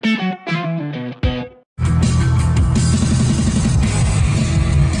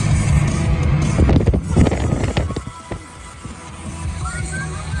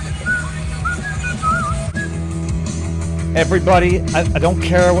Everybody, I don't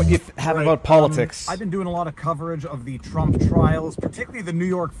care what you have about politics. I've been doing a lot of coverage of the Trump trials, particularly the New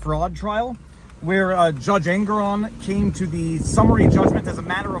York fraud trial, where Judge Engoron came to the summary judgment as a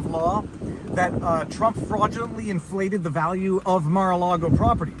matter of law that Trump fraudulently inflated the value of Mar-a-Lago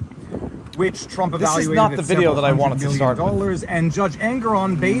property, which Trump evaluated. This is not the video that I wanted to start with. And Judge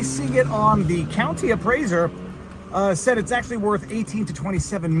Engoron, basing it on the county appraiser, said it's actually worth $18 to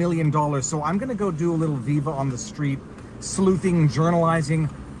 $27 million. So I'm going to go do a little Viva on the street, sleuthing, journalizing.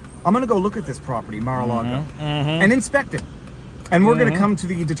 I'm going to go look at this property, Mar-a-Lago, and inspect it. And we're going to come to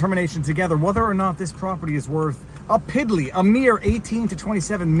the determination together whether or not this property is worth a piddly, a mere $18 to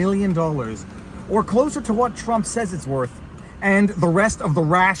 $27 million, or closer to what Trump says it's worth, and the rest of the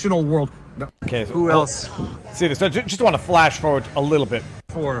rational world. Okay, so who else? See this. I just want to flash forward a little bit.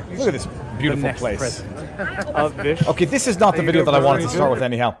 Look at this beautiful place. Of this. Okay, this is not the video that I wanted to start with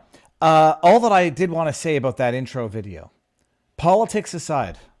anyhow. All that I did want to say about that intro video, politics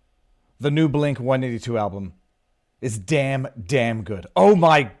aside, the new Blink 182 album is damn good. Oh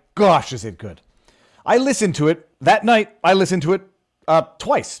my gosh, is it good. I listened to it that night. I listened to it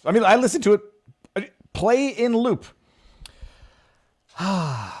twice. I mean, I listened to it play in loop. What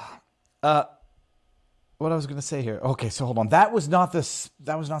I was going to say here. Okay, so hold on. That was not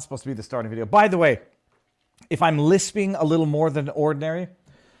supposed to be the starting video. By the way, if I'm lisping a little more than ordinary,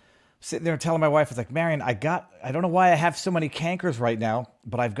 sitting there telling my wife, it's like, Marion, I don't know why I have so many cankers right now,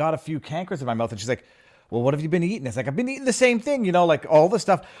 but I've got a few cankers in my mouth. And she's like, well, what have you been eating? It's like, I've been eating the same thing, you know, like all the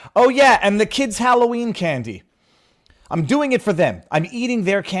stuff. Oh yeah, and the kids' Halloween candy. I'm doing it for them. I'm eating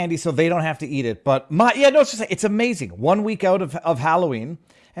their candy so they don't have to eat it. But it's amazing. 1 week out of Halloween,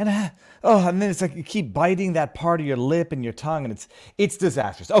 and then it's like you keep biting that part of your lip and your tongue, and it's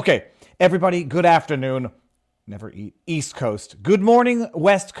disastrous. Okay, everybody, good afternoon. Never eat East Coast. Good morning,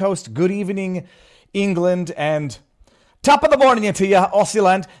 West Coast. Good evening, England, and top of the morning to you, Aussie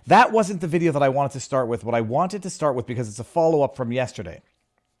land. That wasn't the video that I wanted to start with. What I wanted to start with, because it's a follow-up from yesterday.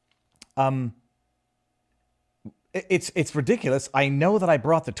 It's ridiculous. I know that I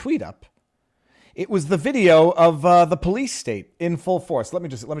brought the tweet up. It was the video of the police state in full force. Let me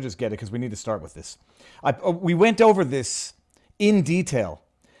just get it, because we need to start with this. We went over this in detail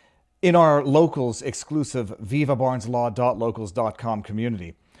in our locals exclusive vivabarneslaw.locals.com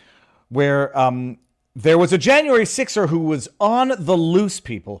community, where there was a January 6er who was on the loose,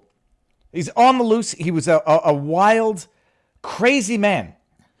 people. He's on the loose. He was a wild, crazy man.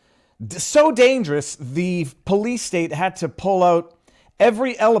 So dangerous, the police state had to pull out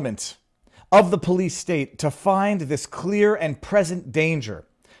every element of the police state to find this clear and present danger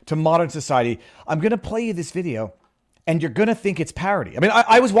to modern society. I'm going to play you this video, and you're going to think it's parody. I mean,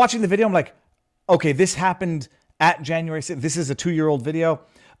 I was watching the video. I'm like, okay, this happened at January 6th. This is a 2-year-old video.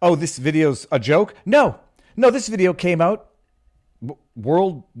 Oh, this video's a joke? No, this video came out,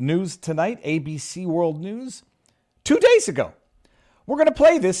 World News Tonight, ABC World News, 2 days ago. We're going to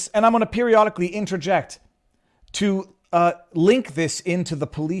play this, and I'm going to periodically interject to link this into the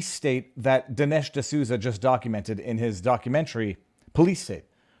police state that Dinesh D'Souza just documented in his documentary, Police State,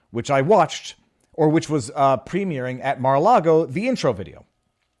 which I watched, or which was premiering at Mar-a-Lago, the intro video.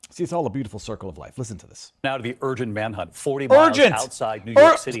 See, it's all a beautiful circle of life. Listen to this. Now to the urgent manhunt, 40 miles outside New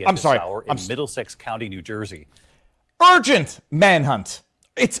York City at this hour in Middlesex County, New Jersey. Urgent manhunt.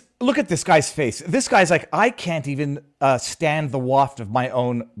 Look at this guy's face. This guy's like, I can't even stand the waft of my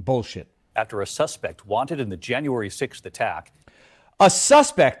own bullshit. After a suspect wanted in the January 6th attack. A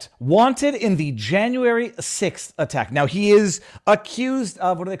suspect wanted in the January 6th attack. Now, he is accused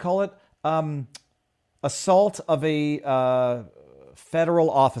of, what do they call it? Assault of a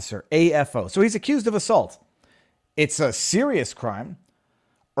federal officer, AFO. So he's accused of assault. It's a serious crime.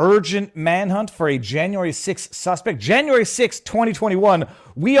 Urgent manhunt for a January 6th suspect. January 6th, 2021.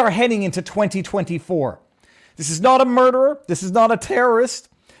 We are heading into 2024. This is not a murderer. This is not a terrorist.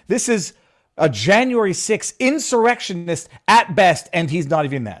 This is a January 6th insurrectionist at best, and he's not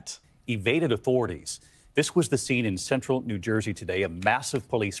even that. Evaded authorities. This was the scene in central New Jersey today. A massive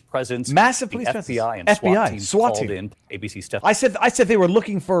police presence. Massive police presence. FBI and SWAT team called in. ABC Steph. I said they were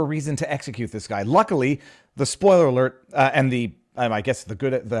looking for a reason to execute this guy. Luckily, the spoiler alert and the I guess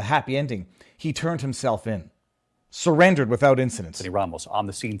the happy ending, he turned himself in, surrendered without incident. Anthony Ramos on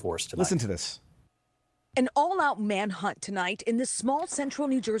the scene for us tonight. Listen to this. An all-out manhunt tonight in this small central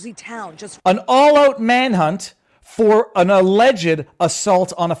New Jersey town. An all-out manhunt for an alleged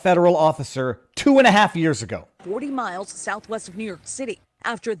assault on a federal officer 2.5 years ago. 40 miles southwest of New York City.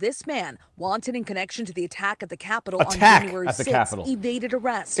 after this man, wanted in connection to the attack at the Capitol on Attack January at the 6th, Capitol. evaded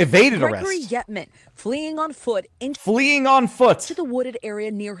arrest. Evaded Gregory arrest. Yetman fleeing on foot into Fleeing on foot. the wooded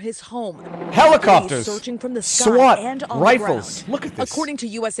area near his home. Helicopters. Police searching from the sky SWAT. and on Rifles. the ground. Look at this. According to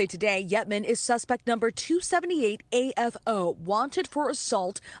USA Today, Yetman is suspect number 278 AFO, wanted for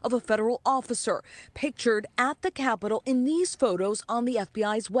assault of a federal officer, pictured at the Capitol in these photos on the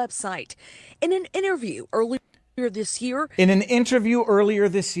FBI's website. In an interview earlier this year,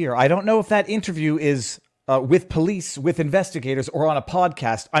 I don't know if that interview is with police, with investigators, or on a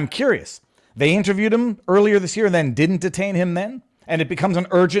podcast. I'm curious. They interviewed him earlier this year and then didn't detain him then? And it becomes an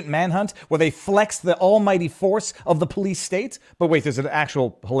urgent manhunt where they flex the almighty force of the police state? But wait, there's an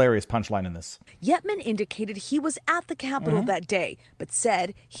actual hilarious punchline in this. Yetman indicated he was at the Capitol that day, but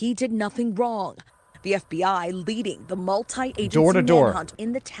said he did nothing wrong. The FBI leading the multi-agency Door-to-door. manhunt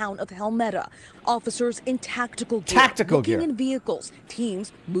in the town of Helmetta. Officers in tactical gear, Tactical looking gear. in vehicles,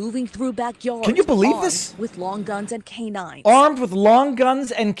 teams moving through backyards. Can you believe armed this? with long guns and canines. Armed with long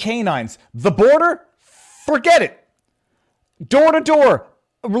guns and canines. The border? Forget it. Door to door.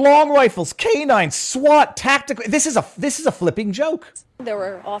 Long rifles, canines, SWAT, tactical. This is a flipping joke. There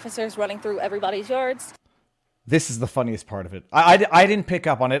were officers running through everybody's yards. This is the funniest part of it. I didn't pick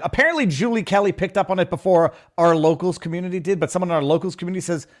up on it. Apparently, Julie Kelly picked up on it before our locals community did, but someone in our locals community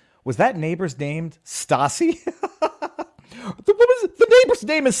says, was that neighbor's named Stassi? The neighbor's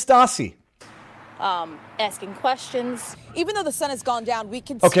name is Stassi. Asking questions. Even though the sun has gone down, we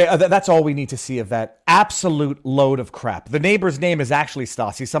can... Okay, that's all we need to see of that absolute load of crap. The neighbor's name is actually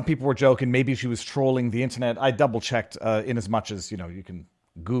Stassi. Some people were joking. Maybe she was trolling the internet. I double-checked in as much as, you can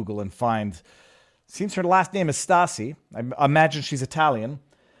Google and find... Seems her last name is Stassi. I imagine she's Italian.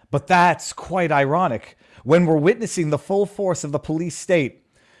 But that's quite ironic when we're witnessing the full force of the police state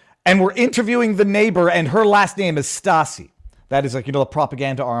and we're interviewing the neighbor and her last name is Stassi. That is the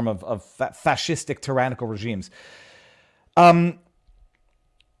propaganda arm of fascistic, tyrannical regimes. But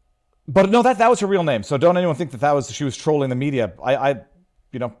no, that was her real name. So don't anyone think that she was trolling the media. I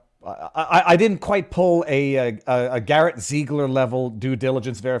didn't quite pull a Garrett Ziegler level due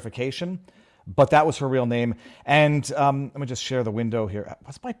diligence verification. But that was her real name. And let me just share the window here.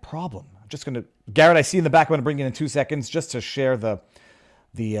 What's my problem? I'm just going to... Garrett, I see in the back. I'm going to bring you in 2 seconds just to share the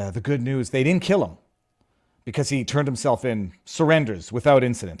good news. They didn't kill him because he turned himself in, surrenders without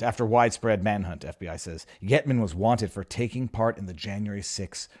incident after widespread manhunt, FBI says. Yetman was wanted for taking part in the January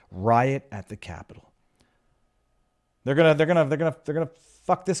 6th riot at the Capitol. They're gonna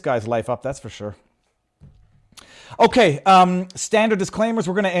fuck this guy's life up, that's for sure. Okay, standard disclaimers.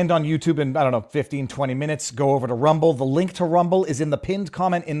 We're going to end on YouTube in, 15, 20 minutes. Go over to Rumble. The link to Rumble is in the pinned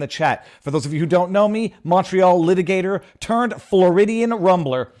comment in the chat. For those of you who don't know me, Montreal litigator turned Floridian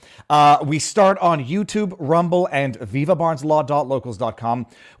Rumbler. We start on YouTube, Rumble, and vivabarneslaw.locals.com.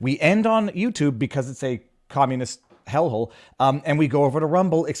 We end on YouTube because it's a communist hellhole, and we go over to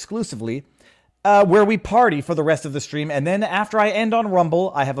Rumble exclusively, where we party for the rest of the stream. And then after I end on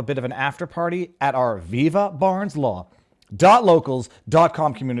Rumble, I have a bit of an after party at our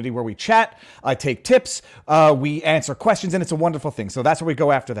vivabarneslaw.locals.com community where we chat, I take tips, we answer questions, and it's a wonderful thing. So that's where we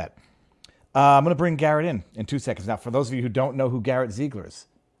go after that. I'm going to bring Garrett in 2 seconds. Now, for those of you who don't know who Garrett Ziegler is,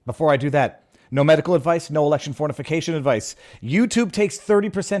 before I do that, no medical advice, no election fortification advice. YouTube takes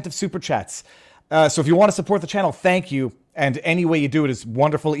 30% of super chats. So if you want to support the channel, thank you. And any way you do it is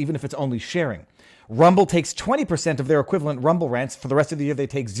wonderful, even if it's only sharing. Rumble takes 20% of their equivalent Rumble rants. For the rest of the year, they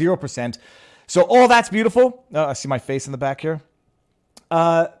take 0%. So all that's beautiful. I see my face in the back here.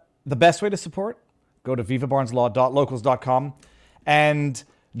 The best way to support, go to vivabarneslaw.locals.com and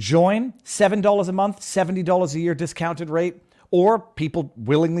join. $7 a month, $70 a year discounted rate. Or people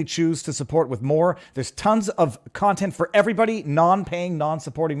willingly choose to support with more. There's tons of content for everybody, non-paying,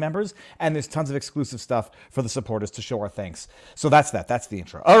 non-supporting members. And there's tons of exclusive stuff for the supporters to show our thanks. So that's that. That's the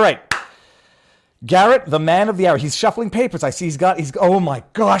intro. All right. Garrett, the man of the hour. He's shuffling papers. I see he's oh my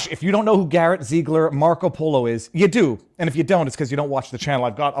gosh. If you don't know who Garrett Ziegler, Marco Polo is, you do. And if you don't, it's because you don't watch the channel.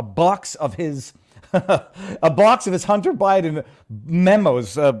 I've got a box of his Hunter Biden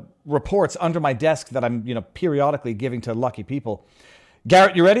memos, reports under my desk that I'm, periodically giving to lucky people.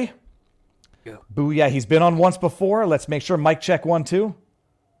 Garrett, you ready? Yeah. Booyah. He's been on once before. Let's make sure. Mic check 1, 2.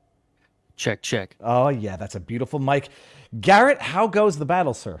 Check. Oh yeah, that's a beautiful mic. Garrett, how goes the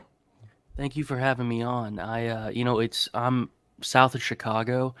battle, sir? Thank you for having me on. I'm south of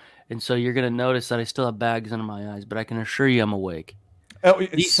Chicago, and so you're gonna notice that I still have bags under my eyes, but I can assure you I'm awake. Oh,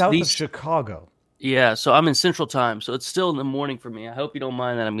 it's south of Chicago. Yeah, so I'm in Central Time, so it's still in the morning for me. I hope you don't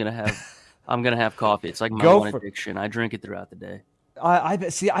mind that I'm gonna have coffee. It's like my one addiction. I drink it throughout the day. I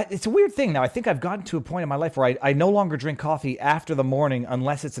see. It's a weird thing now. I think I've gotten to a point in my life where I no longer drink coffee after the morning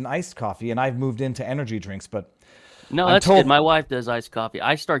unless it's an iced coffee, and I've moved into energy drinks. But No, I'm that's told, good. My wife does iced coffee.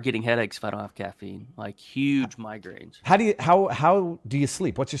 I start getting headaches if I don't have caffeine, like huge migraines. how do you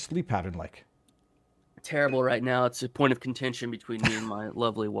sleep? What's your sleep pattern like? Terrible right now. It's a point of contention between me and my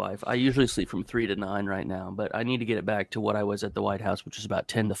lovely wife. I usually sleep from 3 to 9 right now, but I need to get it back to what I was at the White House, which is about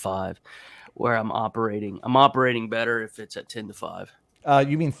 10 to 5, where I'm operating. I'm operating better if it's at 10 to 5.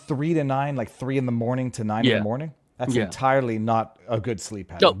 You mean 3 to 9, like 3 in the morning to 9 in the morning? That's entirely not a good sleep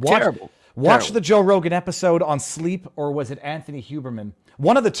pattern. No, terrible. Watch the Joe Rogan episode on sleep, or was it Anthony Huberman?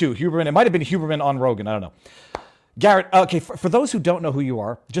 One of the two. Huberman. It might have been Huberman on Rogan. I don't know. Garrett, okay, for those who don't know who you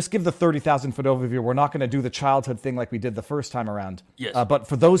are, just give the 30,000-foot overview. We're not going to do the childhood thing like we did the first time around. Yes. But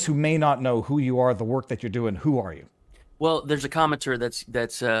for those who may not know who you are, the work that you're doing, who are you? Well, there's a commenter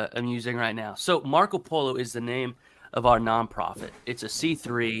that's I'm using right now. So Marco Polo is the name of our nonprofit. It's a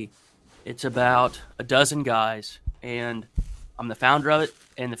C3. It's about a dozen guys, and I'm the founder of it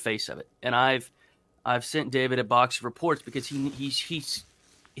and the face of it. And I've sent David a box of reports because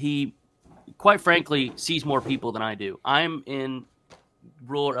he quite frankly sees more people than I do. I'm in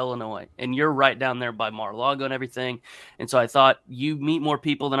rural Illinois, and you're right down there by Mar-a-Lago and everything. And so I thought, you meet more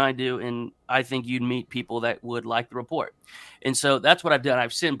people than I do, and I think you'd meet people that would like the report. And so that's what I've done.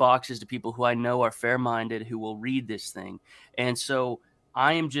 I've sent boxes to people who I know are fair-minded, who will read this thing. And so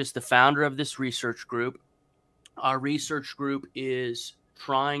I am just the founder of this research group. Our research group is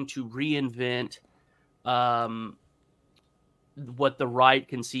trying to reinvent what the right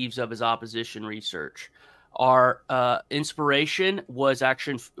conceives of as opposition research. Our inspiration was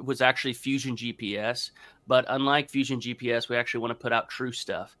actually Fusion GPS, but unlike Fusion GPS, we actually want to put out true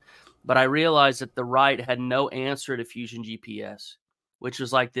stuff. But I realized that the right had no answer to Fusion GPS, which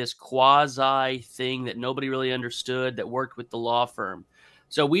was like this quasi thing that nobody really understood, that worked with the law firm.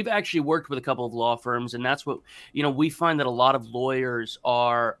 So we've actually worked with a couple of law firms, and that's what, we find that a lot of lawyers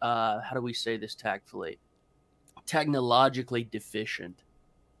are, how do we say this tactfully? Technologically deficient,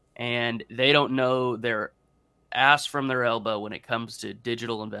 and they don't know their ass from their elbow when it comes to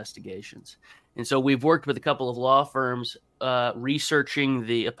digital investigations. And so we've worked with a couple of law firms researching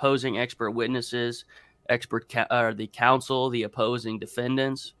the opposing expert witnesses, the counsel, the opposing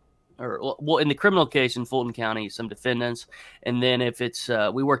defendants, or well, in the criminal case in Fulton County, some defendants. And then if it's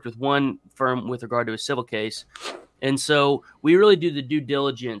we worked with one firm with regard to a civil case. And so we really do the due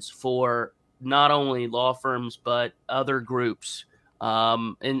diligence for not only law firms, but other groups.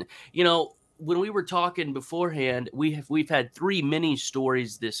 And, when we were talking beforehand, we've had 3 mini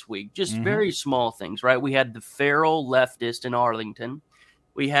stories this week, just very small things, right? We had the feral leftist in Arlington.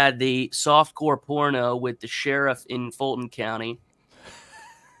 We had the softcore porno with the sheriff in Fulton County.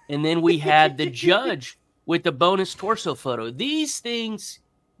 And then we had the judge with the bonus torso photo. These things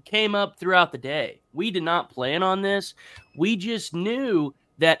came up throughout the day. We did not plan on this. We just knew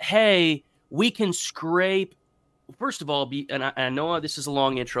that, hey, we can scrape. First of all, and I know this is a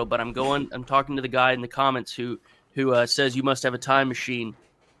long intro, but I'm talking to the guy in the comments who says you must have a time machine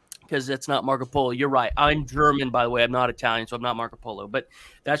because that's not Marco Polo. You're right. I'm German, by the way. I'm not Italian, so I'm not Marco Polo. But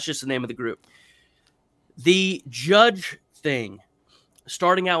that's just the name of the group. The judge thing,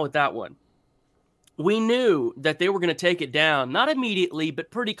 starting out with that one, we knew that they were going to take it down, not immediately,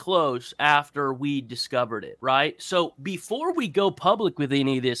 but pretty close after we discovered it, right? So before we go public with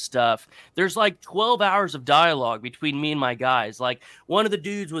any of this stuff, there's like 12 hours of dialogue between me and my guys. Like, one of the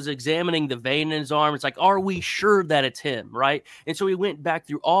dudes was examining the vein in his arm. It's like, are we sure that it's him, right? And so we went back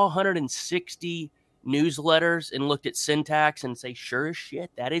through all 160 newsletters and looked at syntax and say, sure as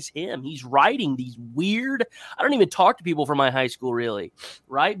shit, that is him. He's writing these weird, I don't even talk to people from my high school really,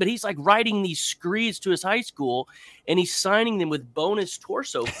 right? But he's like writing these screeds to his high school and he's signing them with bonus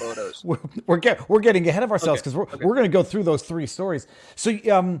torso photos. we're getting ahead of ourselves because we're going to go through those 3 stories. So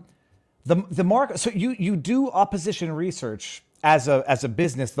the Marco, so you do opposition research as a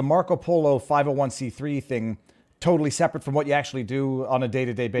business. The Marco Polo 501c3 thing, totally separate from what you actually do on a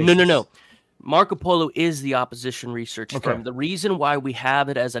day-to-day basis. No. Marco Polo is the opposition research firm. The reason why we have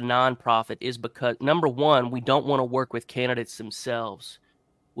it as a nonprofit is because, number one, we don't want to work with candidates themselves.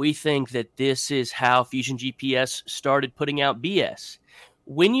 We think that this is how Fusion GPS started putting out BS.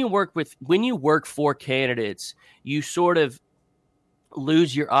 When you work for candidates, you sort of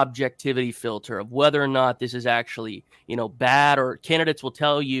lose your objectivity filter of whether or not this is actually, bad, or candidates will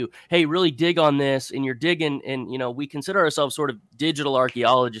tell you, hey, really dig on this, and you're digging, and, we consider ourselves sort of digital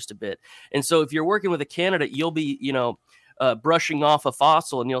archaeologists a bit. And so if you're working with a candidate, you'll be, brushing off a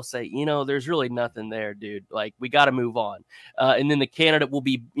fossil and you'll say, there's really nothing there, dude. Like, we got to move on. And then the candidate will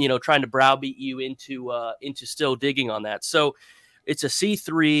be, trying to browbeat you into still digging on that. So It's a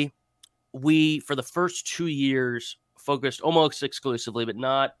C3. We, for the first 2 years, focused almost exclusively, but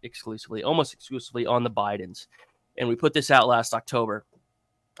not exclusively, almost exclusively on the Bidens. And we put this out last October.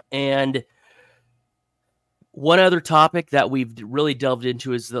 And one other topic that we've really delved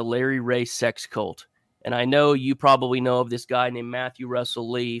into is the Larry Ray sex cult. And I know you probably know of this guy named Matthew Russell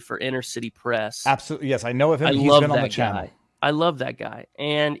Lee for Inner City Press. Absolutely. Yes, I know of him. I He's love been on that the channel. guy. I love that guy.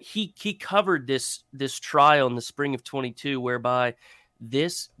 And he covered this trial in the spring of 22, whereby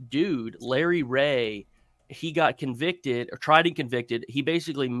this dude, Larry Ray, he got convicted or tried and convicted. He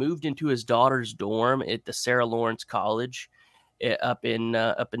basically moved into his daughter's dorm at the Sarah Lawrence College up in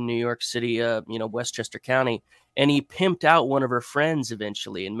New York City, Westchester County. And he pimped out one of her friends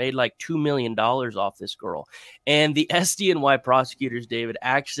eventually and made like $2 million off this girl. And the SDNY prosecutors, David,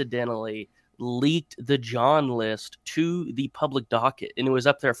 accidentally leaked the John list to the public docket, and it was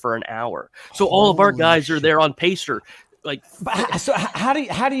up there for an hour. So all of our guys are there on Pacer. So how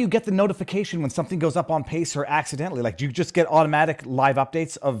do you get the notification when something goes up on Pacer accidentally? Like, do you just get automatic live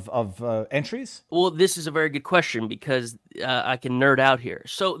updates of entries? Well, this is a very good question because I can nerd out here.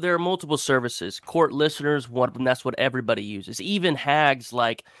 So there are multiple services. Court Listeners, one of them, that's what everybody uses. Even hags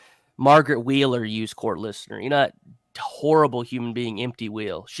like Margaret Wheeler use Court Listener. You know, that horrible human being, Empty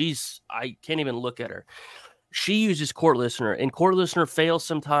Wheel. I can't even look at her. She uses Court Listener, and Court Listener fails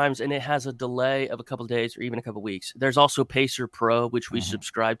sometimes, and it has a delay of a couple of days or even a couple of weeks. There's also Pacer Pro, which we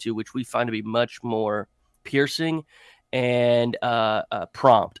subscribe to, which we find to be much more piercing and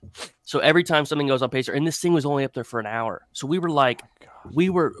prompt. So every time something goes on Pacer, and this thing was only up there for an hour, so we were like, we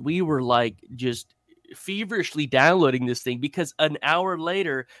were like just feverishly downloading this thing because an hour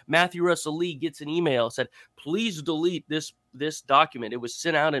later, Matthew Russell Lee gets an email, said, please delete this document. It was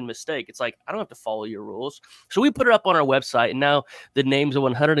sent out in mistake. It's like, I don't have to follow your rules. So we put it up on our website, and now the names of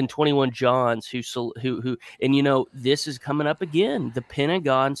 121 Johns who, and you know, this is coming up again. The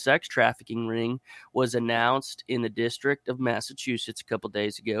Pentagon sex trafficking ring was announced in the District of Massachusetts a couple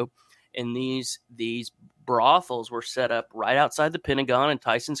days ago. And these brothels were set up right outside the Pentagon in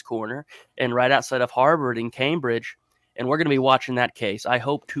Tyson's Corner and right outside of Harvard in Cambridge. And we're going to be watching that case. I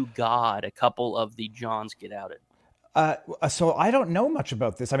hope to God a couple of the Johns get outed. So I don't know much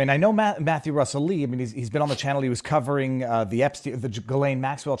about this. I mean, I know Matthew Russell Lee. I mean, he's been on the channel. He was covering the Ghislaine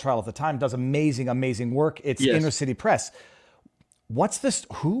Maxwell trial at the time. Does amazing work. It's Inner City Press. What's this?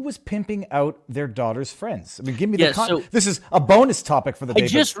 Who was pimping out their daughter's friends? I mean, give me the this is a bonus topic for the day. I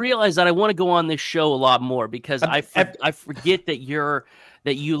just realized that I want to go on this show a lot more because I forget that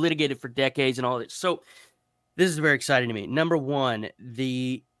you litigated for decades and all that. So this is very exciting to me. Number one,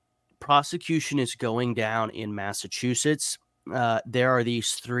 the prosecution is going down in Massachusetts. There are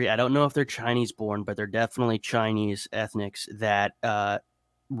these three. I don't know if they're Chinese born, but they're definitely Chinese ethnics that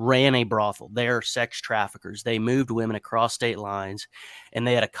ran a brothel. They're sex traffickers. They moved women across state lines, and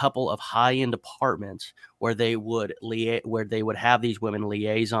they had a couple of high-end apartments where they would have these women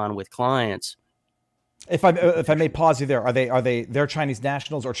liaison with clients. If I may pause you there, they're Chinese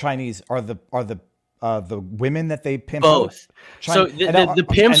nationals or Chinese are the women that they pimp? Both. So the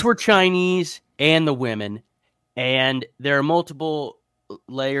pimps were Chinese and the women, and there are multiple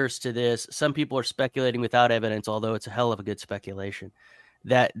layers to this. Some people are speculating without evidence, although it's a hell of a good speculation,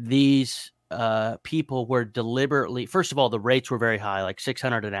 that these people were deliberately, first of all, the rates were very high, like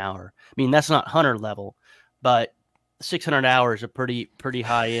 $600 an hour. I mean, that's not Hunter level, but $600 hours are pretty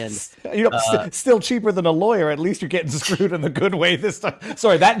high end. Still cheaper than a lawyer. At least you're getting screwed in the good way this time.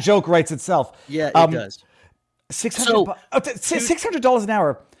 Sorry, that joke writes itself. Yeah, it does. $600 an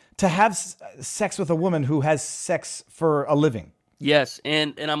hour to have sex with a woman who has sex for a living. Yes,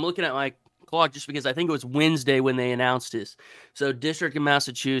 and I'm looking at my clock just because I think it was Wednesday when they announced this. So District of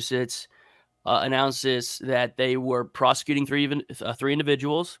Massachusetts announced this, that they were prosecuting three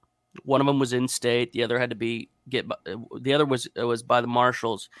individuals. One of them was in state. The other had to the other was by the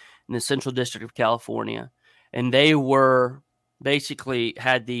marshals in the Central District of California. And they were basically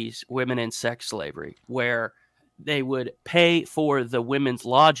had these women in sex slavery where they would pay for the women's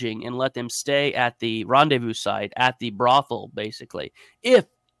lodging and let them stay at the rendezvous site at the brothel, basically, if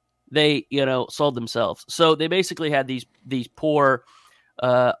they, sold themselves. So they basically had these poor,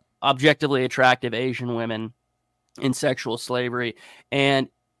 objectively attractive Asian women in sexual slavery. And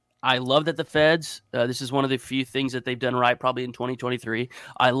I love that the feds, this is one of the few things that they've done right probably in 2023.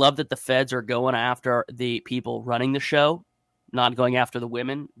 I love that the feds are going after the people running the show, not going after the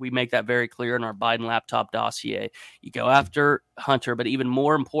women. We make that very clear in our Biden laptop dossier. You go after Hunter, but even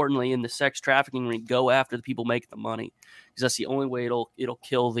more importantly, in the sex trafficking ring, go after the people making the money, because that's the only way it'll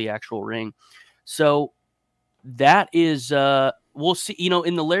kill the actual ring. So that is, we'll see.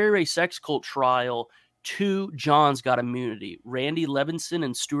 In the Larry Ray sex cult trial, two Johns got immunity, Randy Levinson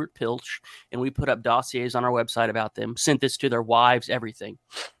and Stuart Pilch, and we put up dossiers on our website about them, sent this to their wives, everything.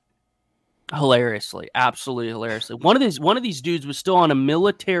 Hilariously, absolutely hilariously. One of these dudes was still on a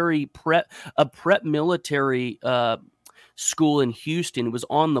military prep military school in Houston. It was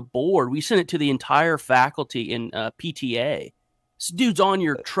on the board. We sent it to the entire faculty in PTA. This dude's on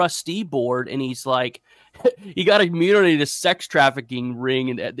your trustee board, and he's like, he got immunity to sex trafficking ring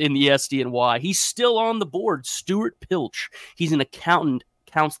in the SDNY. He's still on the board. Stuart Pilch. He's an accountant,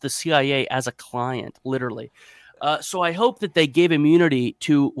 counts the CIA as a client, literally. So I hope that they give immunity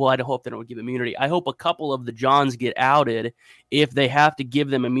to, well, I hope they don't give immunity. I hope a couple of the Johns get outed if they have to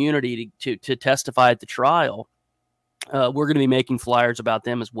give them immunity to testify at the trial. We're going to be making flyers about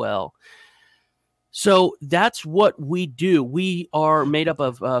them as well. So that's what we do. We are made up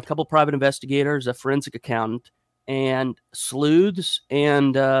of a couple private investigators, a forensic accountant, and sleuths,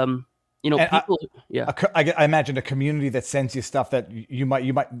 and people. I imagine a community that sends you stuff that you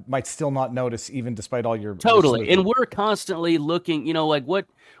might still not notice, even despite all your totally. And we're constantly looking. Like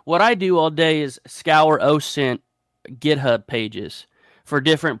what I do all day is scour OSINT GitHub pages for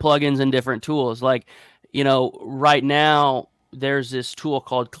different plugins and different tools. Like, right now, there's this tool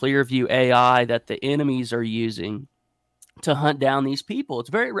called Clearview AI that the enemies are using to hunt down these people. It's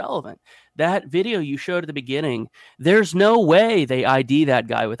very relevant. That video you showed at the beginning, there's no way they ID that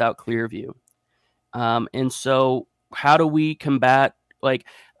guy without Clearview. And so how do we combat,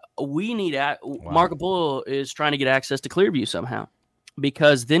 we need, Marco Polo is trying to get access to Clearview somehow,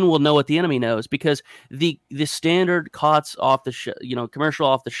 because then we'll know what the enemy knows, because the standard COTS off the commercial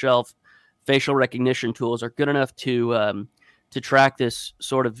off the shelf facial recognition tools are good enough to track this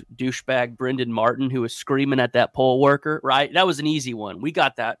sort of douchebag Brendan Martin who was screaming at that poll worker, right? That was an easy one. We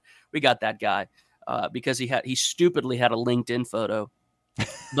got that guy because he stupidly had a LinkedIn photo.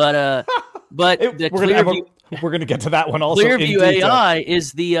 But we're going to get to that one also. Clearview AI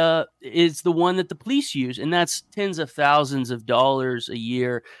is the one that the police use, and that's tens of thousands of dollars a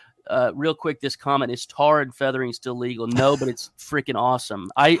year. Real quick, this comment: is tar and feathering still legal? No, but it's freaking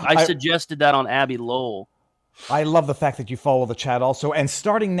awesome. I suggested that on Abby Lowell. I love the fact that you follow the chat also. And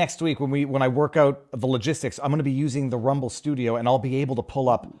starting next week, when I work out the logistics, I'm going to be using the Rumble Studio, and I'll be able to pull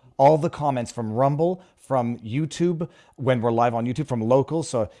up all the comments from Rumble, from YouTube, when we're live on YouTube, from locals.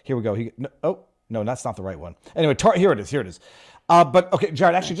 So here we go. No, that's not the right one. Anyway, here it is. But okay,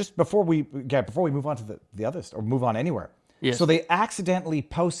 Jared, actually, just before we move on to the others, or move on anywhere. Yes. So they accidentally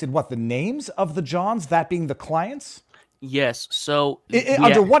posted the names of the Johns, that being the clients? Yes. So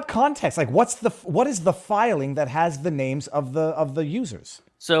under what context? What is the filing that has the names of the users?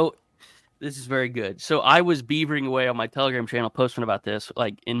 So this is very good. So I was beavering away on my Telegram channel posting about this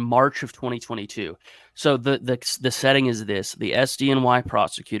in March of 2022. So the setting is this: the SDNY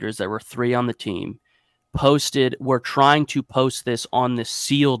prosecutors, there were 3 on the team, were trying to post this on the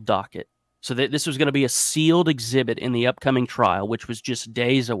sealed docket. So this was going to be a sealed exhibit in the upcoming trial, which was just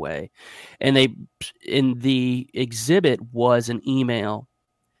days away. And in the exhibit was an email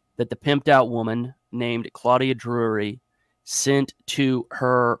that the pimped out woman named Claudia Drury sent to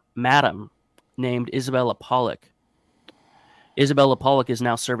her madam named Isabella Pollock. Isabella Pollock is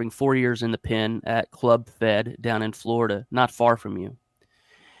now serving 4 years in the pen at Club Fed down in Florida, not far from you.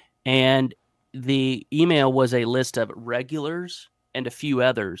 And the email was a list of regulars and a few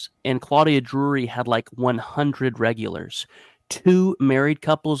others, and Claudia Drury had 100 regulars. 2 married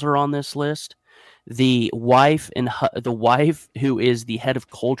couples are on this list. The wife who is the head of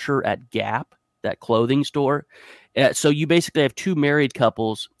culture at Gap, that clothing store. So you basically have 2 married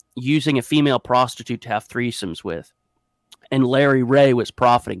couples using a female prostitute to have threesomes with, and Larry Ray was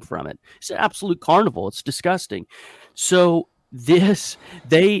profiting from it. It's an absolute carnival. It's disgusting. So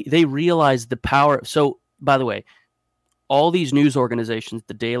they realized the power. So by the way, all these news organizations,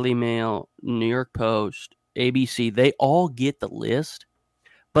 the Daily Mail, New York Post, ABC, they all get the list,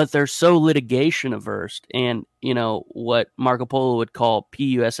 but they're so litigation averse and, what Marco Polo would call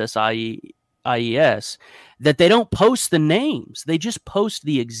PUSSIES, that they don't post the names. They just post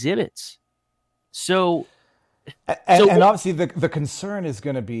the exhibits. And obviously the concern is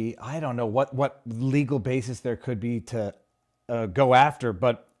going to be, I don't know what legal basis there could be to go after,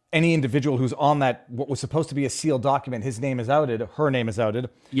 but any individual who's on that, what was supposed to be a sealed document, his name is outed, her name is outed.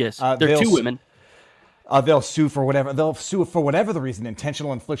 Yes, there are 2 women. They'll sue for whatever. They'll sue for whatever the reason: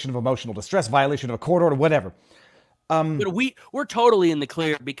 intentional infliction of emotional distress, violation of a court order, whatever. But we're totally in the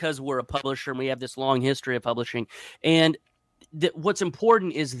clear because we're a publisher and we have this long history of publishing. And what's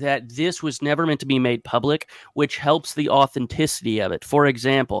important is that this was never meant to be made public, which helps the authenticity of it. For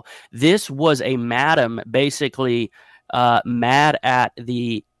example, this was a madam basically mad at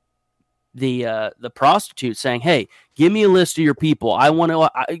the the prostitute saying, "Hey, give me a list of your people. I want to."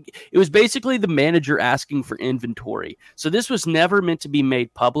 It was basically the manager asking for inventory. So this was never meant to be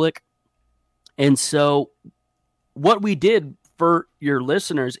made public. And so what we did for your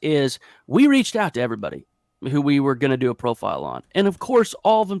listeners is we reached out to everybody who we were going to do a profile on. And of course,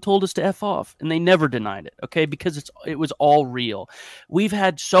 all of them told us to F off, and they never denied it. Okay. Because it was all real. We've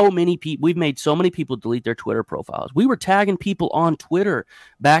made so many people delete their Twitter profiles. We were tagging people on Twitter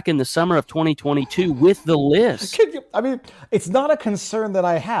back in the summer of 2022 with the list. It's not a concern that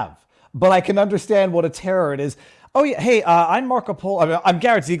I have, but I can understand what a terror it is. Oh yeah, hey, I'm Marco Polo. I'm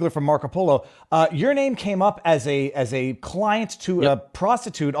Garrett Ziegler from Marco Polo. Your name came up as a client to a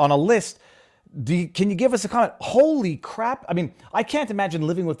prostitute on a list. Can you give us a comment? Holy crap. I can't imagine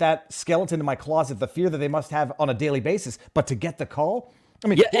living with that skeleton in my closet, the fear that they must have on a daily basis, but to get the call?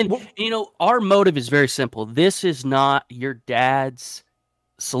 Our motive is very simple. This is not your dad's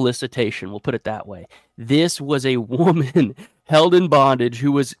solicitation. We'll put it that way. This was a woman held in bondage who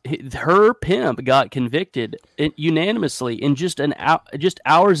was her pimp got convicted unanimously in just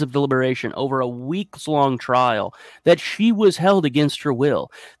hours of deliberation over a weeks-long trial that she was held against her will.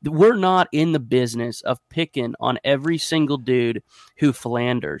 We're not in the business of picking on every single dude who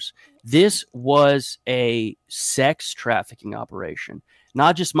philanders. This was a sex trafficking operation.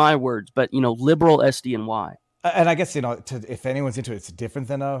 Not just my words, but liberal SDNY. And I guess, if anyone's into it, it's different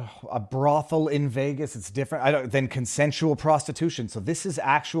than a brothel in Vegas. It's different than consensual prostitution. So this is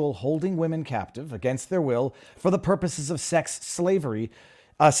actual holding women captive against their will for the purposes of sex slavery.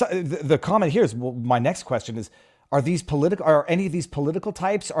 So the comment here is, my next question is, are any of these political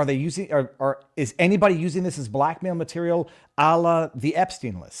types, are they using, is anybody using this as blackmail material a la the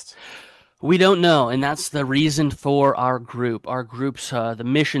Epstein list? We don't know, and that's the reason for our group. Our group's the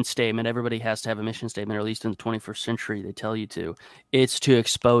mission statement. Everybody has to have a mission statement, or at least in the 21st century, they tell you to. It's to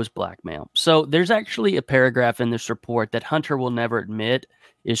expose blackmail. So there's actually a paragraph in this report that Hunter will never admit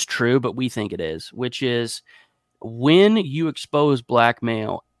is true, but we think it is, which is when you expose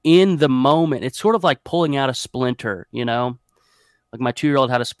blackmail in the moment, it's sort of like pulling out a splinter, Like my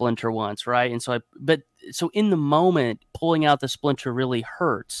 2-year-old had a splinter once, right? And so in the moment, pulling out the splinter really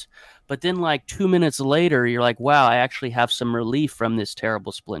hurts. But then like 2 minutes later, you're like, wow, I actually have some relief from this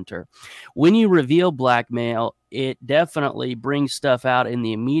terrible splinter. When you reveal blackmail, it definitely brings stuff out in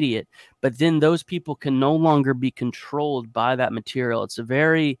the immediate, but then those people can no longer be controlled by that material. It's a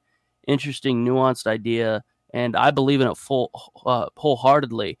very interesting, nuanced idea, and I believe in it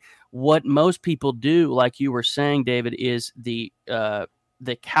wholeheartedly. What most people do, like you were saying, David, is the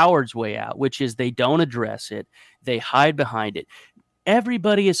coward's way out, which is they don't address it. They hide behind it.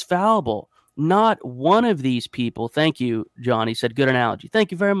 Everybody is fallible. Not one of these people. Thank you, John. He said, good analogy.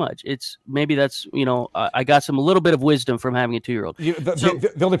 Thank you very much. Maybe that's, I got a little bit of wisdom from having a 2-year-old.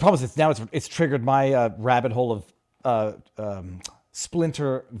 The only problem is now it's triggered my rabbit hole of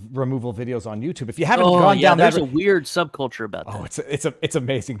splinter removal videos on YouTube. If you haven't gone down there's a weird subculture about that. It's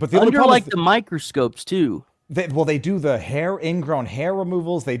amazing. But the under only problem like the microscopes too. They do the ingrown hair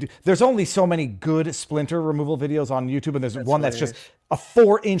removals. There's only so many good splinter removal videos on YouTube, and there's one that's just a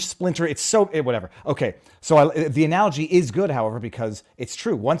 4-inch splinter. It's so whatever. Okay, so the analogy is good, however, because it's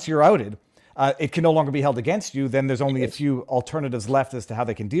true. Once you're outed, it can no longer be held against you. Then there's only a few alternatives left as to how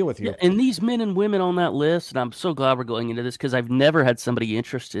they can deal with you. Yeah, and these men and women on that list, and I'm so glad we're going into this because I've never had somebody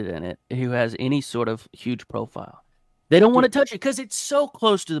interested in it who has any sort of huge profile. They don't want to touch it because it's so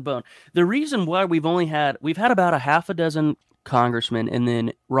close to the bone. The reason why we've had about a half a dozen congressmen and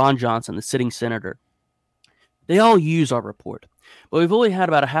then Ron Johnson, the sitting senator. They all use our report, but we've only had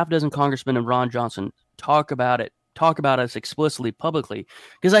about a half dozen congressmen and Ron Johnson talk about us explicitly publicly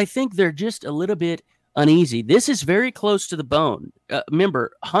because I think they're just a little bit uneasy. This is very close to the bone.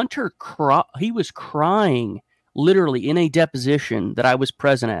 Remember, Hunter, he was crying literally in a deposition that I was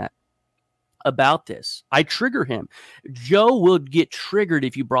present at about this. I trigger him. Joe would get triggered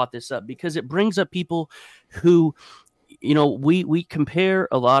if you brought this up because it brings up people who, we compare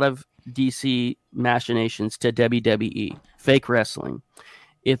a lot of DC machinations to WWE, fake wrestling.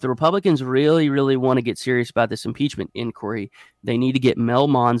 If the Republicans really, really want to get serious about this impeachment inquiry, they need to get Mel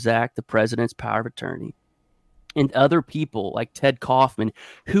Monzak, the president's power of attorney, and other people like Ted Kaufman,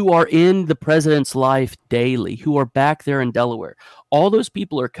 who are in the president's life daily, who are back there in Delaware. All those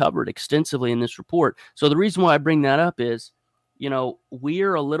people are covered extensively in this report. So the reason why I bring that up is,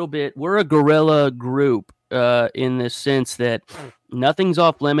 we're a guerrilla group in this sense that nothing's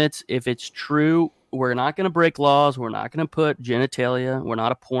off limits. If it's true, we're not going to break laws. We're not going to put genitalia. We're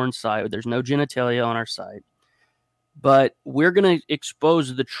not a porn site. There's no genitalia on our site. But we're going to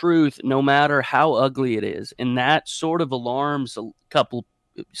expose the truth no matter how ugly it is. And that sort of alarms a couple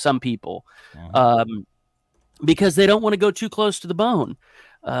some people, because they don't want to go too close to the bone.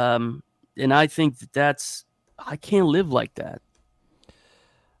 And I think I can't live like that.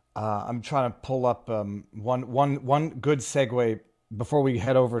 I'm trying to pull up one good segue before we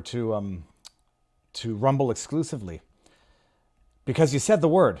head over to Rumble exclusively, because you said the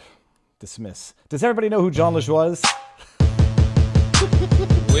word dismiss. Does everybody know who John LaJoie is?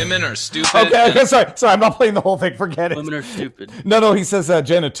 Women are stupid. Okay, sorry, I'm not playing the whole thing. Forget it. Women are stupid. No, he says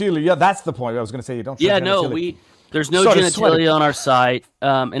genitalia. Yeah, that's the point. I was going to say you don't. Yeah, no, there's no genitalia on our site.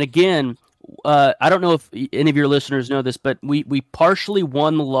 And again, I don't know if any of your listeners know this, but we partially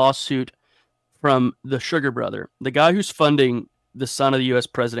won the lawsuit from the Sugar Brother, the guy who's funding the son of the U.S.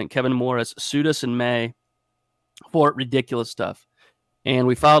 president, Kevin Morris, sued us in May for ridiculous stuff. And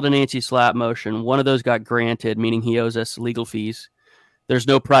we filed an anti-SLAPP motion. One of those got granted, meaning he owes us legal fees. There's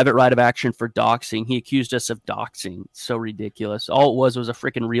no private right of action for doxing. He accused us of doxing. So ridiculous. All it was a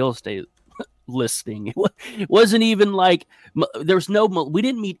freaking real estate listing. It wasn't even like we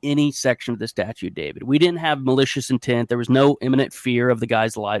didn't meet any section of the statute, David. We didn't have malicious intent. There was no imminent fear of the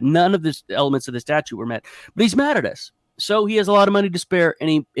guy's life. None of the elements of the statute were met. But he's mad at us. So he has a lot of money to spare,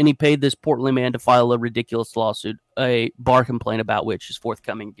 and he paid this portly man to file a ridiculous lawsuit, a bar complaint about which is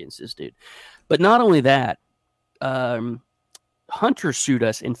forthcoming against this dude. But not only that, Hunter sued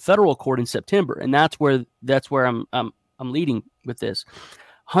us in federal court in September, and that's where I'm leading with this.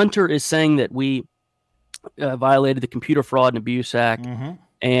 Hunter is saying that we violated the Computer Fraud and Abuse Act,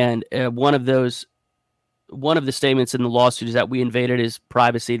 and one of the statements in the lawsuit is that we invaded his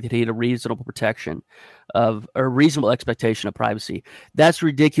privacy, that he had a reasonable expectation of privacy. That's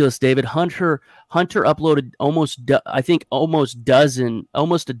ridiculous, David. Hunter uploaded almost a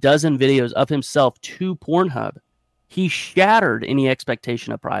dozen videos of himself to Pornhub. He shattered any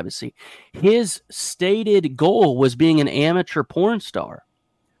expectation of privacy. His stated goal was being an amateur porn star.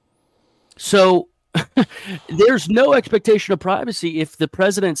 So there's no expectation of privacy if the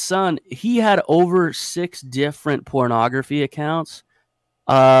president's son, he had over 6 different pornography accounts,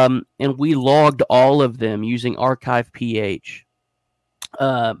 and we logged all of them using Archive.ph.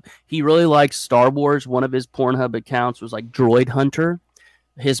 He really likes Star Wars. One of his Pornhub accounts was like Droid Hunter.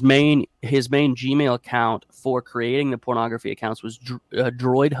 His main Gmail account for creating the pornography accounts was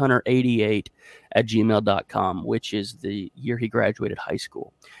droidhunter88 at gmail.com, which is the year he graduated high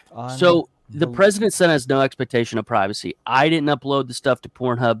school. So the president's son has no expectation of privacy. I didn't upload the stuff to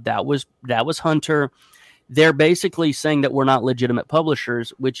Pornhub. That was Hunter. They're basically saying that we're not legitimate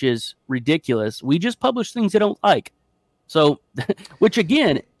publishers, which is ridiculous. We just publish things they don't like. So, which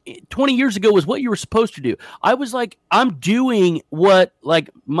again, 20 years ago was what you were supposed to do. I was like, I'm doing what like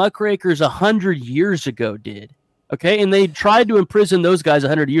muckrakers 100 years ago did. Okay. And they tried to imprison those guys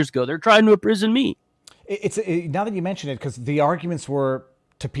 100 years ago. They're trying to imprison me. Now that you mention it, because the arguments were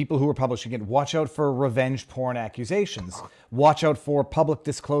to people who were publishing it, watch out for revenge porn accusations, watch out for public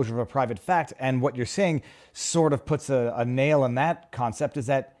disclosure of a private fact. And what you're saying sort of puts a nail in that concept, is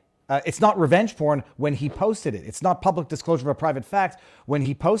that it's not revenge porn when he posted it. It's not public disclosure of a private fact when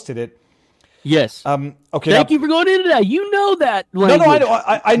he posted it. Yes. Okay. Thank you for going into that. You know that language. No,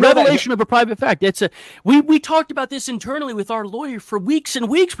 I know revelation of a private fact. We talked about this internally with our lawyer for weeks and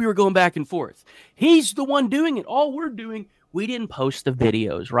weeks. We were going back and forth. He's the one doing it. All we're doing, we didn't post the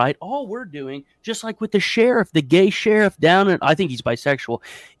videos, right? All we're doing, just like with the sheriff, the gay sheriff down in, I think he's bisexual,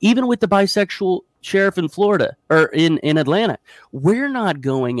 even with the bisexual sheriff in Florida or in Atlanta, we're not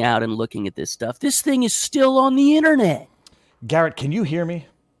going out and looking at this stuff. This thing is still on the internet. Garrett, can you hear me?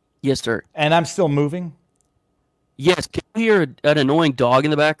 Yes, sir. And I'm still moving? Yes. Can you hear an annoying dog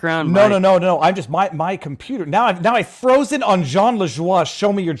in the background? No. I'm just my computer. Now I've frozen on Jean LaJoie.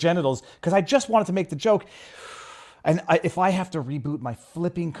 Show me your genitals, because I just wanted to make the joke. And if I have to reboot my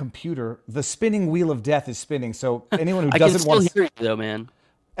flipping computer, the spinning wheel of death is spinning. So anyone who doesn't want to hear you though, man.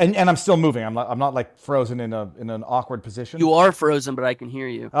 And I'm still moving. I'm not like frozen in an awkward position. You are frozen, but I can hear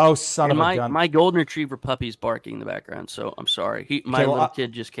you. Oh, son of a gun! My golden retriever puppy's barking in the background, so I'm sorry. My little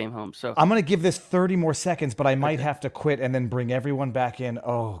kid just came home, so I'm gonna give this 30 more seconds, but I might have to quit and then bring everyone back in.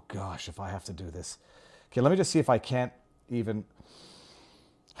 Oh gosh, if I have to do this. Okay, let me just see if I can't even.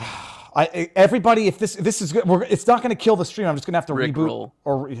 Everybody, if this is good, it's not going to kill the stream. I'm just going to have to reboot.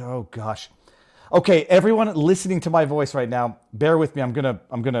 Oh gosh. Okay, everyone listening to my voice right now, bear with me. I'm gonna.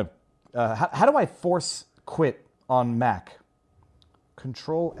 How do I force quit on Mac?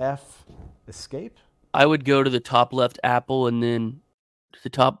 Control F, escape. I would go to the top left apple and then to the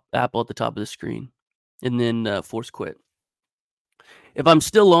top apple at the top of the screen, and then force quit. If I'm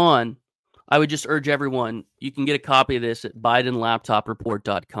still on, I would just urge everyone, you can get a copy of this at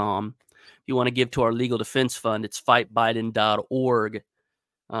BidenLaptopReport.com. If you want to give to our legal defense fund, it's fightbiden.org.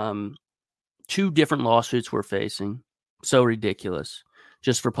 2 different lawsuits we're facing. So ridiculous,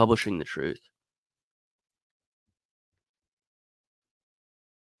 just for publishing the truth.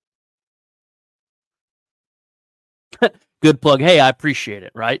 Good plug. Hey, I appreciate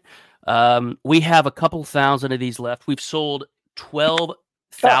it. Right. We have a couple thousand of these left. We've sold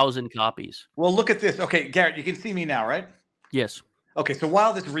 12,000 copies. Well, look at this. Okay, Garrett, you can see me now, right? Yes. Okay, so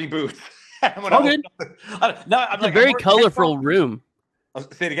while this reboots, It's a very colorful room.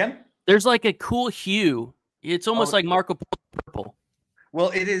 Say it again. There's like a cool hue. It's almost like Marco Polo. Well,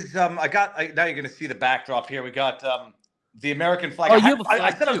 it is. Now you're going to see the backdrop here. We got the American flag. Oh, you have a flag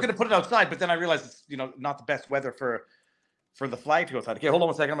I said I was too. going to put it outside, but then I realized it's not the best weather for the flag to go outside. Okay, hold on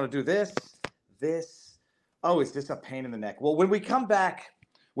one second. I'm going to do this. Oh, is this a pain in the neck? Well, when we come back,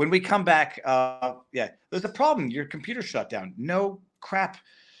 there's a problem. Your computer shut down. No crap,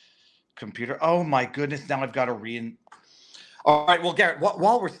 computer. Oh my goodness! Now I've got to All right. Well, Garrett,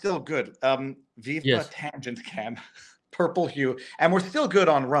 while we're still good, Viva Tangent Cam, purple hue, and we're still good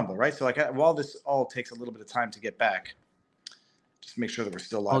on Rumble, right? So while this all takes a little bit of time to get back, just make sure that we're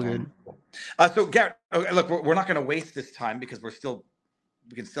still logged in. So Garrett, look, we're not going to waste this time because we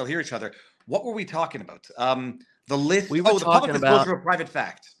can still hear each other. What were we talking about? The list. We were the public talking about disclosure of private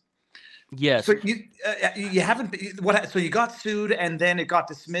fact. Yes. So you haven't. So you got sued and then it got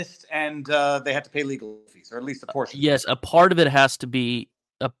dismissed and they had to pay legal fees, or at least a portion. Yes, a part of it has to be.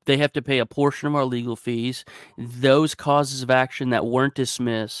 They have to pay a portion of our legal fees. Those causes of action that weren't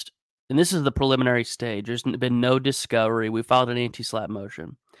dismissed, and this is the preliminary stage. There's been no discovery. We filed an anti-SLAPP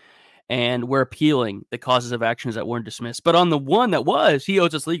motion, and we're appealing the causes of actions that weren't dismissed. But on the one that was, he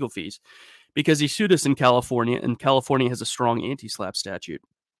owes us legal fees because he sued us in California, and California has a strong anti-SLAPP statute.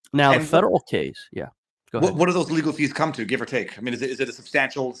 Now, the federal case, go ahead. What do those legal fees come to, give or take? I mean, is it a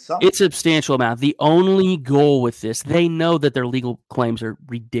substantial sum? It's a substantial amount. The only goal with this, they know that their legal claims are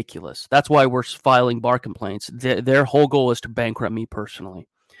ridiculous. That's why we're filing bar complaints. Their whole goal is to bankrupt me personally.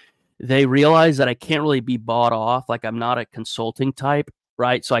 They realize that I can't really be bought off. Like, I'm not a consulting type,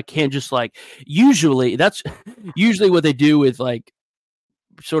 right? So I can't just usually what they do with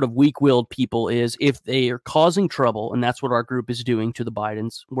sort of weak-willed people is if they are causing trouble, and that's what our group is doing to the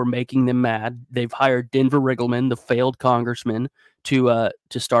Bidens. We're making them mad. They've hired Denver Riggleman, the failed congressman, to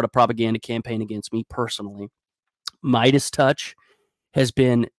start a propaganda campaign against me personally. Midas Touch has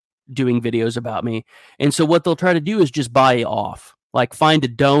been doing videos about me, and so what they'll try to do is just buy off, find a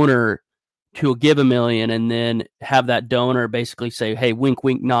donor to give $1 million, and then have that donor basically say, "Hey, wink,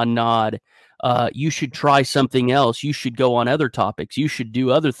 wink, nod, nod. You should try something else. You should go on other topics. You should do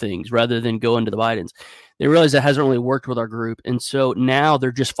other things rather than go into the Bidens." They realize that hasn't really worked with our group. And so now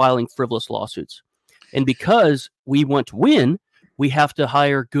they're just filing frivolous lawsuits. And because we want to win, we have to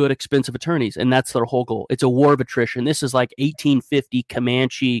hire good, expensive attorneys. And that's their whole goal. It's a war of attrition. This is like 1850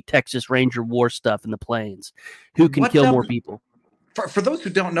 Comanche, Texas Ranger war stuff in the plains. Who can kill more people? For those who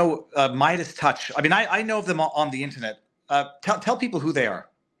don't know Midas Touch, I mean, I know of them on the internet. Tell people who they are.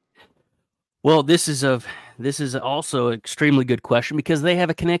 Well, this is also an extremely good question because they have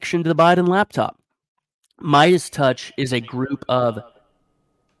a connection to the Biden laptop. Midas Touch is a group of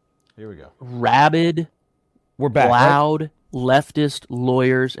rabid, loud, leftist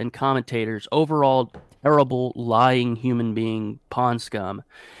lawyers and commentators, overall terrible, lying human being pond scum.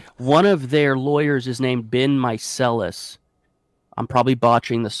 One of their lawyers is named Ben Meiselas. I'm probably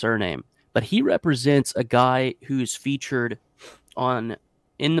botching the surname, but he represents a guy who's featured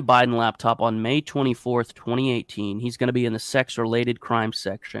in the Biden laptop on May 24th, 2018. He's going to be in the sex-related crime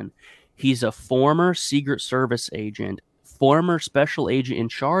section. He's a former Secret Service agent, former special agent in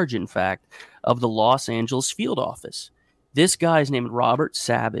charge, in fact, of the Los Angeles field office. This guy's named Robert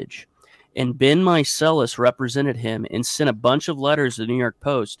Savage, and Ben Meiselas represented him and sent a bunch of letters to the New York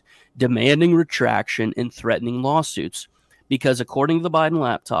Post demanding retraction and threatening lawsuits because, according to the Biden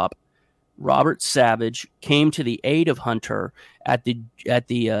laptop, Robert Savage came to the aid of Hunter at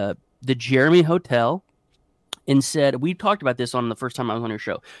the Jeremy Hotel and said, we talked about this on the first time I was on your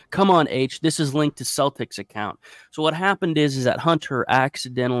show. Come on, H, this is linked to Celtic's account. So what happened is that Hunter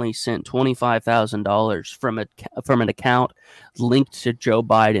accidentally sent $25,000 from an account linked to Joe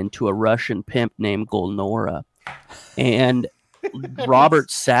Biden to a Russian pimp named Golnora. And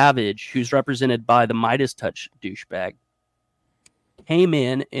Robert Savage, who's represented by the Midas Touch douchebag, came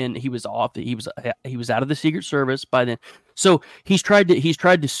in and he was off. He was out of the Secret Service by then. So he's tried to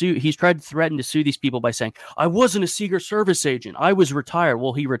threaten to sue these people by saying, I wasn't a Secret Service agent. I was retired.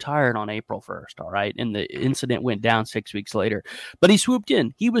 Well, he retired on April 1st. All right. And the incident went down 6 weeks later, but he swooped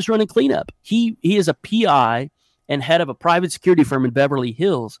in. He was running cleanup. He is a PI and head of a private security firm in Beverly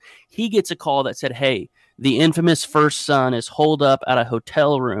Hills. He gets a call that said, hey, The infamous first son is holed up at a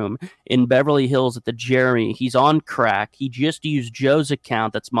hotel room in Beverly Hills at the Jeremy. He's on crack. He just used Joe's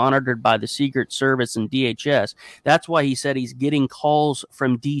account that's monitored by the Secret Service and DHS. That's why he said he's getting calls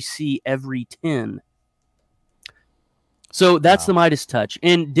from D.C. every 10. So that's the Midas touch.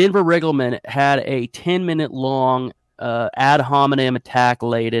 And Denver Riggleman had a 10-minute long ad hominem attack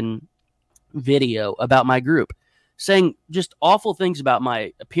laden video about my group, saying just awful things about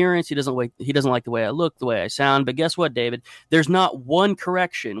my appearance. He doesn't like the way I look, the way I sound. But guess what, David? There's not one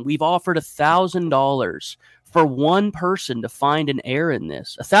correction. We've offered $1,000 for one person to find an error in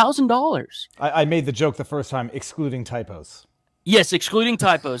this. $1,000. I made the joke the first time, excluding typos. Yes, excluding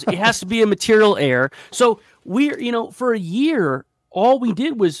typos. It has to be a material error. So we're, for a year, all we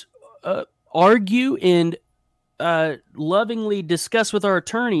did was argue and lovingly discuss with our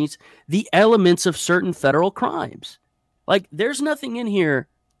attorneys the elements of certain federal crimes. Like, there's nothing in here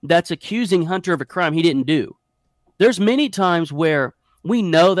that's accusing Hunter of a crime he didn't do. There's many times where we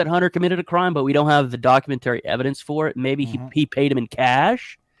know that Hunter committed a crime, but we don't have the documentary evidence for it. Maybe he paid him in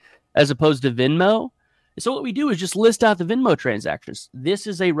cash as opposed to Venmo. So what we do is just list out the Venmo transactions. This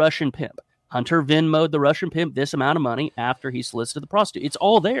is a Russian pimp. Hunter Venmo'd the Russian pimp this amount of money after he solicited the prostitute. It's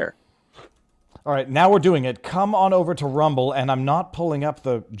all there. All right, now we're doing it. Come on over to Rumble, and I'm not pulling up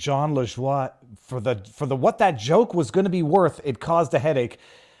the John LaJoie for the what that joke was going to be worth. It caused a headache.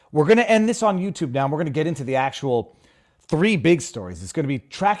 We're going to end this on YouTube now. And we're going to get into the actual 3 big stories. It's going to be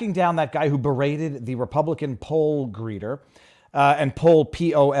tracking down that guy who berated the Republican poll greeter, and poll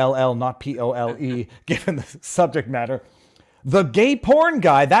P-O-L-L, not P-O-L-E, given the subject matter. The gay porn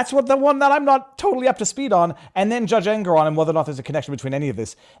guy, that's the one that I'm not totally up to speed on. And then Judge Engoron and whether or not there's a connection between any of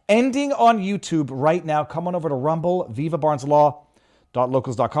this. Ending on YouTube right now. Come on over to Rumble.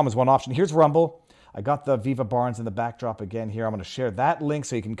 VivaBarnesLaw.locals.com is one option. Here's Rumble. I got the Viva Barnes in the backdrop again here. I'm going to share that link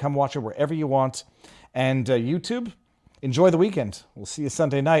so you can come watch it wherever you want. And YouTube, enjoy the weekend. We'll see you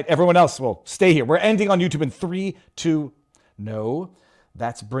Sunday night. Everyone else will stay here. We're ending on YouTube in 3, 2, no.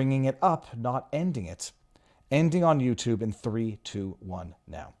 That's bringing it up, not ending it. Ending on YouTube in 3, 2, 1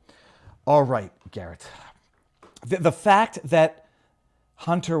 now. All right, Garrett. The fact that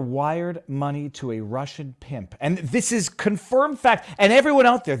Hunter wired money to a Russian pimp, and this is confirmed fact, and everyone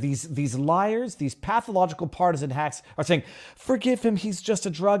out there, these liars, these pathological partisan hacks are saying, forgive him, he's just a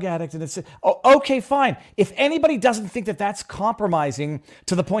drug addict. And it's, okay, fine. If anybody doesn't think that that's compromising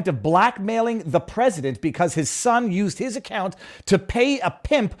to the point of blackmailing the president because his son used his account to pay a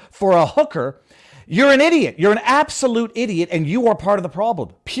pimp for a hooker, you're an idiot. You're an absolute idiot, and you are part of the problem,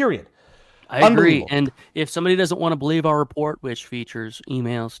 period. I agree. And if somebody doesn't want to believe our report, which features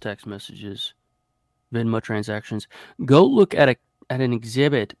emails, text messages, Venmo transactions, go look at an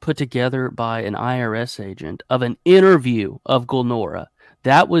exhibit put together by an IRS agent of an interview of Gulnora.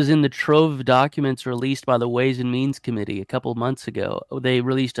 That was in the trove of documents released by the Ways and Means Committee a couple months ago. They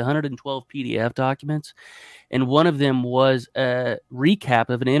released 112 PDF documents, and one of them was a recap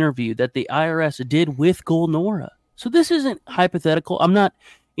of an interview that the IRS did with Gulnora. So this isn't hypothetical. I'm not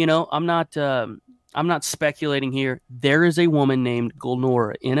speculating here. There is a woman named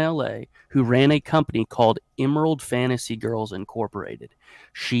Gulnora in LA who ran a company called Emerald Fantasy Girls Incorporated.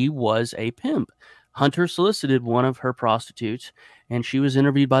 She was a pimp. Hunter solicited one of her prostitutes, and she was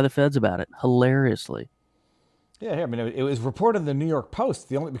interviewed by the feds about it, hilariously. Yeah, I mean, it was reported in the New York Post,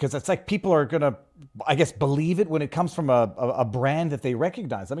 because it's like people are going to, I guess, believe it when it comes from a brand that they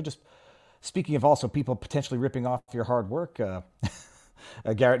recognize. Let me just, speaking of also people potentially ripping off your hard work,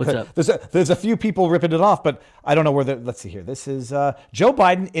 Garrett, what's up? There's a few people ripping it off, but I don't know where let's see here. This is Joe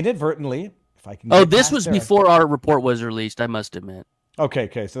Biden inadvertently, if I can. This was before our report was released, I must admit.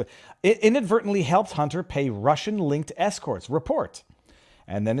 Okay. So it inadvertently helped Hunter pay Russian-linked escorts. Report.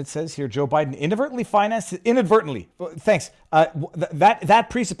 And then it says here, Joe Biden inadvertently financed, thanks. That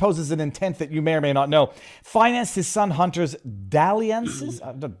presupposes an intent that you may or may not know. Financed his son Hunter's dalliances,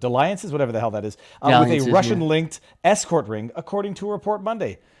 whatever the hell that is, with a Russian-linked escort ring, according to a report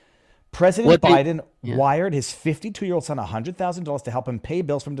Monday. President Biden wired his 52-year-old son $100,000 to help him pay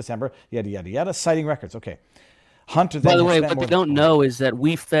bills from December, yada, yada, yada, citing records. Okay. Hunter then, by the way, what they don't know is that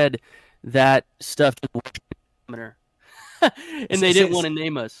we fed that stuff to the examiner, and they didn't want to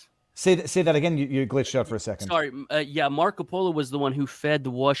name us. Say that again. You glitched out for a second. Sorry. Marco Polo was the one who fed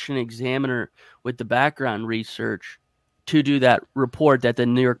the Washington Examiner with the background research to do that report that the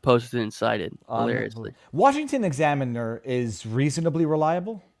New York Post then cited, hilariously. Washington Examiner is reasonably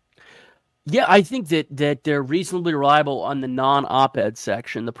reliable? Yeah, I think that they're reasonably reliable on the non-op-ed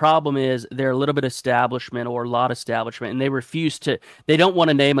section. The problem is they're a little bit establishment or a lot establishment, and they don't want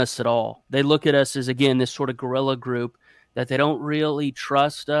to name us at all. They look at us as, again, this sort of guerrilla group that they don't really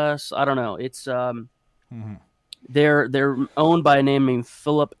trust us. I don't know. It's They're owned by a name named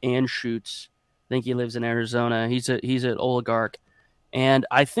Philip Anschutz. I think he lives in Arizona. He's an oligarch, and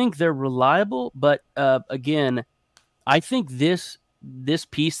I think they're reliable. But again, I think this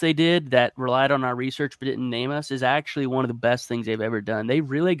piece they did that relied on our research but didn't name us is actually one of the best things they've ever done. They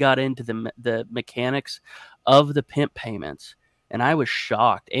really got into the mechanics of the pimp payments, and I was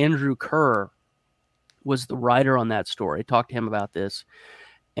shocked. Andrew Kerr was the writer on that story. I talked to him about this.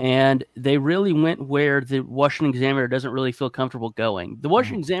 And they really went where the Washington Examiner doesn't really feel comfortable going. The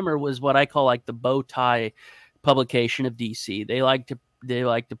Washington Examiner was what I call like the bow tie publication of DC. They like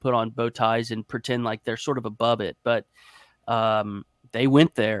to put on bow ties and pretend like they're sort of above it. But they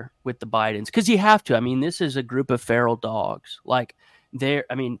went there with the Bidens because you have to. I mean, this is a group of feral dogs. Like this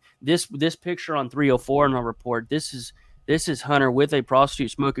picture on 304 in our report. This is Hunter with a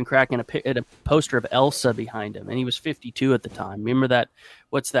prostitute smoking crack and a poster of Elsa behind him. And he was 52 at the time. Remember that?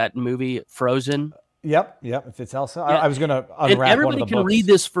 What's that movie, Frozen? Yep. If it's Elsa. Yeah. I was going to unwrap and one of the everybody can books. read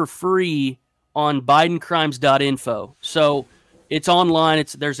this for free on bidencrimes.info. So it's online.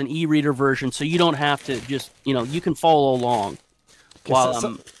 There's an e-reader version, so you don't have to just, you can follow along.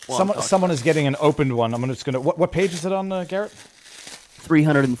 Someone is getting an opened one. I'm just going to... What page is it on, Garrett?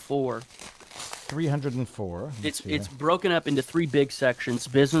 304. 304. It's broken up into 3 big sections: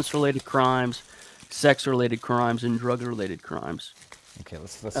 business-related crimes, sex-related crimes, and drug-related crimes. Okay,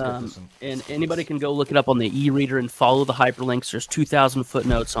 let's get this one. And anybody can go look it up on the e-reader and follow the hyperlinks. There's 2,000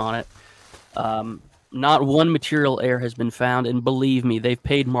 footnotes on it. Not one material error has been found, and believe me, they've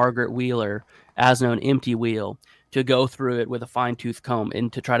paid Margaret Wheeler, as known Empty Wheel, to go through it with a fine-tooth comb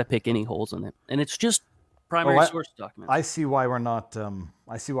and to try to pick any holes in it. And it's just primary source documents. I see why we're not.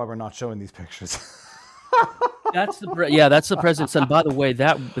 I see why we're not showing these pictures. That's the president's son. By the way,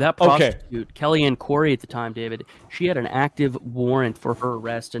 that prostitute, Kellyanne Corey at the time, David, she had an active warrant for her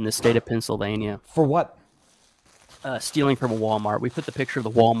arrest in the state of Pennsylvania. For what? Stealing from a Walmart. We put the picture of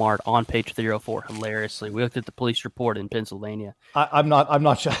the Walmart on page 304 hilariously. We looked at the police report in Pennsylvania. I'm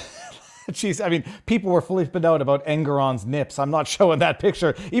not sure. Jeez, I mean, people were flipping out about Engoron's nips. I'm not showing that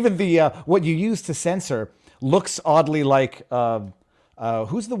picture. Even the what you use to censor looks oddly like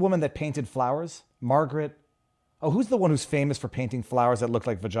who's the woman that painted flowers? Margaret. Oh, who's the one who's famous for painting flowers that look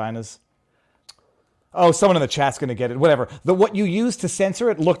like vaginas? Oh, someone in the chat's going to get it. Whatever. What you used to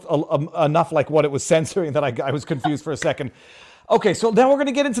censor it looked enough like what it was censoring that I was confused for a second. Okay, so now we're going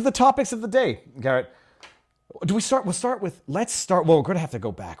to get into the topics of the day, Garrett. Do we start? Let's start. Well, we're going to have to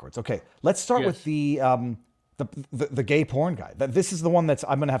go backwards. Okay, let's start with the gay porn guy. This is the one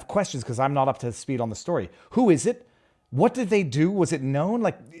I'm going to have questions because I'm not up to speed on the story. Who is it? What did they do? Was it known?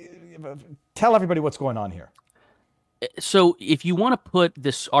 Like, tell everybody what's going on here. So if you want to put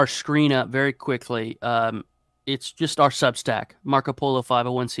our screen up very quickly, it's just our Substack, Marco Polo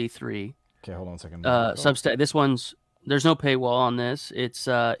 501c3. Okay, hold on a second. Substack. There's no paywall on this. It's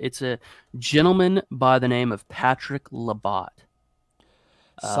a gentleman by the name of Patrick Labat.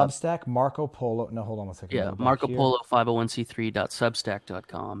 Substack, Marco Polo. No, hold on a second. Yeah, Marco Polo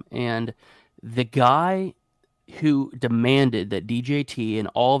 501c3.substack.com. And the guy who demanded that DJT and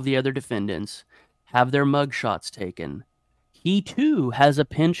all of the other defendants have their mugshots taken, he too has a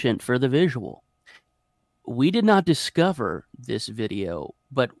penchant for the visual. We did not discover this video,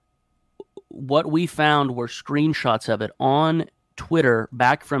 but what we found were screenshots of it on Twitter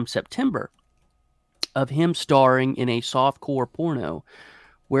back from September of him starring in a softcore porno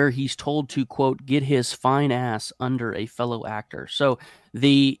where he's told to, quote, get his fine ass under a fellow actor. So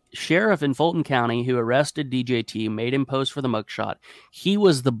the sheriff in Fulton County who arrested DJT, made him pose for the mugshot, he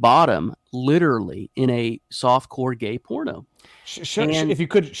was the bottom, literally, in a softcore gay porno. If you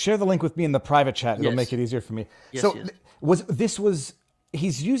could share the link with me in the private chat, it'll make it easier for me. Yes, so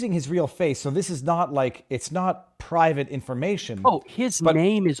he's using his real face, so this is not like, it's not private information. Oh, his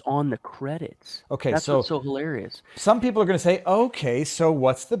name is on the credits. Okay, that's what's so hilarious. Some people are going to say, okay, so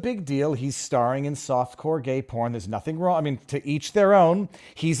what's the big deal? He's starring in softcore gay porn. There's nothing wrong. I mean, to each their own.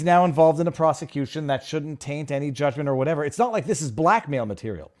 He's now involved in a prosecution that shouldn't taint any judgment or whatever. It's not like this is blackmail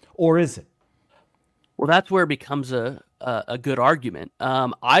material, or is it? Well, that's where it becomes a good argument.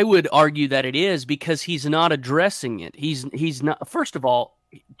 I would argue that it is because he's not addressing it. He's not. First of all,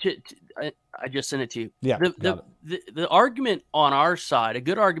 I just sent it to you. Yeah. The argument on our side, a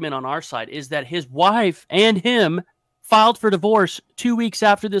good argument on our side, is that his wife and him filed for divorce 2 weeks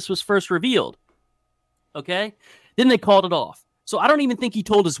after this was first revealed. Okay, then they called it off. So I don't even think he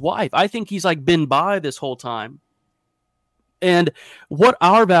told his wife. I think he's like been by this whole time. And what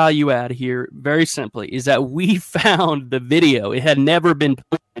our value add here, very simply, is that we found the video. It had never been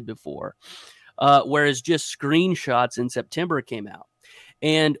posted before, whereas just screenshots in September came out.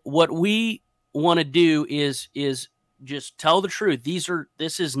 And what we want to do is just tell the truth.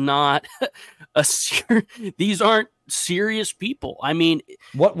 This is not these aren't serious people. I mean,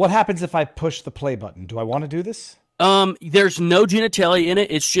 what happens if I push the play button? Do I want to do this? There's no genitalia in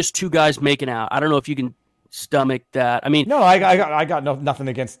it. It's just two guys making out. I don't know if you can stomach that. I mean, no, I got nothing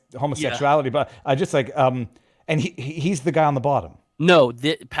against homosexuality, but I just like, and he's the guy on the bottom. No,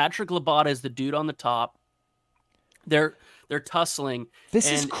 Patrick Labata is the dude on the top. They're tussling.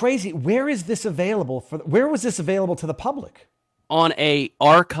 This is crazy. Where is this available where was this available to the public? On a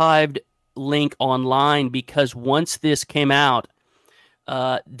archived link online, because once this came out,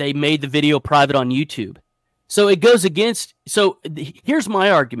 they made the video private on YouTube. So it goes against. So here's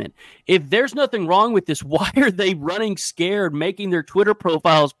my argument. If there's nothing wrong with this, why are they running scared, making their Twitter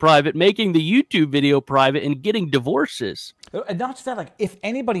profiles private, making the YouTube video private, and getting divorces? And not just that, like, if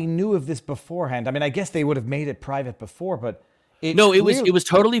anybody knew of this beforehand, I mean, I guess they would have made it private before, but it was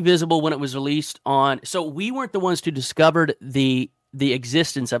totally visible when it was released on. So we weren't the ones who discovered the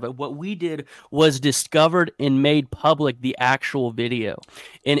existence of it. What we did was discovered and made public the actual video.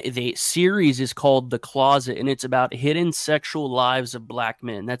 And the series is called The Closet, and it's about hidden sexual lives of black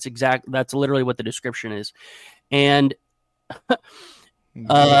men. That's literally what the description is. And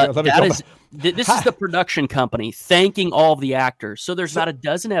this is the production company thanking all the actors. So there's about a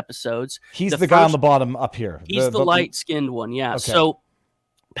dozen episodes. He's the guy on the bottom up here. He's the light-skinned one, yeah. Okay. So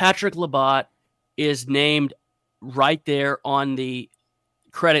Patrick Labat is named right there on the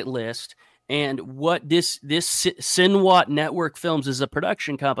credit list. And what this Sinwat Network Films is a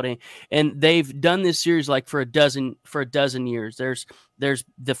production company, and they've done this series like for a dozen years. There's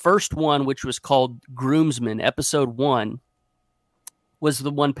the first one, which was called Groomsmen. Episode 1 was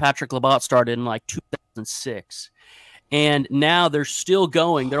the one Patrick Labat started in like 2006, and now they're still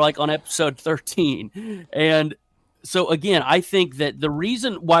going. They're like on episode 13, and so again, I think that the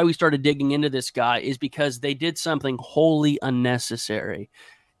reason why we started digging into this guy is because they did something wholly unnecessary.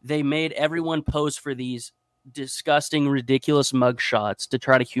 They made everyone pose for these disgusting, ridiculous mugshots to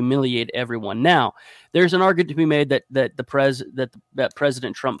try to humiliate everyone. Now, there's an argument to be made that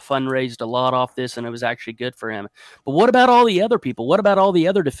President Trump fundraised a lot off this, and it was actually good for him. But what about all the other people? What about all the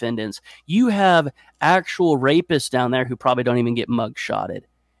other defendants? You have actual rapists down there who probably don't even get mugshotted.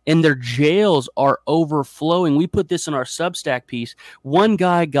 And their jails are overflowing. We put this in our Substack piece. One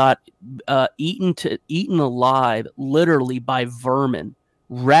guy got eaten alive, literally by vermin.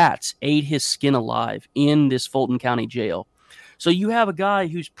 Rats ate his skin alive in this Fulton County jail. So you have a guy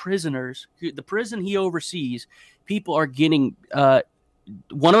who's prisoners. The prison he oversees, people are getting.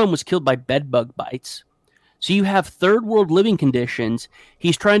 One of them was killed by bedbug bites. So you have third world living conditions.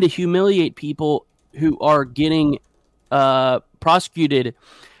 He's trying to humiliate people who are getting prosecuted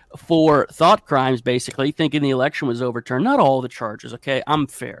for thought crimes, basically, thinking the election was overturned. Not all the charges, okay? I'm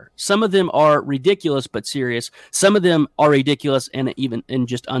fair. Some of them are ridiculous but serious. Some of them are ridiculous and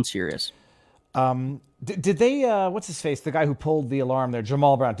just unserious. Did they, what's his face, the guy who pulled the alarm there,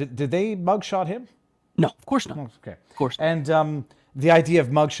 Jamal Brown, did they mugshot him? No, of course not. Oh, okay. Of course not. And the idea of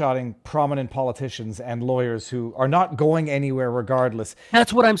mugshotting prominent politicians and lawyers who are not going anywhere regardless.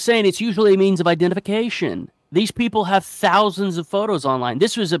 That's what I'm saying. It's usually a means of identification. These people have thousands of photos online.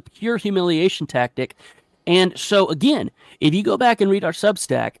 This was a pure humiliation tactic. And so, again, if you go back and read our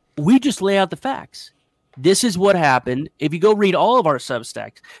Substack, we just lay out the facts. This is what happened. If you go read all of our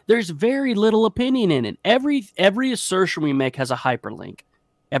Substacks, there's very little opinion in it. Every assertion we make has a hyperlink.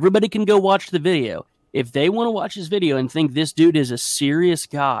 Everybody can go watch the video. If they want to watch this video and think this dude is a serious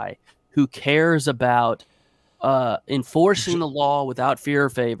guy who cares about enforcing the law without fear or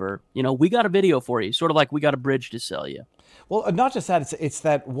favor, we got a video for you, sort of like we got a bridge to sell you. Well, not just that, it's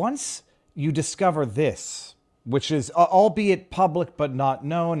that once you discover this, which is albeit public but not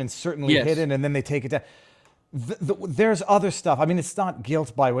known and certainly hidden, and then they take it down, there's other stuff. I mean, it's not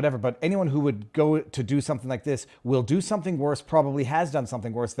guilt by whatever, but anyone who would go to do something like this will do something worse, probably has done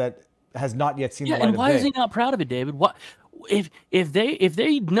something worse that has not yet seen the light of day. And why is he not proud of it, David? What if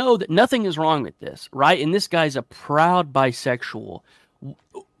they know that nothing is wrong with this, right? And this guy's a proud bisexual.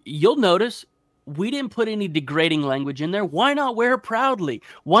 You'll notice we didn't put any degrading language in there. Why not wear it proudly?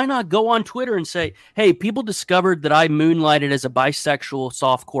 Why not go on Twitter and say, hey, people discovered that I moonlighted as a bisexual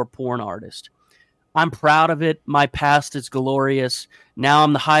softcore porn artist. I'm proud of it. My past is glorious. Now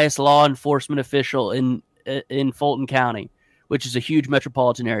I'm the highest law enforcement official in Fulton County, which is a huge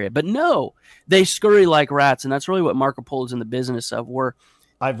metropolitan area. But no, they scurry like rats, and that's really what Marco Polo is in the business of.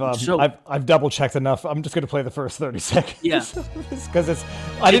 I've double checked enough. I'm just going to play the first 30 seconds. Yeah, because it's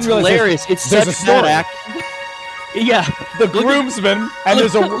hilarious. It's such a story. Yeah, the groomsmen, and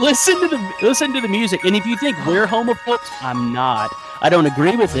listen to the music. And if you think we're homophobes, I'm not. I don't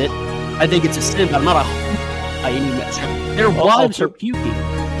agree with it. I think it's a sin, but I'm not by any means. Their wives are puking.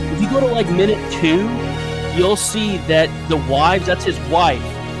 If you go to like minute 2, you'll see that the wives, that's his wife,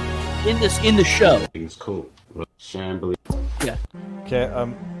 in the show. It's cool. Yeah.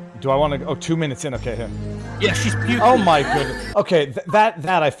 Okay, do I want to go 2 minutes in? Okay, here. Yeah, she's puking. Oh my goodness. Okay, that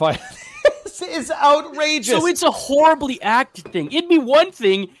I find is outrageous. So it's a horribly acted thing. It'd be one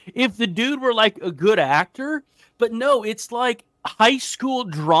thing if the dude were like a good actor, but no, it's like high school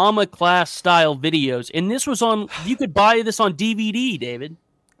drama class style videos. And this was you could buy this on DVD, David.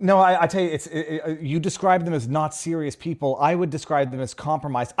 No, I tell you, you describe them as not serious people. I would describe them as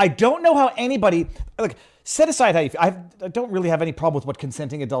compromised. I don't know how anybody, like, set aside how you feel. I don't really have any problem with what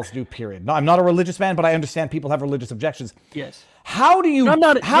consenting adults do, period. No, I'm not a religious man, but I understand people have religious objections. Yes. How do you... I'm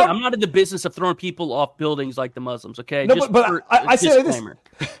not in the business of throwing people off buildings like the Muslims, okay? No, but I say this.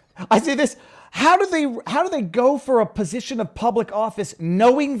 I say this. How do they go for a position of public office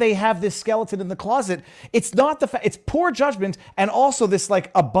knowing they have this skeleton in the closet? It's not it's poor judgment, and also this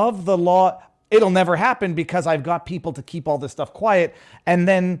like above the law, it'll never happen because I've got people to keep all this stuff quiet, and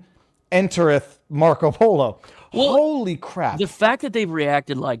then entereth Marco Polo. Well, holy crap. The fact that they've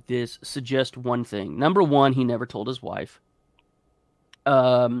reacted like this suggests one thing. Number one, he never told his wife.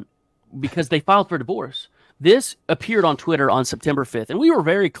 Because they filed for divorce. This appeared on Twitter on September 5th, and we were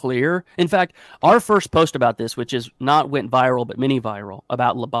very clear. In fact, our first post about this, which is not went viral, but mini viral,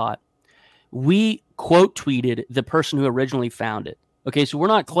 about Labat, we quote tweeted the person who originally found it. Okay, so we're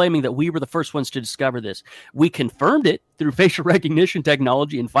not claiming that we were the first ones to discover this. We confirmed it through facial recognition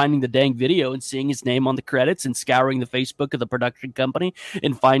technology and finding the dang video and seeing his name on the credits and scouring the Facebook of the production company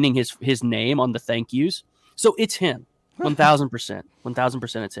and finding his name on the thank yous. So it's him, 1,000%.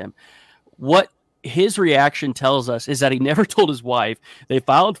 1,000% it's him. What his reaction tells us is that he never told his wife. They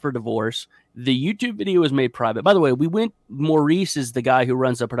filed for divorce. The YouTube video was made private. By the way, Maurice is the guy who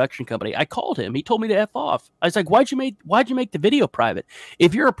runs the production company. I called him. He told me to F off. I was like, why'd you make the video private?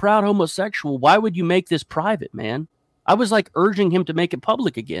 If you're a proud homosexual, why would you make this private, man? I was like urging him to make it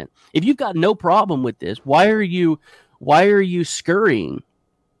public again. If you've got no problem with this, why are you scurrying?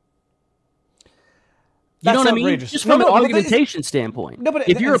 You know what I mean? Just from an argumentation standpoint. No, but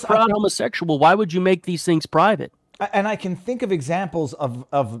if you're a proud homosexual, why would you make these things private? And I can think of examples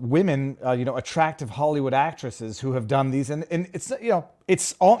of women, attractive Hollywood actresses who have done these, and it's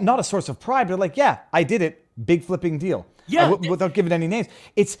it's all not a source of pride, but like, yeah, I did it, big flipping deal. Yeah, without giving any names,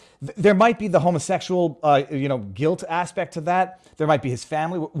 there might be the homosexual guilt aspect to that. There might be his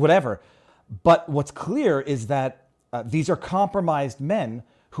family, whatever. But what's clear is that these are compromised men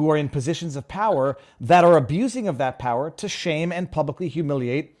who are in positions of power that are abusing of that power to shame and publicly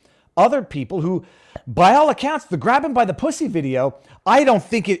humiliate other people who, by all accounts, the grab him by the pussy video, I don't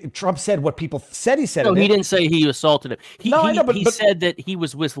think Trump said what people said he said. No, he didn't say he assaulted him. He said that he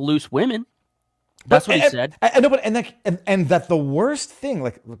was with loose women. That's what he said. And that the worst thing,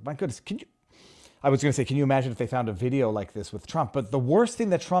 like, my goodness, I was going to say, can you imagine if they found a video like this with Trump? But the worst thing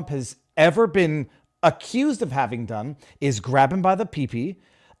that Trump has ever been accused of having done is grab him by the pee-pee.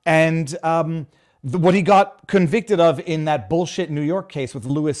 And what he got convicted of in that bullshit New York case with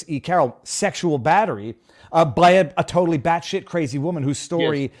Lewis E. Carroll, sexual battery by a totally batshit crazy woman whose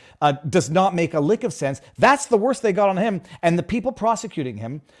story does not make a lick of sense. That's the worst they got on him. And the people prosecuting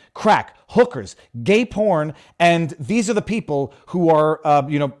him, crack, hookers, gay porn, and these are the people who are,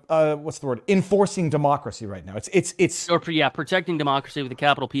 what's the word? Enforcing democracy right now. Protecting democracy with a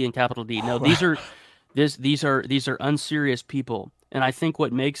capital P and capital D. No, these are unserious people. And I think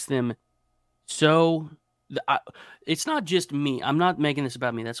what makes them so, it's not just me. I'm not making this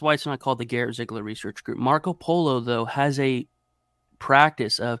about me. That's why it's not called the Garrett Ziegler Research Group. Marco Polo, though, has a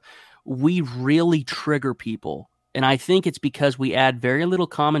practice of we really trigger people. And I think it's because we add very little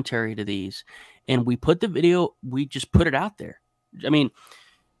commentary to these. And we put the video, we just put it out there. I mean,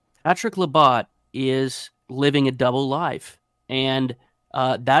 Patrick Labat is living a double life. And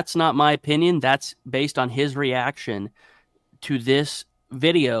that's not my opinion. That's based on his reaction to this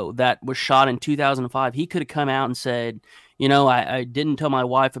video that was shot in 2005. He could have come out and said, I didn't tell my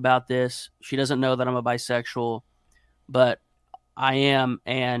wife about this. She doesn't know that I'm a bisexual, but I am,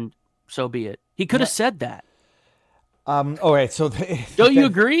 and so be it. He could have said that. All right. So don't you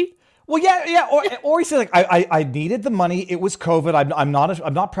agree? Well, yeah. Or he said, like, I needed the money. It was COVID. I'm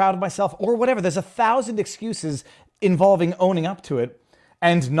not proud of myself, or whatever. There's 1,000 excuses involving owning up to it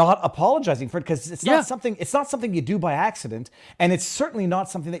and not apologizing for it, because it's not something you do by accident, and it's certainly not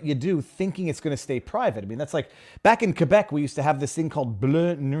something that you do thinking it's going to stay private. I mean, that's like back in Quebec, we used to have this thing called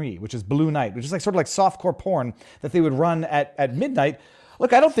Bleu Nuit, which is Blue Night, which is like sort of like softcore porn that they would run at midnight.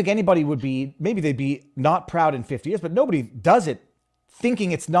 Look, I don't think anybody would be, maybe they'd be not proud in 50 years, but nobody does it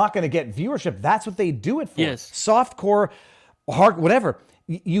thinking it's not going to get viewership. That's what they do it for. Yes. Softcore, hard, whatever.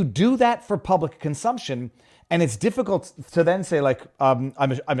 You do that for public consumption, and it's difficult to then say like,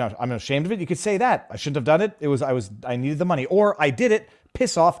 I'm ashamed of it. You could say that I shouldn't have done it. I needed the money, or I did it.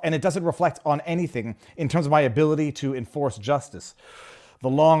 Piss off, and it doesn't reflect on anything in terms of my ability to enforce justice. The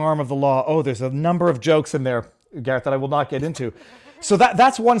long arm of the law. Oh, there's a number of jokes in there, Garrett, that I will not get into. So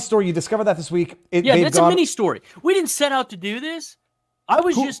that's one story. You discovered that this week. That's a mini story. We didn't set out to do this. I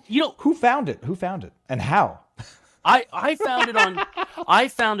was who found it? Who found it, and how? I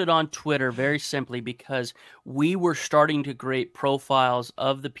found it on Twitter very simply because we were starting to create profiles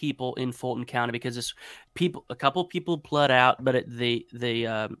of the people in Fulton County because a couple people bled out, but the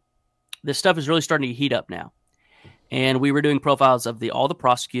stuff is really starting to heat up now, and we were doing profiles of all the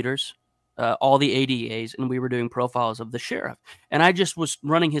prosecutors, all the ADAs, and we were doing profiles of the sheriff, and I just was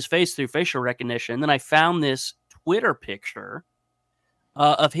running his face through facial recognition, and then I found this Twitter picture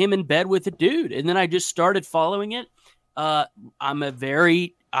of him in bed with a dude. And then I just started following it. I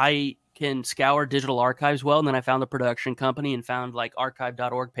can scour digital archives well. And then I found the production company and found like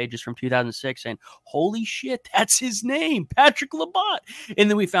archive.org pages from 2006 and holy shit, that's his name, Patrick Labat. And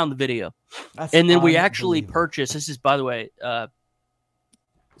then we found the video. And then we actually purchased, this is, by the way,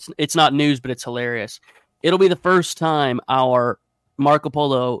 it's not news, but it's hilarious. It'll be the first time our Marco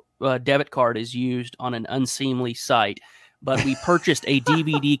Polo debit card is used on an unseemly site. But we purchased a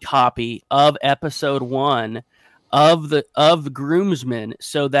DVD copy of episode 1 of the Groomsmen,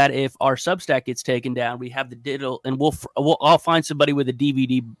 so that if our Substack gets taken down, we have the digital, and I'll find somebody with a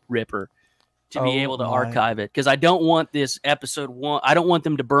DVD ripper to be able to archive it, because I don't want this episode 1. I don't want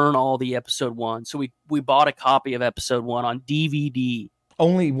them to burn all the episode 1. So we bought a copy of episode 1 on DVD.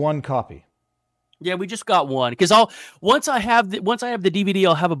 Only one copy. Yeah, we just got one because once I have the DVD,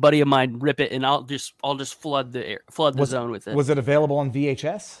 I'll have a buddy of mine rip it, and I'll just flood the zone with it. Was it available on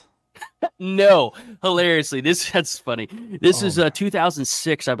VHS? No, hilariously, that's funny. This is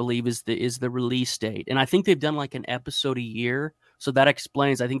 2006, I believe, is the release date, and I think they've done like an episode a year, so that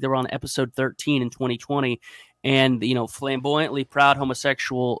explains. I think they were on episode 13 in 2020, and flamboyantly proud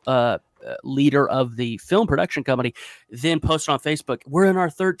homosexual leader of the film production company then posted on Facebook, "We're in our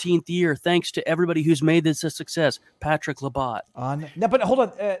 13th year. Thanks to everybody who's made this a success. Patrick Labat." No, but hold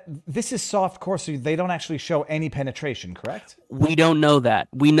on. This is softcore, so they don't actually show any penetration, correct? We don't know that.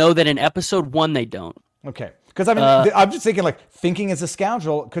 We know that in episode 1 they don't. Okay, because I'm just thinking, like, Thinking as a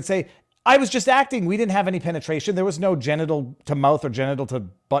Scoundrel could say, I was just acting. We didn't have any penetration. There was no genital to mouth or genital to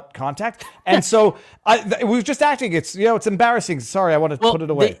butt contact. And so we were just acting. It's, it's embarrassing. Sorry, I want to put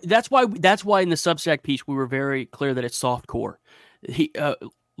it away. That's why in the Substack piece, we were very clear that it's softcore.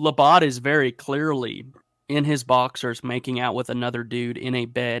 Labat is very clearly in his boxers making out with another dude in a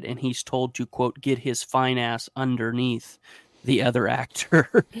bed. And he's told to, quote, get his fine ass underneath the other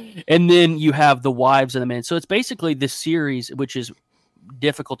actor. And then you have the wives of the men. So it's basically this series, which is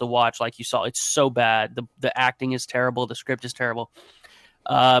difficult to watch. Like you saw, it's so bad. The acting is terrible. The script is terrible.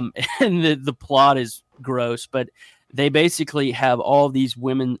 And the plot is gross, but they basically have all these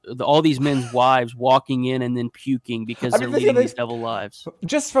men's wives walking in and then puking because they're leading these double lives.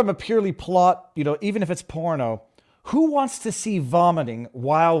 Just from a purely plot, even if it's porno, who wants to see vomiting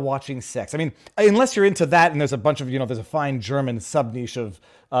while watching sex? I mean, unless you're into that, and there's a bunch of, there's a fine German sub niche of,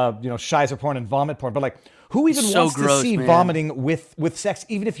 Scheiße porn and vomit porn, but like, who even wants to see vomiting with sex,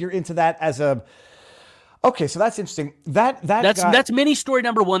 even if you're into that as a... Okay, so that's interesting. That's mini story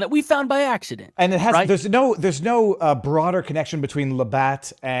number 1 that we found by accident. And it has, right? There's no broader connection between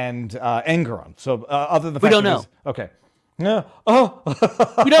Labat and Engoron. So other than the fact we don't know. Okay. No. Oh.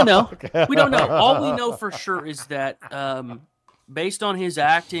 We don't know. Okay. We don't know. All we know for sure is that based on his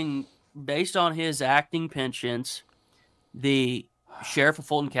acting penchants, the sheriff of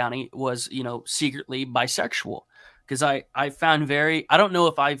Fulton County was, secretly bisexual. Because I found I don't know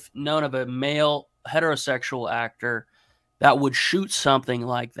if I've known of a male heterosexual actor that would shoot something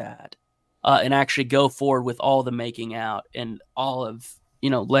like that and actually go forward with all the making out and all of,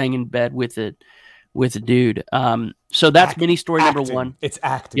 laying in bed with a dude. So that's mini story number 1. It's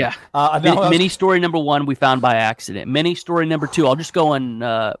acting. Yeah. Mini story number 1 we found by accident. Mini story number 2. I'll just go in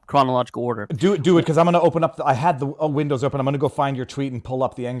chronological order. Do it because I'm going to open up. I had the windows open. I'm going to go find your tweet and pull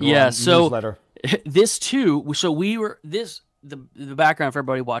up the Engoron newsletter. This too. So the background for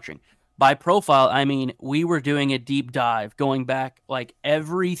everybody watching. By profile, I mean we were doing a deep dive, going back like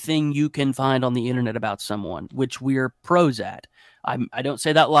everything you can find on the internet about someone, which we're pros at. I don't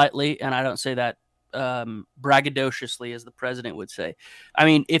say that lightly, and I don't say that braggadociously, as the president would say. I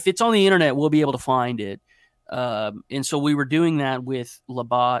mean, if it's on the internet, we'll be able to find it. And so we were doing that with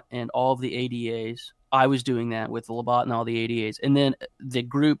Labat and all of the ADAs I was doing that with the Labat and all the ADAs. And then the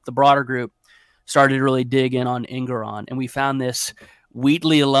broader group, started to really dig in on Engoron. And we found this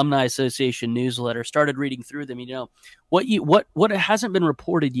Wheatley Alumni Association newsletter, started reading through them. What hasn't been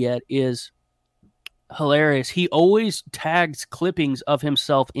reported yet is hilarious. He always tags clippings of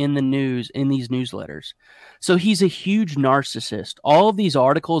himself in the news in these newsletters. So he's a huge narcissist. All of these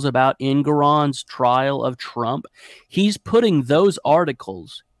articles about Engoron's trial of Trump, he's putting those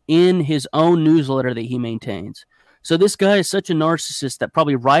articles in his own newsletter that he maintains. So this guy is such a narcissist that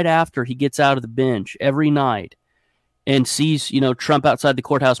probably right after he gets out of the bench every night and sees, Trump outside the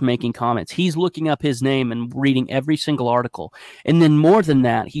courthouse making comments, he's looking up his name and reading every single article. And then more than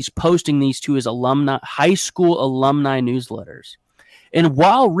that, he's posting these to his high school alumni newsletters. And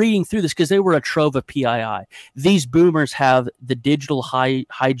while reading through this, because they were a trove of PII, these boomers have the digital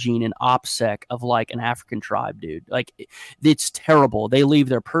hygiene and OPSEC of like an African tribe, dude. Like, it's terrible. They leave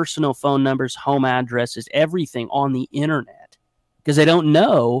their personal phone numbers, home addresses, everything on the internet because they don't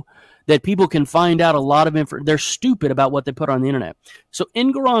know that people can find out a lot of information. They're stupid about what they put on the internet. So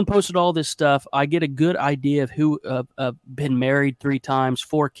Engoron posted all this stuff. I get a good idea of who been married 3 times,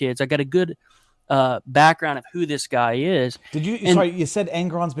 4 kids. I got a good background of who this guy is. You said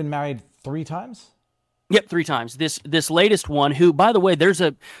Engoron's been married 3 times? Yep, 3 times. This latest one, who, by the way,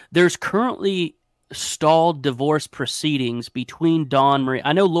 there's currently stalled divorce proceedings between Dawn Marie.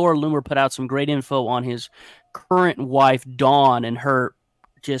 I know Laura Loomer put out some great info on his current wife, Dawn, and her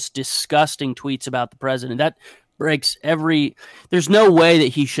just disgusting tweets about the president. That breaks there's no way that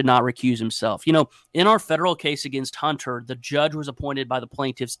he should not recuse himself. In our federal case against Hunter, the judge was appointed by the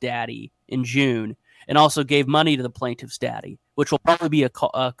plaintiff's daddy in June and also gave money to the plaintiff's daddy, which will probably be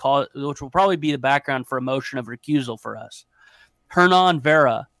which will probably be the background for a motion of recusal for us. Hernan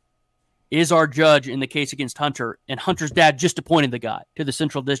Vera is our judge in the case against Hunter, and Hunter's dad just appointed the guy to the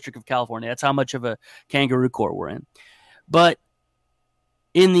Central District of California. That's how much of a kangaroo court we're in. But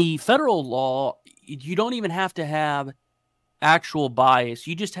in the federal law, you don't even have to have actual bias.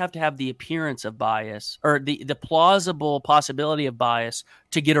 You just have to have the appearance of bias or the plausible possibility of bias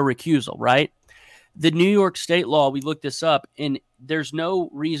to get a recusal, right? The New York state law, we looked this up, and there's no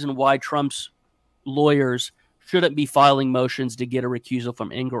reason why Trump's lawyers shouldn't be filing motions to get a recusal from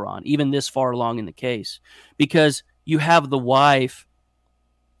Engoron, even this far along in the case, because you have the wife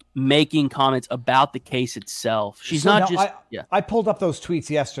making comments about the case itself. She's not just... I pulled up those tweets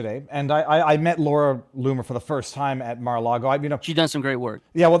yesterday, and I met Laura Loomer for the first time at Mar-a-Lago. She's done some great work.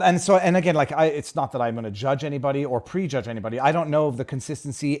 Yeah, well, and again, it's not that I'm going to judge anybody or prejudge anybody. I don't know of the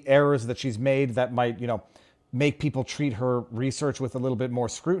consistency errors that she's made that might, make people treat her research with a little bit more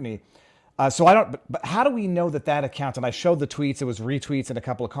scrutiny. So I don't... But how do we know that account, and I showed the tweets, it was retweets and a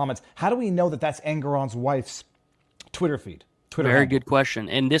couple of comments, how do we know that that's Engoron's wife's Twitter feed? Very good question.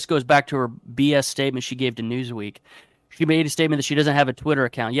 And this goes back to her BS statement she gave to Newsweek. She made a statement that she doesn't have a Twitter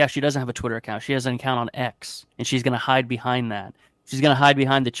account. Yeah, she doesn't have a Twitter account. She has an account on X, and she's going to hide behind that. She's going to hide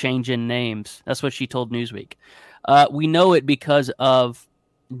behind the change in names. That's what she told Newsweek. We know it because of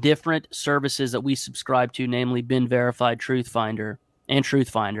different services that we subscribe to, namely Been Verified, Truthfinder, and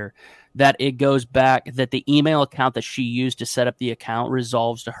Truthfinder, that it goes back, that the email account that she used to set up the account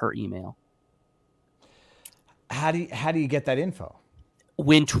resolves to her email. How do you get that info?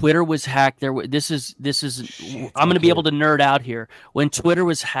 When Twitter was hacked, I'm going to be able to nerd out here. When Twitter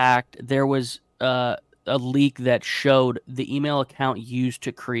was hacked, there was a leak that showed the email account used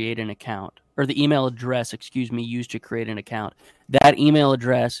to create an account, or the email address, used to create an account. That email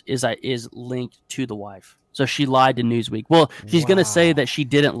address is linked to the wife. So she lied to Newsweek. Well, she's going to say that she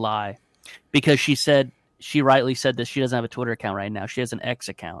didn't lie because she rightly said that she doesn't have a Twitter account right now. She has an X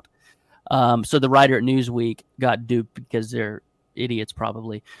account. So the writer at Newsweek got duped because they're idiots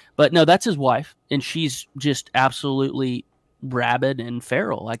probably. But no, that's his wife, and she's just absolutely rabid and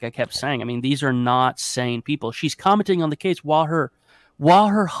feral, like I kept saying. I mean, these are not sane people. She's commenting on the case while her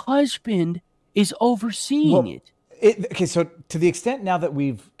husband is overseeing it. Okay, so to the extent now that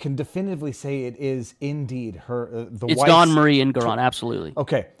we can definitively say it is indeed her, it's Dawn Marie Engoron, absolutely.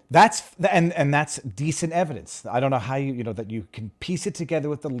 Okay, that's decent evidence. I don't know how that you can piece it together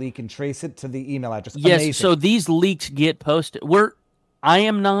with the leak and trace it to the email address. Yes, Amazing. So these leaks get posted. I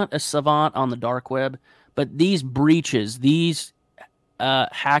am not a savant on the dark web, but these breaches, these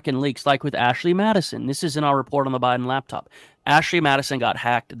hack and leaks, like with Ashley Madison. This is in our report on the Biden laptop. Ashley Madison got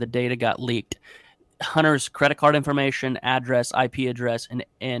hacked. The data got leaked. Hunter's credit card information, address, IP address,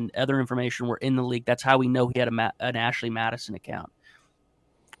 and other information were in the leak. That's how we know he had an Ashley Madison account.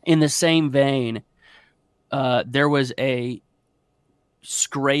 In the same vein, there was a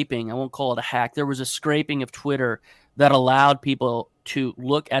scraping. I won't call it a hack. There was a scraping of Twitter that allowed people to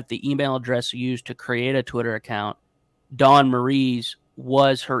look at the email address used to create a Twitter account. Dawn Marie's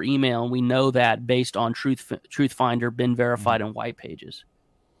was her email, and we know that based on Truth Finder, been verified in white pages.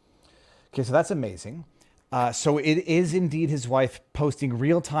 Okay, so that's amazing. So it is indeed his wife posting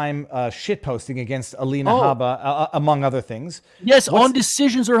real-time shit posting against Alina Habba, among other things. Yes, on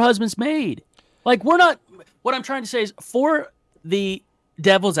decisions her husband's made. Like, we're not... What I'm trying to say is, for the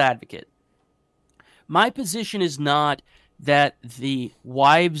devil's advocate, my position is not that the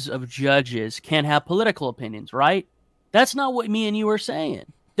wives of judges can't have political opinions, right? That's not what me and you are saying.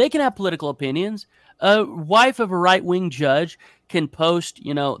 They can have political opinions. A wife of a right-wing judge can post,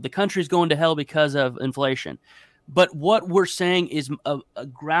 the country's going to hell because of inflation. But what we're saying is a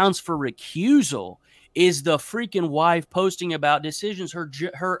grounds for recusal is the freaking wife posting about decisions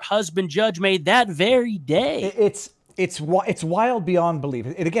her husband judge made that very day. It's wild beyond belief.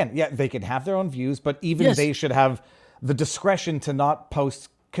 And again, yeah, they can have their own views, but even they should have the discretion to not post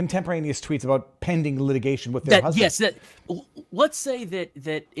contemporaneous tweets about pending litigation with their husband. Yes, let's say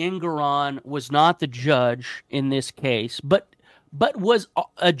that Engoron was not the judge in this case, but was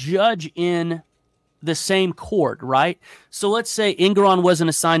a judge in the same court, right? So let's say Engoron wasn't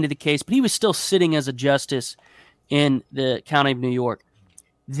assigned to the case, but he was still sitting as a justice in the County of New York.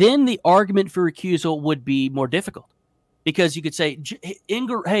 Then the argument for recusal would be more difficult. Because you could say,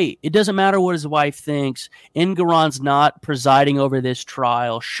 hey, it doesn't matter what his wife thinks. Engoron's not presiding over this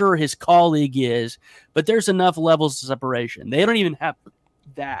trial. Sure, his colleague is, but there's enough levels of separation. They don't even have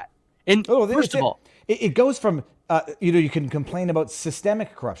that. And first of all, it goes from, you can complain about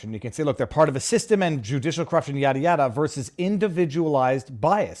systemic corruption. You can say, look, they're part of a system and judicial corruption, yada, yada, versus individualized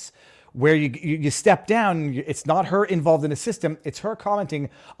bias, where you step down. It's not her involved in a system. It's her commenting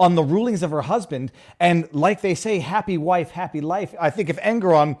on the rulings of her husband. And like they say, happy wife, happy life. I think if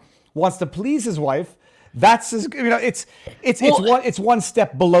Engoron wants to please his wife, that's it's one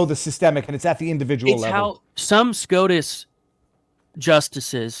step below the systemic, and it's at the individual level. It's how some SCOTUS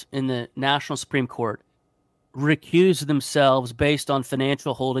justices in the National Supreme Court recuse themselves based on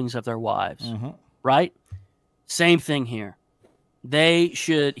financial holdings of their wives, right? Same thing here. He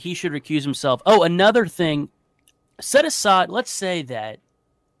should recuse himself. Oh, another thing, set aside, let's say that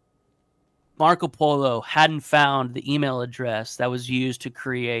Marco Polo hadn't found the email address that was used to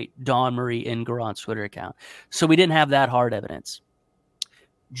create Dawn Marie Engoron's Twitter account. So we didn't have that hard evidence.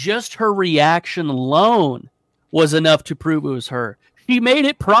 Just her reaction alone was enough to prove it was her. She made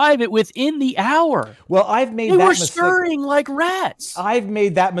it private within the hour. Well, I've made that mistake. They were stirring like rats. I've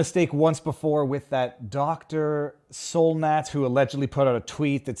made that mistake once before with that Dr. Solnat who allegedly put out a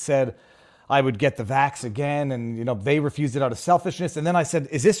tweet that said I would get the vax again, and they refused it out of selfishness. And then I said,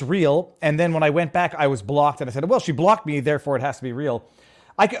 "Is this real?" And then when I went back, I was blocked, and I said, "Well, she blocked me, therefore it has to be real."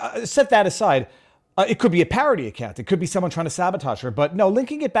 I set that aside. It could be a parody account. It could be someone trying to sabotage her. But no,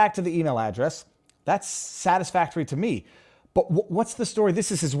 linking it back to the email address, that's satisfactory to me. But what's the story?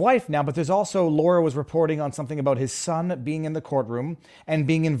 This is his wife now, but there's also, Laura was reporting on something about his son being in the courtroom and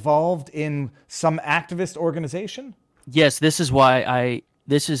being involved in some activist organization. Yes, this is why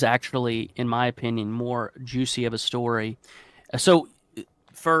this is actually, in my opinion, more juicy of a story. So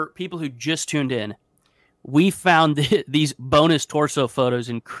for people who just tuned in, we found these bonus torso photos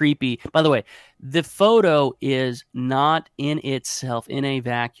and creepy. By the way, the photo is not in itself, in a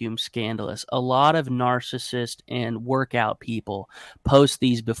vacuum, scandalous. A lot of narcissists and workout people post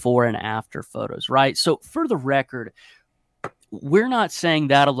these before and after photos, right? So for the record, we're not saying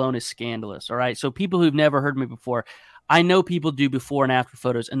that alone is scandalous, all right? So people who've never heard me before, I know people do before and after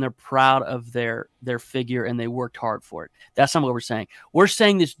photos, and they're proud of their figure, and they worked hard for it. That's not what we're saying. We're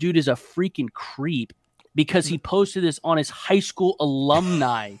saying this dude is a freaking creep, because he posted this on his high school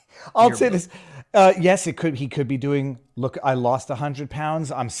alumni. I'll say this. Yes, he could be doing, look, I lost 100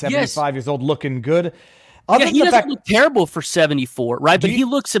 pounds. I'm 75 years old, looking good. He doesn't look terrible for 74, right? But he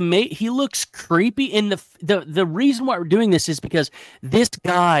looks amazing. He looks creepy. And the reason why we're doing this is because this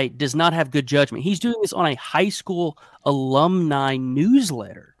guy does not have good judgment. He's doing this on a high school alumni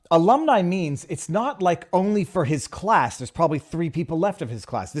newsletter. Alumni means it's not like only for his class. There's probably 3 people left of his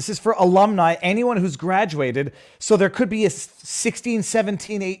class. This is for alumni, anyone who's graduated. So there could be a 16,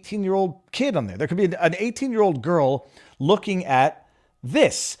 17, 18-year-old kid on there. There could be an 18-year-old girl looking at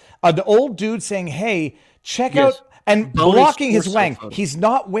this. An old dude saying, hey, check out, and blocking his wang. He's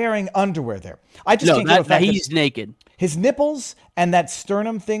not wearing underwear there. I just can't get the fact he's naked. His nipples and that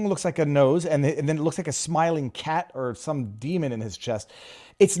sternum thing looks like a nose, and then it looks like a smiling cat or some demon in his chest.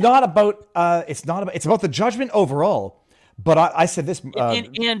 It's about the judgment overall. But I said this,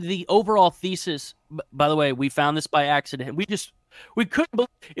 and the overall thesis. By the way, we found this by accident. We couldn't believe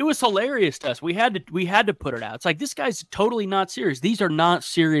it. Was hilarious to us. We had to put it out. It's like, this guy's totally not serious. These are not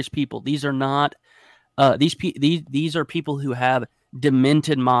serious people. These are not these are people who have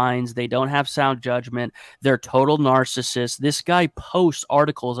demented minds. They don't have sound judgment. They're total narcissists. This guy posts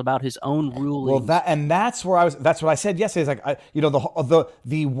articles about his own rulings. Well, that's what I said yesterday. It's like,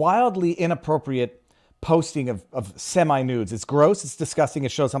 the wildly inappropriate posting of semi-nudes. It's gross. It's disgusting.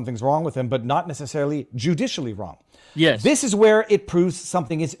 It shows something's wrong with him, but not necessarily judicially wrong. Yes. This is where it proves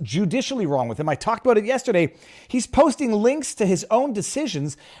something is judicially wrong with him. I talked about it yesterday. He's posting links to his own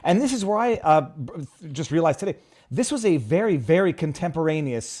decisions, and this is where I just realized today, this was a very, very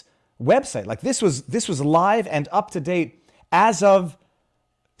contemporaneous website. Like, this was live and up to date as of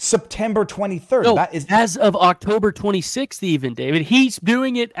September 23rd. No, that is as of October 26th, even, David. He's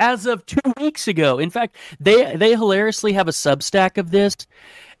doing it as of 2 weeks ago. In fact, they hilariously have a Substack of this,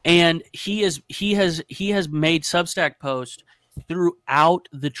 and he has made Substack posts throughout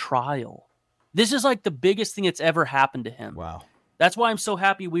the trial. This is like the biggest thing that's ever happened to him. Wow. That's why I'm so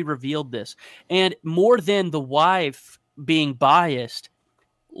happy we revealed this. And more than the wife being biased,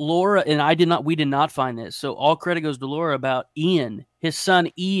 Laura and we did not find this. So all credit goes to Laura about Ian. His son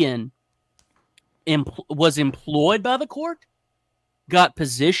Ian was employed by the court, got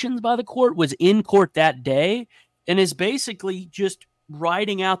positions by the court, was in court that day, and is basically just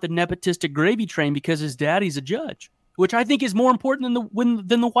riding out the nepotistic gravy train because his daddy's a judge, which I think is more important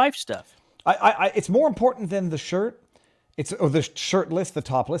than the wife stuff. It's more important than the shirt. The shirtless, the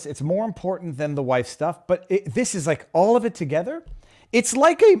topless. It's more important than the wife stuff. But this is like all of it together. It's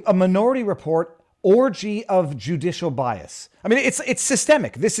like a Minority Report orgy of judicial bias. I mean, it's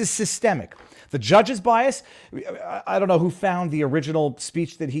systemic. This is systemic. The judge's bias. I don't know who found the original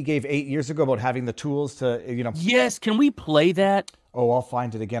speech that he gave 8 years ago about having the tools to, Yes, can we play that? Oh, I'll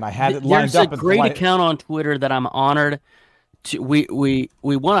find it again. I had it lined up. There's a great account on Twitter that I'm honored to. We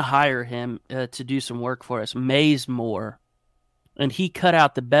want to hire him to do some work for us. Maze Moore, and he cut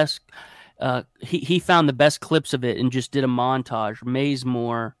out the best. He found the best clips of it and just did a montage. Maze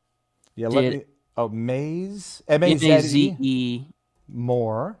Moore. Yeah, Maze. M-A-Z-E.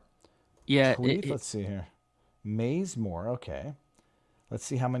 Moore. Yeah. Let's see here. Maze Moore. Okay. Let's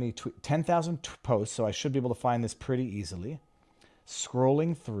see how many 10,000 posts. So I should be able to find this pretty easily.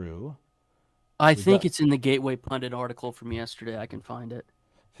 Scrolling through. I think it's in the Gateway Pundit article from yesterday. I can find it.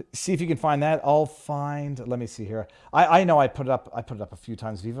 See if you can find that. I'll find. Let me see here. I know I put it up a few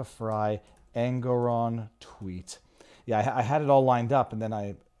times. Viva Fry Engoron tweet. Yeah, I had it all lined up, and then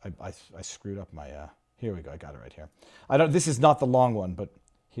I screwed up my. Here we go. I got it right here. This is not the long one, but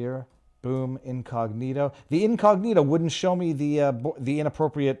here. Boom. Incognito. The incognito wouldn't show me the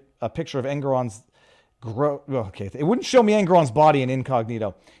inappropriate picture of Engoron's. Okay, it wouldn't show me Engoron's body in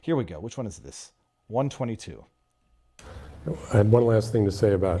incognito. Here we go. Which one is this? 122. I had one last thing to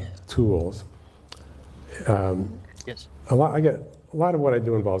say about tools. Yes. A lot of what I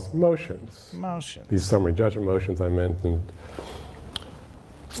do involves motions. Motions. These summary judgment motions I mentioned.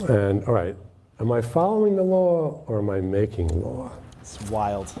 And all right, am I following the law or am I making law? It's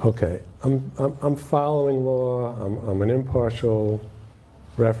wild. Okay, I'm following law. I'm an impartial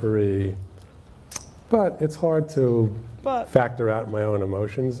referee, but it's hard to factor out my own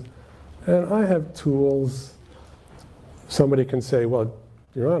emotions. And I have tools. Somebody can say, well,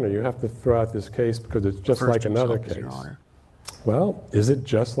 Your Honor, you have to throw out this case because it's just like another case. Well, is it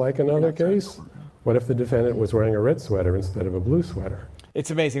just like another case? What if the defendant was wearing a red sweater instead of a blue sweater? It's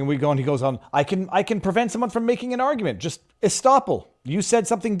amazing. He goes on, I can prevent someone from making an argument. Just estoppel. You said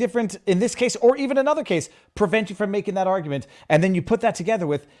something different in this case or even another case, prevent you from making that argument. And then you put that together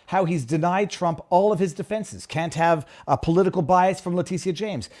with how he's denied Trump all of his defenses. Can't have a political bias from Leticia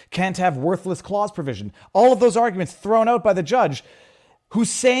James. Can't have worthless clause provision. All of those arguments thrown out by the judge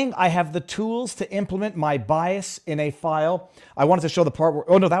who's saying I have the tools to implement my bias in a file. I wanted to show the part where,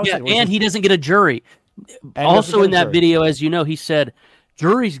 oh no, that was it. And he doesn't get a jury. Also in that video, as you know, he said,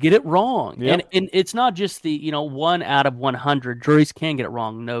 juries get it wrong. Yep. And it's not just the, 1 out of 100. Juries can get it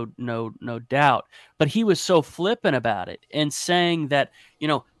wrong, no doubt. But he was so flippant about it and saying that,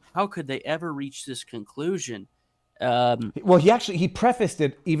 how could they ever reach this conclusion? Well, he prefaced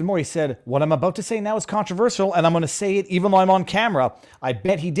it even more. He said, what I'm about to say now is controversial, and I'm going to say it even though I'm on camera. I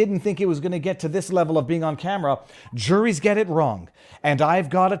bet he didn't think it was going to get to this level of being on camera. Juries get it wrong. And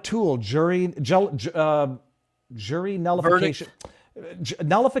I've got a tool, jury nullification.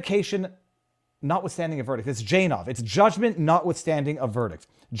 Nullification notwithstanding a verdict. It's JNOV. It's judgment notwithstanding a verdict.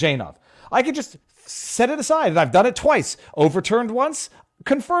 JNOV. I could just set it aside, and I've done it twice. Overturned once,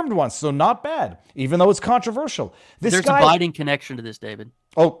 confirmed once, so not bad, even though it's controversial. There's a Biden connection to this, David.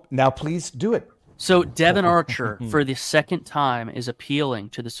 Oh, now please do it. So Devin Archer, for the second time, is appealing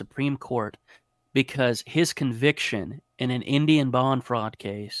to the Supreme Court because his conviction in an Indian bond fraud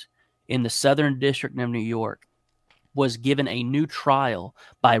case in the Southern District of New York was given a new trial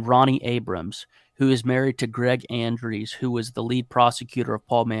by Ronnie Abrams, who is married to Greg Andrews, who was the lead prosecutor of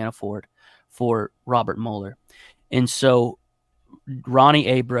Paul Manafort for Robert Mueller. And so Ronnie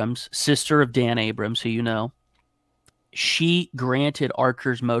Abrams, sister of Dan Abrams, who you know, she granted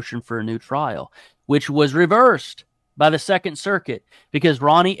Archer's motion for a new trial, which was reversed by the Second Circuit because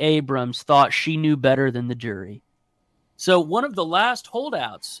Ronnie Abrams thought she knew better than the jury. So one of the last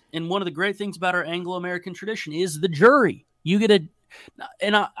holdouts, and one of the great things about our Anglo-American tradition, is the jury. You get a,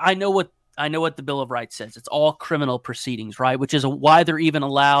 and I know what the Bill of Rights says. It's all criminal proceedings, right? Which is why they're even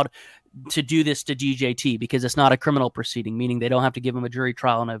allowed to do this to DJT, because it's not a criminal proceeding, meaning they don't have to give him a jury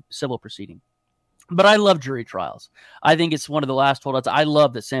trial in a civil proceeding. But I love jury trials. I think it's one of the last holdouts. I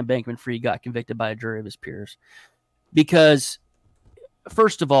love that Sam Bankman-Fried got convicted by a jury of his peers because,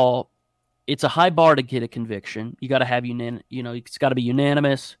 first of all, it's a high bar to get a conviction. You got to have it's got to be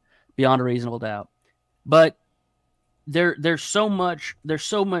unanimous, beyond a reasonable doubt. But there's so much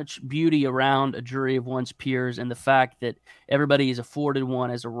beauty around a jury of one's peers, and the fact that everybody is afforded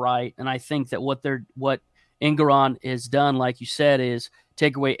one as a right. And I think that what Engoron has done, like you said, is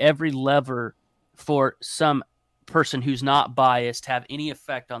take away every lever for some person who's not biased to have any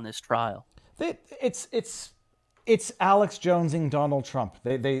effect on this trial. It's Alex Jonesing Donald Trump.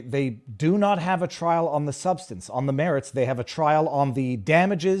 They do not have a trial on the substance, on the merits. They have a trial on the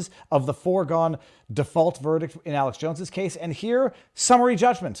damages of the foregone default verdict in Alex Jones's case. And here, summary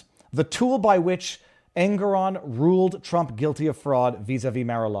judgment, the tool by which Engoron ruled Trump guilty of fraud vis-a-vis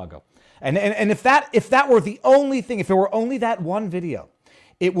Mar-a-Lago. And if that were the only thing, if it were only that one video,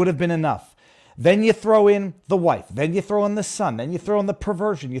 it would have been enough. Then you throw in the wife, then you throw in the son, then you throw in the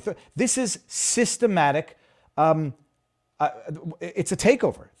perversion. This is systematic. It's a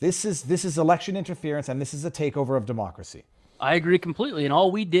takeover. This is election interference, and this is a takeover of democracy. I agree completely. And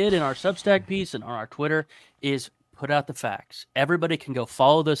all we did in our Substack piece and on our Twitter is put out the facts. Everybody can go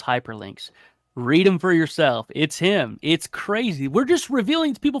follow those hyperlinks. Read them for yourself. It's him. It's crazy. We're just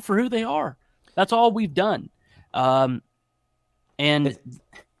revealing to people for who they are. That's all we've done. And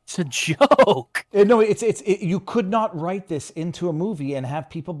it's a joke. No, you could not write this into a movie and have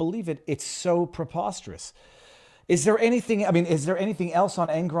people believe it. It's so preposterous. Is there anything else on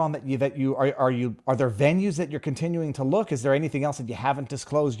Engoron are there venues that you're continuing to look? Is there anything else that you haven't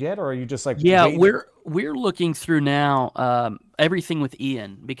disclosed yet, or are you just like, waiting? We're looking through now everything with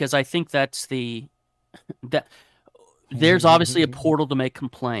Ian, because I think there's obviously a portal to make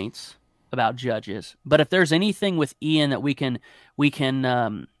complaints about judges, but if there's anything with Ian that we can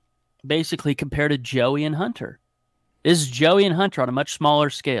basically compare to Joey and Hunter. This is Joey and Hunter on a much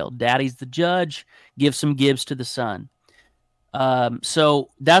smaller scale. Daddy's the judge, give some gives to the son. So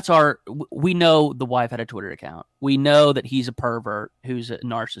that's we know the wife had a Twitter account. We know that he's a pervert who's a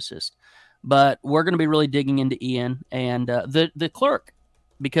narcissist. But we're going to be really digging into Ian and the clerk,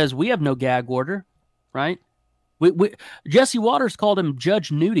 because we have no gag order, right? Jesse Waters called him Judge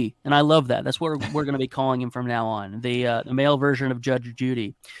Nudie, and I love that. That's what we're going to be calling him from now on, the male version of Judge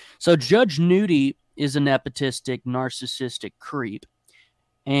Judy. So Judge Nudie is a nepotistic, narcissistic creep,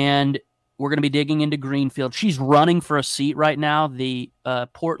 and we're going to be digging into Greenfield. She's running for a seat right now, the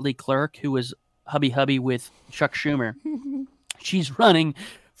portly clerk who was hubby with Chuck Schumer. She's running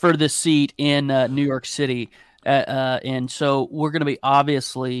for the seat in New York City, and so we're going to be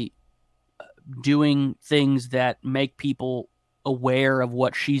obviously doing things that make people aware of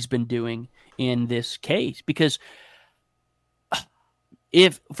what she's been doing in this case. Because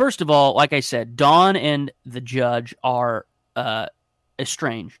first of all, like I said, Dawn and the judge are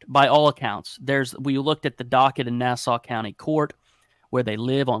estranged by all accounts. We looked at the docket in Nassau County Court where they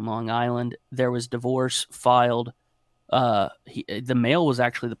live on Long Island. There was divorce filed. The male was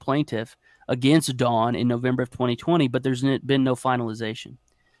actually the plaintiff against Dawn in November of 2020, but there's been no finalization.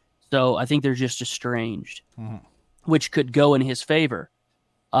 So I think they're just estranged, which could go in his favor,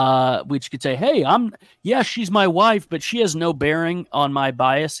 which could say, hey, she's my wife, but she has no bearing on my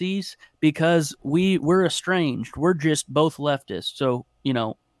biases because we're estranged. We're just both leftists. So,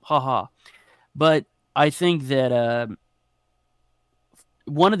 haha. But I think that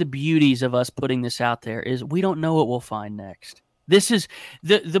one of the beauties of us putting this out there is we don't know what we'll find next. This is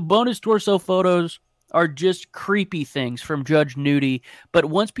the bonus torso photos are just creepy things from Judge Nudie. But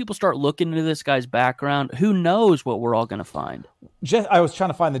once people start looking into this guy's background, who knows what we're all going to find? I was trying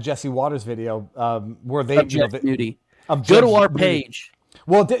to find the Jesse Waters video where they Judge Nudie. Go to our page.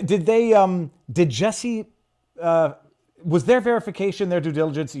 Well, did Jesse Was their verification, their due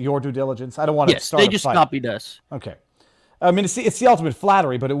diligence, your due diligence? I don't want to Yes, start they a just fight. copied us. Okay. I mean, it's the ultimate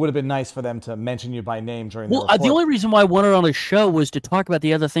flattery, but it would have been nice for them to mention you by name during the Well, report. the only reason why I wanted on the show was to talk about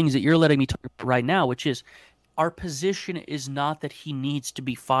the other things that you're letting me talk about right now, which is our position is not that he needs to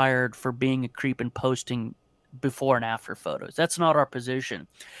be fired for being a creep and posting before and after photos. That's not our position.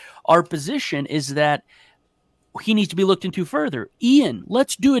 Our position is that he needs to be looked into further. Ian,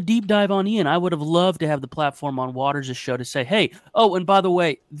 let's do a deep dive on Ian. I would have loved to have the platform on Waters' show to say, hey, oh, and by the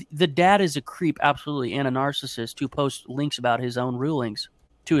way, the dad is a creep, absolutely, and a narcissist who posts links about his own rulings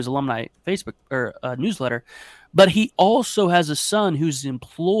to his alumni Facebook or newsletter. But he also has a son who's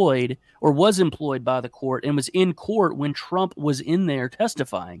employed or was employed by the court and was in court when Trump was in there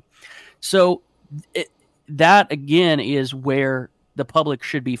testifying. So that, again, is where the public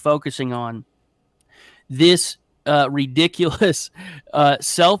should be focusing on. This ridiculous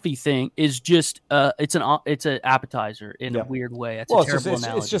selfie thing is just it's an appetizer in a weird way. It's a terrible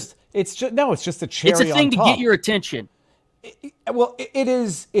analogy. It's just a cherry on top. It's a thing to get your attention.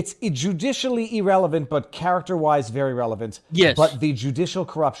 It's judicially irrelevant, but character-wise very relevant. Yes. But the judicial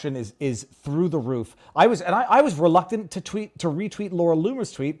corruption is through the roof. I was reluctant to retweet Laura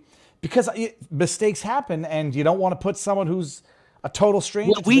Loomer's tweet because mistakes happen, and you don't want to put someone who's a total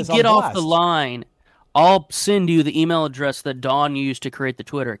stranger. When we get off the line, I'll send you the email address that Dawn used to create the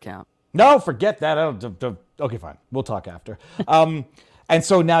Twitter account. No, forget that. Okay, fine. We'll talk after. And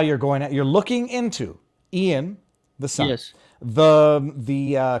so now you're looking into Ian, the son, yes,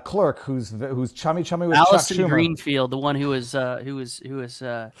 the clerk who's chummy with Allison Chuck Schumer. Greenfield, the one who was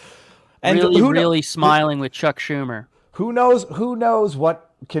really smiling with Chuck Schumer. Who knows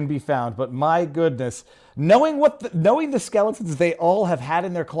what can be found? But my goodness, knowing the skeletons they all have had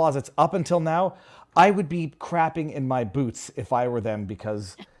in their closets up until now, I would be crapping in my boots if I were them,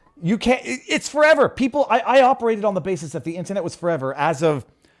 because you can't. It's forever. People, I operated on the basis that the internet was forever as of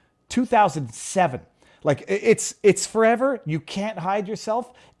 2007. Like it's forever. You can't hide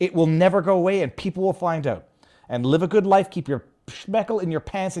yourself. It will never go away, and people will find out. And live a good life. Keep your schmeckle in your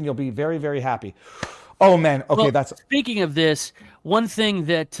pants, and you'll be very, very happy. Oh man. Okay, well, that's. Speaking of this, one thing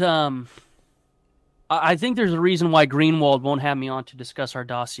that I think there's a reason why Greenwald won't have me on to discuss our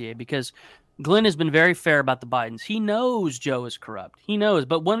dossier, because Glenn has been very fair about the Bidens. He knows Joe is corrupt. He knows.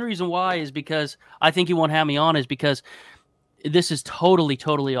 But one reason why is because I think he won't have me on is because this is totally,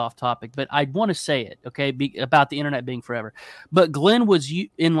 totally off topic. But I want to say it, okay, about the internet being forever. But Glenn was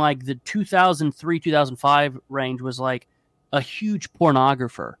in like the 2003, 2005 range, was like a huge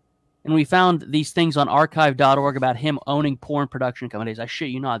pornographer. And we found these things on archive.org about him owning porn production companies. I shit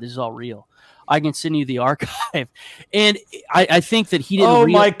you not. This is all real. I can send you the archive, and I think that he didn't. Oh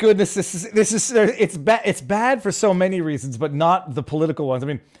my goodness, this is it's bad. It's bad for so many reasons, but not the political ones. I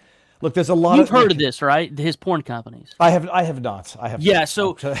mean, look, there's a lot. You've heard of this, right? His porn companies. I have not. Yeah,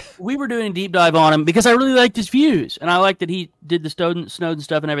 so we were doing a deep dive on him because I really liked his views, and I liked that he did the Snowden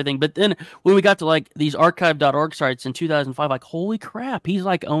stuff and everything. But then when we got to like these archive.org sites in 2005, like holy crap, he's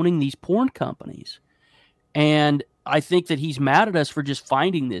like owning these porn companies, and I think that he's mad at us for just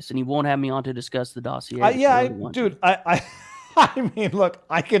finding this, and he won't have me on to discuss the dossier. I mean, look,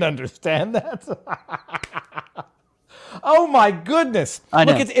 I can understand that. Oh my goodness! I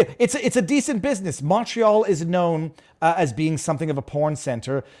know. Look, it's a decent business. Montreal is known as being something of a porn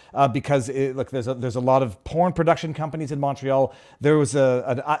center because there's a lot of porn production companies in Montreal. There was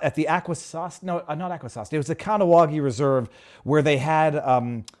at the Aquasauce, no, not Aquasauce. It was the Kanawagi Reserve where they had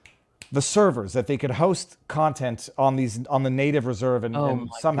the servers that they could host content on the native reserve and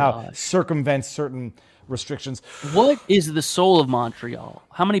somehow circumvent certain restrictions. What is the soul of Montreal?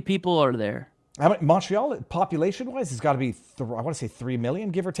 How many people are there? Montreal, population-wise, has got to be, I want to say 3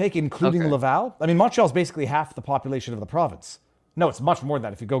 million, give or take, including Laval. I mean, Montreal is basically half the population of the province. No, it's much more than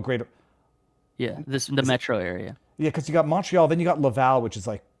that if you go greater. Yeah, the metro area. Yeah, because you got Montreal, then you got Laval, which is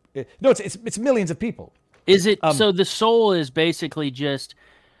like, it's millions of people. Is it, so the soul is basically just,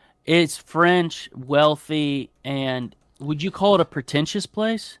 it's French, wealthy, and would you call it a pretentious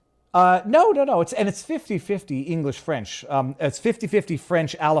place? No. It's 50-50 English-French. It's 50-50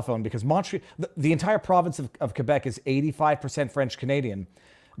 French allophone because Montreal, the entire province of Quebec is 85% French-Canadian.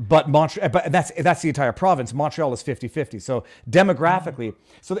 But that's the entire province. Montreal is 50-50. So demographically,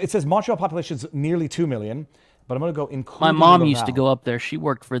 so it says Montreal population is nearly 2 million. But I'm going to go including My mom Laval. used to go up there. She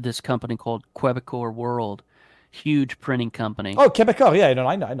worked for this company called Quebecor World. Huge printing company. Oh, Quebecor, yeah,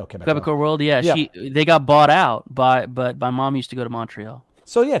 I know Quebecor. Quebecor World, yeah. They got bought out but my mom used to go to Montreal.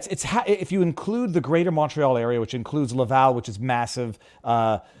 So yeah, it's if you include the greater Montreal area, which includes Laval, which is massive,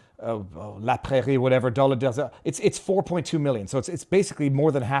 La Prairie, whatever, it's 4.2 million. So it's basically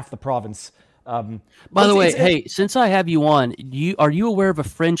more than half the province By the way, hey, since I have you on, are you aware of a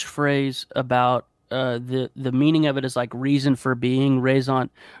French phrase about the meaning of it is like reason for being, raison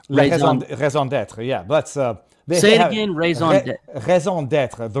d'être. Yeah, that's say it again, raison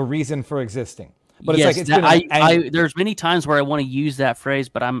d'être, the reason for existing. But yes, it's like there's many times where I want to use that phrase,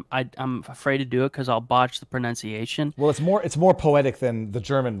 but I'm afraid to do it because I'll botch the pronunciation. Well, it's more poetic than the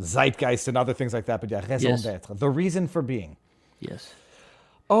German Zeitgeist and other things like that. But yeah, raison d'être, the reason for being. Yes.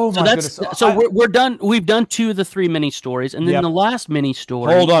 Oh my goodness! We're done. We've done 2 of the 3 mini stories, and then the last mini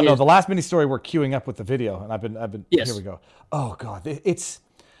story. Hold on, no, the last mini story we're queuing up with the video, and I've been. Yes. Here we go. Oh God, it's.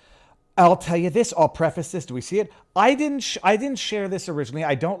 I'll tell you this. I'll preface this. Do we see it? I didn't share this originally.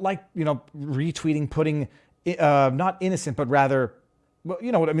 I don't like retweeting, putting not innocent, but rather, well,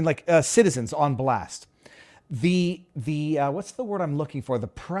 you know what I mean, like citizens on blast. The what's the word I'm looking for? The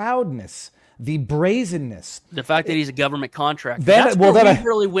proudness. The brazenness. The fact that he's a government contractor. That's where we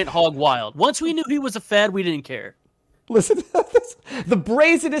really went hog wild. Once we knew he was a Fed, we didn't care. Listen to this. The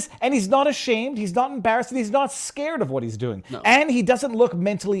brazenness, and he's not ashamed, he's not embarrassed, and he's not scared of what he's doing. No. And he doesn't look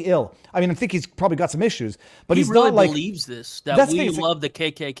mentally ill. I mean, I think he's probably got some issues, but he's really not like... believes this, that we love the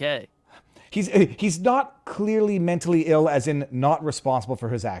KKK. He's not clearly mentally ill, as in not responsible for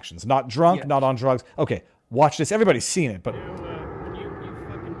his actions. Not drunk, not on drugs. Okay, watch this. Everybody's seen it, but... When you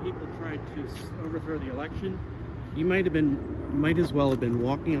fucking people tried to overthrow the election, you might as well have been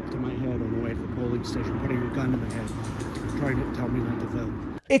walking up to my head on the way to the polling station, putting a gun to my head, trying to tell me not to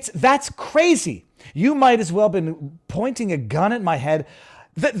vote. That's crazy. You might as well have been pointing a gun at my head.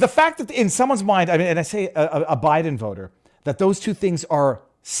 The fact that in someone's mind, I mean, and I say a Biden voter, that those two things are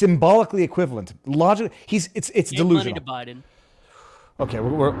symbolically equivalent. Logically, it's delusional. Money to Biden. Okay,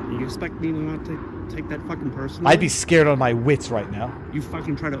 You expect me not to take that fucking personally? I'd be scared on my wits right now. You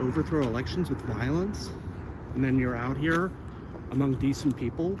fucking try to overthrow elections with violence, and then you're out here among decent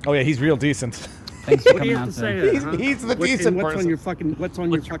people. Oh yeah, he's real decent. Thanks for what do you coming have to out say? there. He's the decent what's person. On your fucking? What's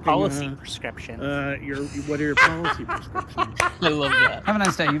on your fucking policy prescription? What are your policy prescriptions? I love that. Have a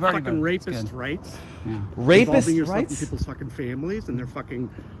nice day. You've already fucking voted. rapist rights. Yeah. Rapist involving yourself rights? in people's fucking families and their fucking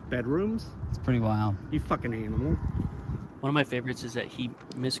bedrooms. It's pretty wild. You fucking animal. One of my favorites is that he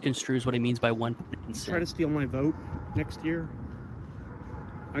misconstrues what he means by one consent. Try to steal my vote next year.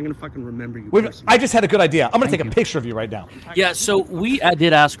 I'm gonna fucking remember you. I just had a good idea. I'm gonna take a picture of you right now. Yeah, so we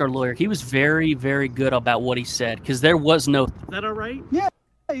did ask our lawyer. He was very, very good about what he said because there was no. Is that all right? Yeah,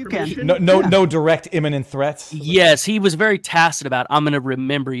 you can. No direct imminent threats. Yes, he was very tacit about. I'm gonna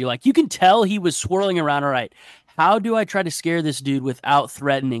remember you. Like you can tell he was swirling around. All right, how do I try to scare this dude without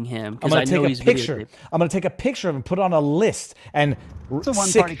threatening him? I'm gonna take a picture. I'm gonna take a picture of him, put it on a list, and it's a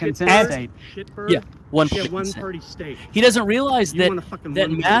one-party consent state. Yeah, one party state. He doesn't realize that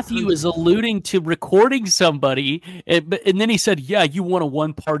Matthew is alluding to recording somebody, and then he said, "Yeah, you want a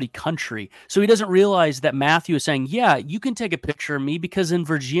one-party country." So he doesn't realize that Matthew is saying, "Yeah, you can take a picture of me because in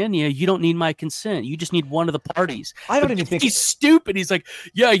Virginia you don't need my consent. You just need one of the parties." I don't even think he's stupid. He's like,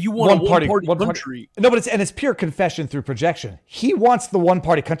 "Yeah, you want one party country." No, but it's pure confession through projection. He wants the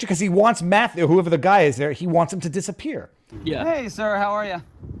one-party country because he wants Matthew, whoever the guy is there, he wants him to disappear. Yeah. Hey, sir, how are you?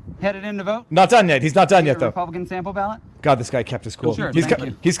 Headed in to vote? Not done yet. He's not done yet, though. Republican sample ballot? God, this guy kept his cool. Sure,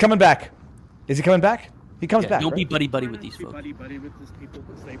 he's coming back. Is he coming back? He comes back. Don't be right? buddy with these folks. Buddy with these people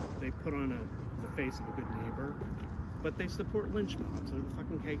because they put on the face of a good neighbor, but they support lynch mobs and the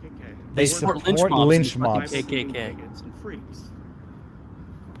fucking KKK. They support lynch mobs. KKK. And freaks.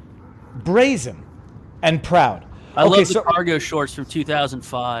 Brazen and proud. I love the cargo shorts from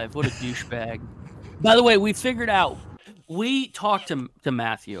 2005. What a douchebag. By the way, we figured out. We talked to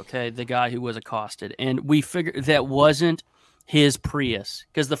Matthew, okay, the guy who was accosted, and we figured that wasn't his Prius.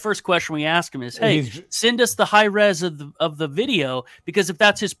 Because the first question we asked him is, "Hey, send us the high res of the video, because if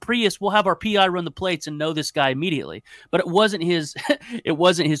that's his Prius, we'll have our PI run the plates and know this guy immediately." But it wasn't his. It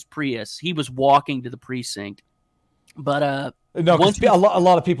wasn't his Prius. He was walking to the precinct. But no, a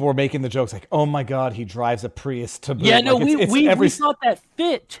lot of people were making the jokes like, "Oh my God, he drives a Prius to boot." Yeah, no, like we thought that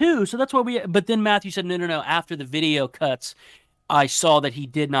fit too, so that's why we. But then Matthew said, "No. After the video cuts, I saw that he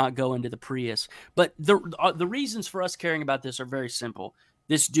did not go into the Prius." But the reasons for us caring about this are very simple.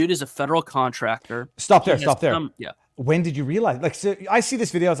 This dude is a federal contractor. Stop there. Yeah. When did you realize? Like, so I see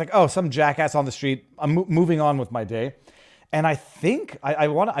this video. I was like, "Oh, some jackass on the street." I'm moving on with my day. And I think I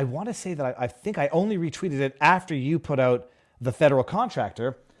want to say that I think I only retweeted it after you put out the federal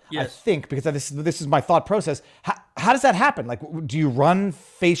contractor. Yes. I think, because this is my thought process. How does that happen? Like, do you run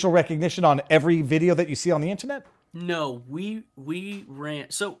facial recognition on every video that you see on the internet? No, we ran.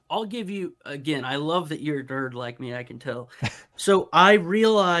 So I'll give you, again, I love that you're a nerd like me, I can tell. So I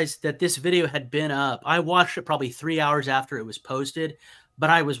realized that this video had been up. I watched it probably 3 hours after it was posted. but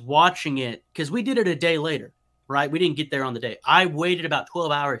I was watching it because we did it a day later, right? We didn't get there on the day. I waited about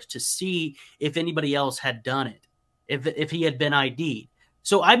 12 hours to see if anybody else had done it, if he had been ID'd.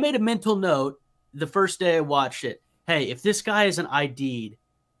 So I made a mental note the first day I watched it. Hey, if this guy isn't ID'd,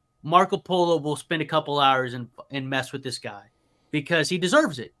 Marco Polo will spend a couple hours and mess with this guy because he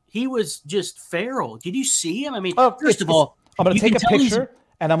deserves it. He was just feral. Did you see him? I mean, first of all, I'm going to take a picture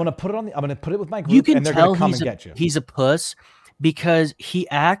and I'm going to put it I'm going to put it with my group, and they're going to come and get you. He's a puss because he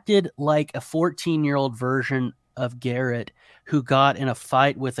acted like a 14-year-old version of Garrett who got in a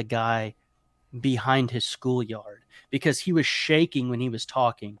fight with a guy behind his schoolyard because he was shaking when he was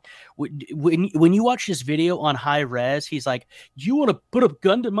talking. When you watch this video on high res, he's like, "You want to put a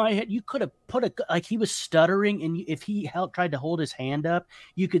gun to my head? You could have put a," like he was stuttering, and if he tried to hold his hand up,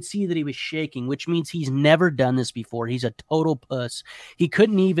 you could see that he was shaking, which means he's never done this before. He's a total puss. He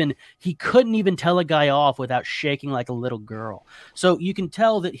couldn't even tell a guy off without shaking like a little girl. So you can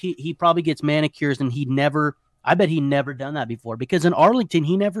tell that he probably gets manicures, and I bet he never done that before because in Arlington,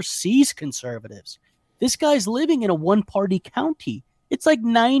 he never sees conservatives. This guy's living in a one-party county. It's like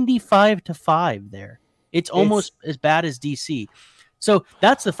 95-5 there. It's almost as bad as D.C. So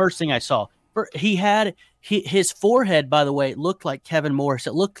that's the first thing I saw. He had his forehead, by the way, looked like Kevin Morris.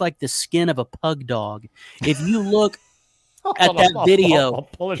 It looked like the skin of a pug dog. If you look at that video,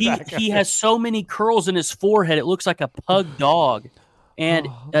 he has so many curls in his forehead. It looks like a pug dog. And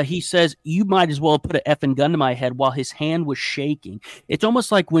he says, you might as well put an effing gun to my head while his hand was shaking. It's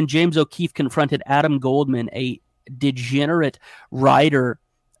almost like when James O'Keefe confronted Adam Goldman, a degenerate writer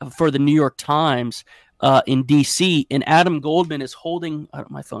for the New York Times in D.C. And Adam Goldman is holding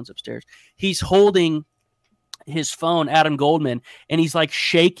my phone's upstairs. He's holding his phone, Adam Goldman, and he's like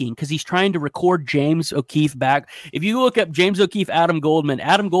shaking because he's trying to record James O'Keefe back. If you look up James O'Keefe, Adam Goldman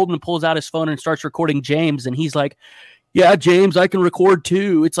pulls out his phone and starts recording James, and he's like, "Yeah, James, I can record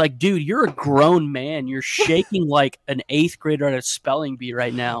too." It's like, dude, you're a grown man. You're shaking like an 8th grader at a spelling bee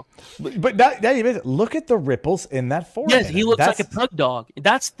right now. But look at the ripples in that forehead. Yes, he looks like a pug dog.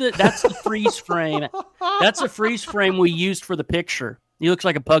 That's the freeze frame. That's a freeze frame we used for the picture. He looks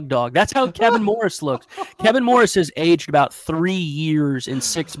like a pug dog. That's how Kevin Morris looks. Kevin Morris has aged about 3 years and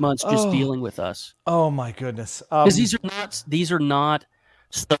 6 months just dealing with us. Oh my goodness! Because these are not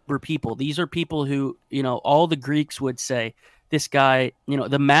sober people. These are people who, all the Greeks would say, this guy,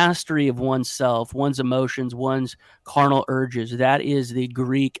 the mastery of oneself, one's emotions, one's carnal urges. That is the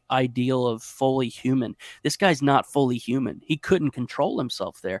Greek ideal of fully human. This guy's not fully human. He couldn't control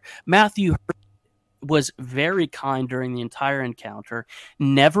himself there. Matthew was very kind during the entire encounter,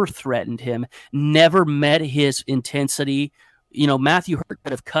 never threatened him, never met his intensity. Matthew Hurt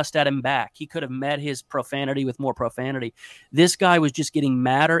could have cussed at him back. He could have met his profanity with more profanity. This guy was just getting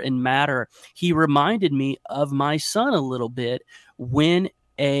madder and madder. He reminded me of my son a little bit when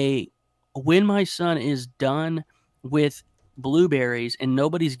my son is done with blueberries and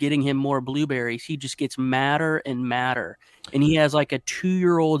nobody's getting him more blueberries, he just gets madder and madder. And he has like a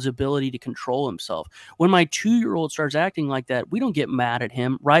 2-year-old's ability to control himself. When my 2-year-old starts acting like that, we don't get mad at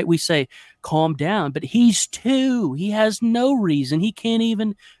him, right? We say, calm down. But he's 2. He has no reason. He can't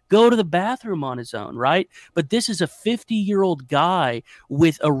even go to the bathroom on his own, right? But this is a 50-year-old guy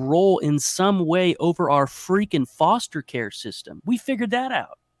with a role in some way over our freaking foster care system. We figured that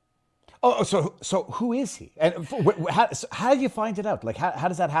out. Oh, so who is he? And how do you find it out? Like, how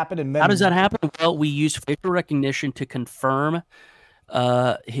does that happen? And how does that happen? Well, we use facial recognition to confirm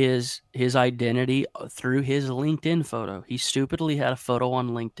his identity through his LinkedIn photo. He stupidly had a photo on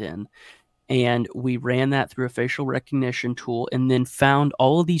LinkedIn, and we ran that through a facial recognition tool and then found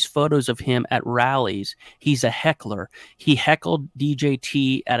all of these photos of him at rallies. He's a heckler. He heckled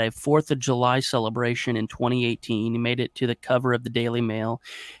DJT at a 4th of July celebration in 2018. He made it to the cover of the Daily Mail.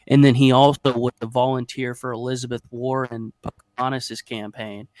 And then he also was a volunteer for Elizabeth Warren and Pocahontas'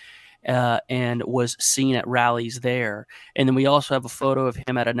 campaign. And was seen at rallies there. And then we also have a photo of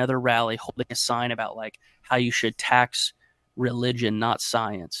him at another rally holding a sign about like how you should tax religion, not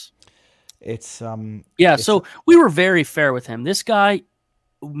science. So we were very fair with him. This guy,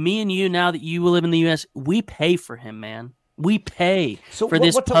 me and you, now that you live in the U.S., we pay for him, man. We pay for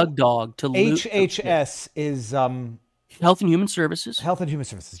this pug dog to loot. HHS is Health and Human Services. Health and Human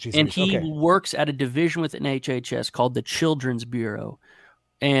Services. Jesus. And he works at a division within HHS called the Children's Bureau.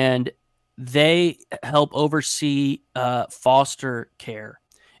 And they help oversee foster care.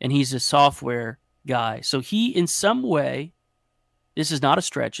 And he's a software guy. So he, in some way, this is not a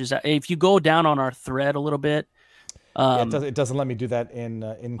stretch. If you go down on our thread a little bit. It doesn't let me do that in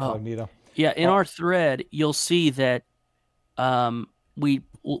incognito. In our thread, you'll see that we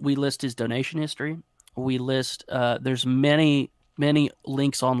list his donation history. We list, there's many many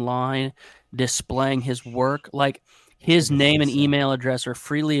links online displaying his work. Like his name and email address are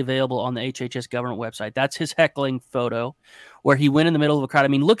freely available on the HHS government website. That's his heckling photo where he went in the middle of a crowd. I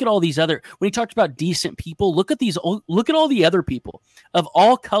mean, look at all these other, when he talked about decent people, look at all the other people of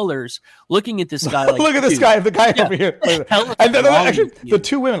all colors looking at this guy. Like, look at this guy, the guy over here. And actually, the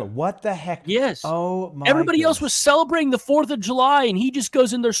two women, what the heck? Yes. Oh, my Everybody else was celebrating the 4th of July, and he just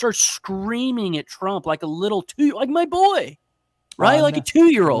goes in there, starts screaming at Trump like a little like my boy, right? Like a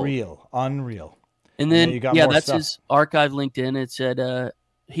 2-year-old. Unreal. And then, that's stuff. His archive LinkedIn. It said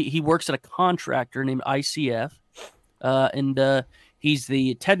he works at a contractor named ICF, and he's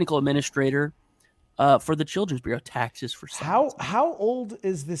the technical administrator for the Children's Bureau. Taxes for science. How old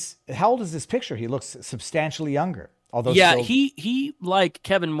is this? How old is this picture? He looks substantially younger. Although he like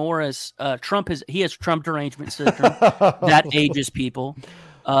Kevin Morris. He has Trump derangement syndrome that ages people.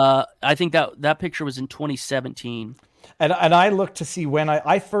 I think that picture was in 2017. And I looked to see when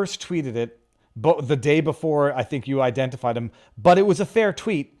I first tweeted it. But the day before, I think you identified him. But it was a fair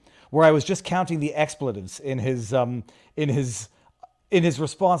tweet where I was just counting the expletives in his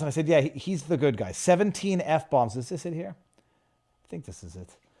response, and I said, "Yeah, he's the good guy." 17 F-bombs. Is this it here? I think this is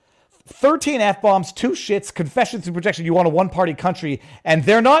it. 13 F-bombs, 2 shits, confessions and protection. You want a one-party country, and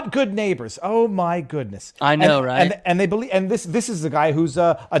they're not good neighbors. Oh my goodness! I know, right? And they believe. And this is a guy who's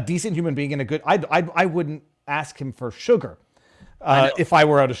a decent human being and a good. I wouldn't ask him for sugar. If I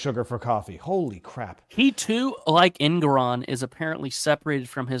were out of sugar for coffee. Holy crap. He too, like Engoron, is apparently separated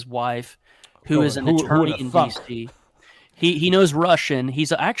from his wife, who is an attorney in D.C. He knows Russian.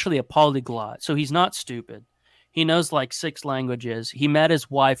 He's actually a polyglot, so he's not stupid. He knows like 6 languages. He met his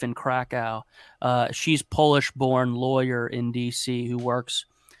wife in Krakow. She's Polish-born lawyer in D.C. who works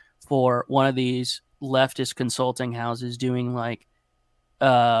for one of these leftist consulting houses doing like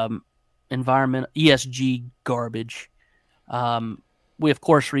environmental ESG garbage. We of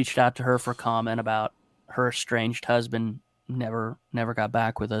course reached out to her for comment about her estranged husband. Never got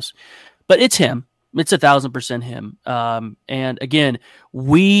back with us, but it's him. It's 1,000% him. And again,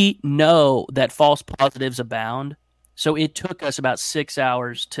 we know that false positives abound. So it took us about 6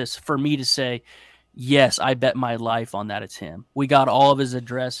 hours for me to say, yes, I bet my life on that it's him. We got all of his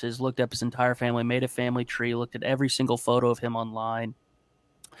addresses, looked up his entire family, made a family tree, looked at every single photo of him online.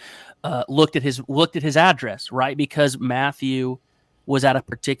 Looked at his address, right? Because Matthew was at a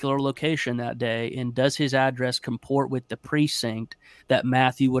particular location that day, and does his address comport with the precinct that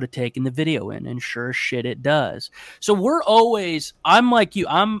Matthew would have taken the video in? And sure as shit, it does. So I'm like you.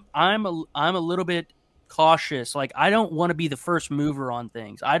 I'm a little bit cautious. Like, I don't want to be the first mover on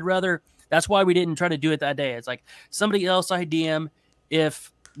things. That's why we didn't try to do it that day. It's like somebody else I DM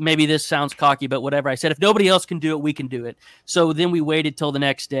if. Maybe this sounds cocky, but whatever. I said, if nobody else can do it, we can do it. So then we waited till the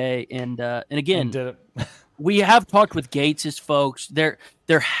next day, and again, we have talked with Gates's folks. There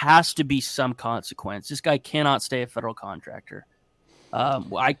has to be some consequence. This guy cannot stay a federal contractor.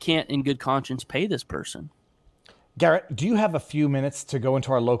 I can't, in good conscience, pay this person. Garrett, do you have a few minutes to go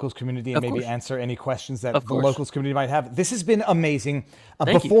into our locals community and maybe answer any questions that the locals community might have? This has been amazing.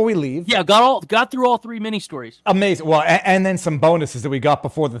 Before we leave, got through all 3 mini stories. Amazing. Well, and then some bonuses that we got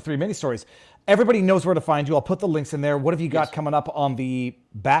before the 3 mini stories. Everybody knows where to find you. I'll put the links in there. What have you got coming up on the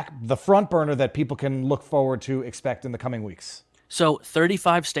front burner that people can look forward to expect in the coming weeks? So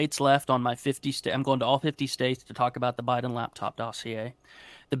 35 states left on my 50 state. I'm going to all 50 states to talk about the Biden laptop dossier.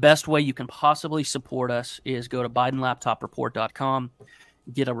 The best way you can possibly support us is go to BidenLaptopReport.com,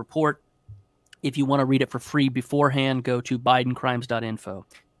 get a report. If you want to read it for free beforehand, go to BidenCrimes.info.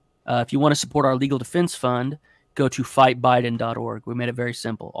 If you want to support our legal defense fund, go to FightBiden.org. We made it very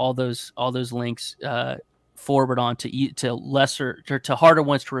simple. All those links forward on to harder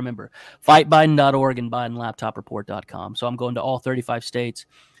ones to remember. FightBiden.org and BidenLaptopReport.com. So I'm going to all 35 states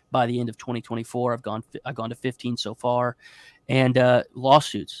by the end of 2024. I've gone to 15 so far. And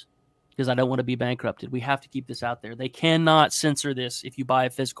lawsuits, because I don't want to be bankrupted. We have to keep this out there. They cannot censor this if you buy a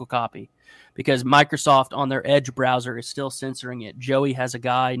physical copy, because Microsoft on their Edge browser is still censoring it. Joey has a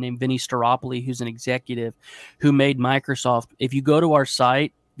guy named Vinny Staropoli, who's an executive, who made Microsoft. If you go to our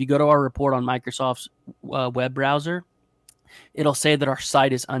site, if you go to our report on Microsoft's web browser, it'll say that our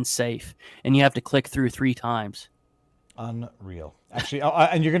site is unsafe, and you have to click through 3 times. Unreal. Actually,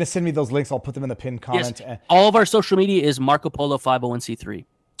 and you're going to send me those links. I'll put them in the pinned comment. Yes. All of our social media is Marco Polo 501c3.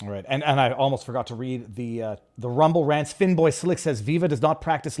 All right. And I almost forgot to read the Rumble rants. Finboy Slick says Viva does not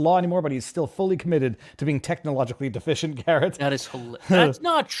practice law anymore, but he's still fully committed to being technologically deficient, Garrett. That is hilarious. That's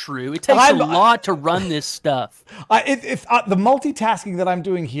not true. It takes a lot to run this stuff. If the multitasking that I'm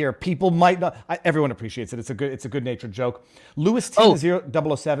doing here, people might not. Everyone appreciates it. It's a good natured joke. Lewis T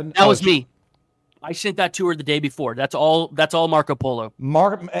 007. That was me. I sent that to her the day before. That's all Marco Polo.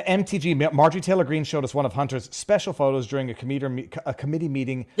 MTG, Marjorie Taylor Greene showed us one of Hunter's special photos during a committee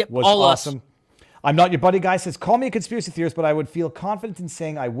meeting. Yep, Was all awesome. us. I'm not your buddy guy says, call me a conspiracy theorist, but I would feel confident in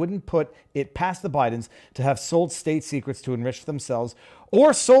saying I wouldn't put it past the Bidens to have sold state secrets to enrich themselves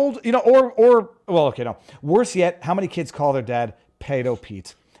or sold, worse yet, how many kids call their dad Pedo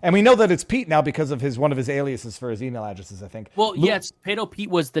Pete? And we know that it's Pete now because of one of his aliases for his email addresses, I think. Well, yes, Pedo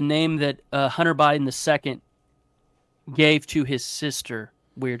Pete was the name that Hunter Biden II gave to his sister,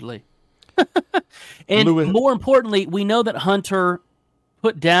 weirdly. And more importantly, we know that Hunter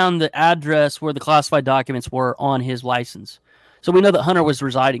put down the address where the classified documents were on his license. So we know that Hunter was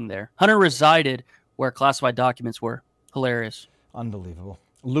residing there. Hunter resided where classified documents were. Hilarious. Unbelievable.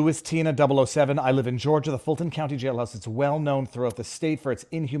 Louis Tina 007. I live in Georgia, the Fulton County Jailhouse. It's well known throughout the state for its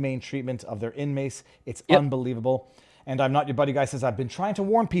inhumane treatment of their inmates. It's unbelievable. And I'm not your buddy guy says, I've been trying to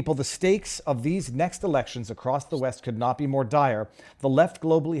warn people the stakes of these next elections across the West could not be more dire. The left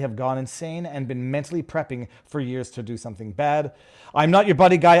globally have gone insane and been mentally prepping for years to do something bad. I'm not your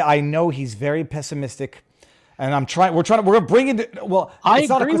buddy guy. I know he's very pessimistic. And we're going to bring it. Well, I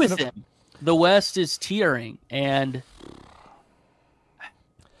agree with him. The West is teetering, and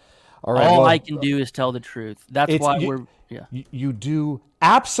all I can do is tell the truth. That's why you do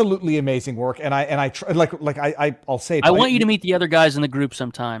absolutely amazing work, and I'll say it. I want you to meet the other guys in the group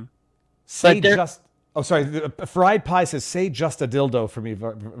sometime. Fried Pie says, say just a dildo for me,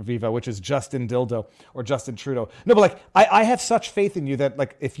 Viva, which is Justin Dildo or Justin Trudeau. No, but I have such faith in you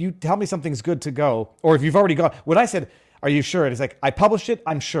that if you tell me something's good to go, or if you've already gone, when I said, are you sure? It's I published it,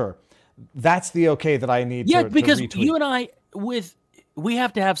 I'm sure. That's the okay that I need to because retweet. You and I, we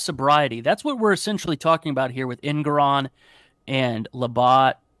have to have sobriety. That's what we're essentially talking about here with Engoron and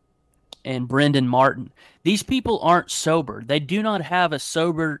Labatt and Brendan Martin. These people aren't sober. They do not have a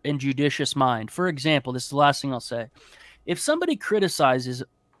sober and judicious mind. For example, this is the last thing I'll say. If somebody criticizes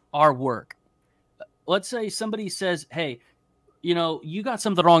our work, let's say somebody says, hey, you got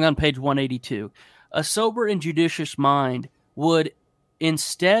something wrong on page 182. A sober and judicious mind would,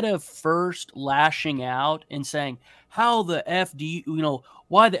 instead of first lashing out and saying, how the F do you,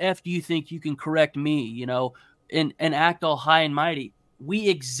 why the F do you think you can correct me, and act all high and mighty, we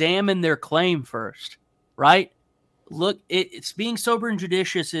examine their claim first, right? Look, it's being sober and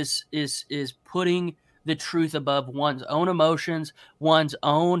judicious is putting the truth above one's own emotions, one's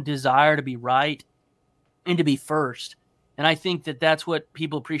own desire to be right, and to be first. And I think that that's what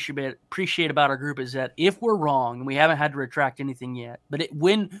people appreciate about our group is that if we're wrong, and we haven't had to retract anything yet, but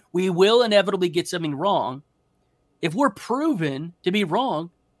when we will inevitably get something wrong, if we're proven to be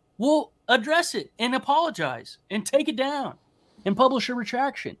wrong, we'll address it and apologize and take it down and publish a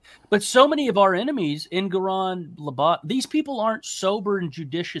retraction. But so many of our enemies, Engoron, Labatt, these people aren't sober and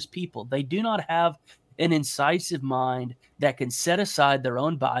judicious people. They do not have an incisive mind that can set aside their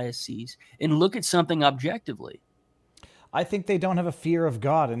own biases and look at something objectively. I think they don't have a fear of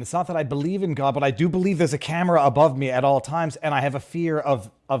God. And it's not that I believe in God, but I do believe there's a camera above me at all times. And I have a fear of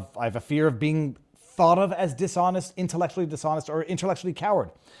being thought of as dishonest, intellectually dishonest, or intellectually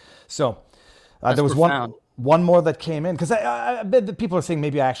coward. So there was one more that came in, because I bet people are saying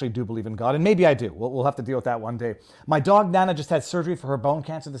maybe I actually do believe in God, and maybe I do. We'll have to deal with that one day. My dog Nana just had surgery for her bone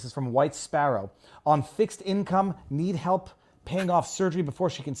cancer. This is from White Sparrow. On fixed income, need help paying off surgery before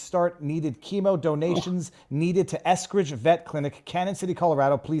she can start. Needed chemo donations. Needed to Eskridge Vet Clinic, Cannon City,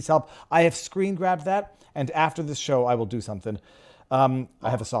 Colorado. Please help. I have screen grabbed that, and after this show, I will do something. I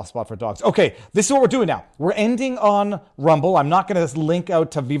have a soft spot for dogs. Okay, this is what we're doing now. We're ending on Rumble. I'm not going to link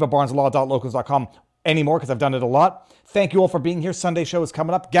out to vivabarneslaw.locals.com anymore because I've done it a lot. Thank you all for being here. Sunday show is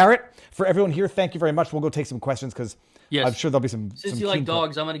coming up. Garrett, for everyone here, thank you very much. We'll go take some questions because I'm sure there'll be some. Since you like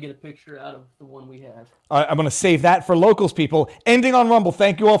dogs, I'm going to get a picture out of the one we have. I'm going to save that for locals, people. Ending on Rumble.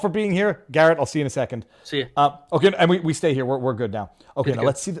 Thank you all for being here. Garrett, I'll see you in a second. See you. Okay, and we stay here. We're good now. Okay, now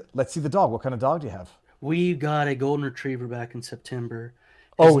let's see the dog. What kind of dog do you have? We got a golden retriever back in September.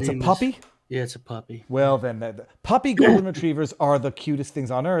 It's a puppy? Yeah, it's a puppy. Well, then, the puppy golden retrievers are the cutest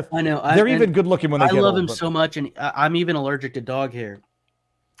things on earth. I know. They're even good looking when they get old. I love him so much, and I'm even allergic to dog hair.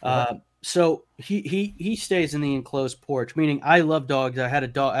 So he stays in the enclosed porch, meaning I love dogs. I had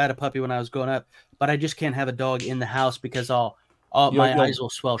a puppy when I was growing up, but I just can't have a dog in the house because my eyes will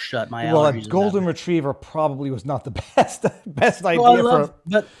swell shut. My allergies. A golden retriever probably was not the best idea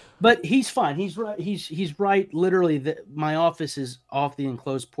But he's fine. He's right. He's right. Literally, my office is off the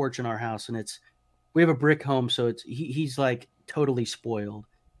enclosed porch in our house, and we have a brick home, so he's like totally spoiled.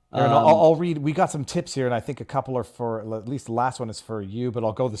 Aaron, I'll read. We got some tips here, and I think a couple are for, at least the last one is for you, but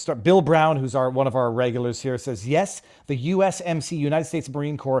I'll go to the start. Bill Brown, who's one of our regulars here, says, yes, the USMC, United States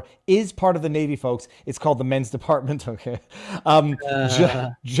Marine Corps, is part of the Navy, folks. It's called the men's department. Okay.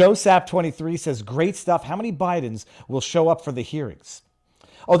 Joe Sap23 says, great stuff. How many Bidens will show up for the hearings?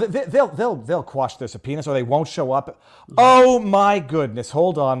 Oh, they'll quash their subpoenas, or they won't show up. Oh my goodness.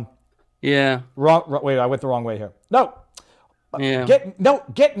 Hold on. Yeah. Wrong. Wait, I went the wrong way here. No. Yeah.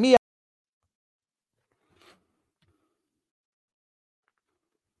 Get me.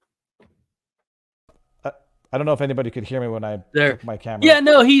 I don't know if anybody could hear me when I took my camera. Yeah,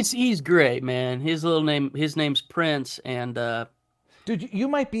 no, he's great, man. His name's Prince, and dude, you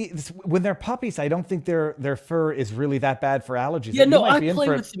might be when they're puppies. I don't think their fur is really that bad for allergies. Yeah, no, I play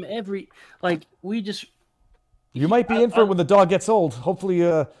with him You might be in for it when the dog gets old. Hopefully,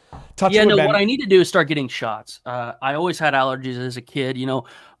 touch yeah, wood, no, man. what I need to do is start getting shots. I always had allergies as a kid. You know,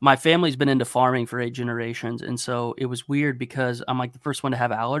 my family's been into farming for 8 generations. And so it was weird because I'm like the first one to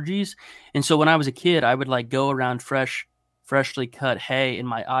have allergies. And so when I was a kid, I would like go around freshly cut hay and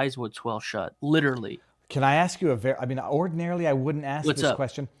my eyes would swell shut, literally. Can I ask you ordinarily I wouldn't ask this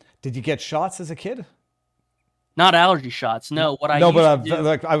question. Did you get shots as a kid? Not allergy shots. No,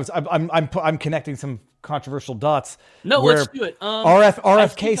 I'm connecting some controversial dots. No, let's do it.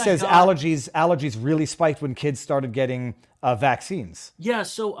 RFK says allergies really spiked when kids started getting vaccines. Yeah,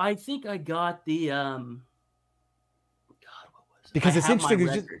 so I think I got the God, what was it? Because it's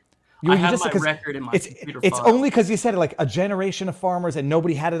interesting. I have my record in my computer It's file. only because you said it, like a generation of farmers and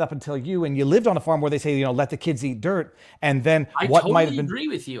nobody had it up until you, and you lived on a farm where they say, let the kids eat dirt, and then I totally agree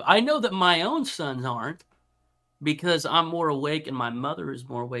with you. I know that my own sons aren't because I'm more awake and my mother is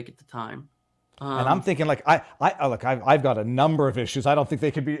more awake at the time. And I'm thinking, like, I've got a number of issues. I don't think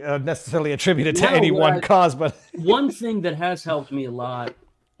they could be necessarily attributed to any one cause. But one thing that has helped me a lot,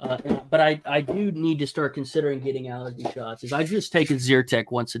 but I do need to start considering getting allergy shots, is I just take a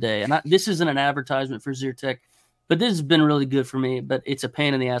Zyrtec once a day. And this isn't an advertisement for Zyrtec, but this has been really good for me. But it's a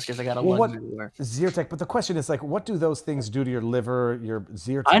pain in the ass because I got to lug everywhere. Zyrtec, but the question is, like, what do those things do to your liver, your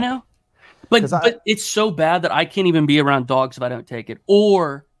Zyrtec? I know. But it's so bad that I can't even be around dogs if I don't take it.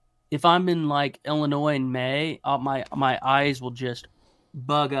 Or if I'm in like Illinois in May, my eyes will just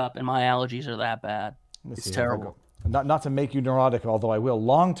bug up, and my allergies are that bad. It's terrible. Not to make you neurotic, although I will.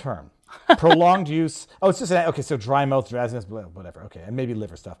 Long term, prolonged use. Oh, it's just okay. So dry mouth, drowsiness, whatever. Okay, and maybe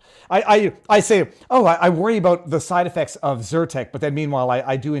liver stuff. I say, I worry about the side effects of Zyrtec, but then meanwhile,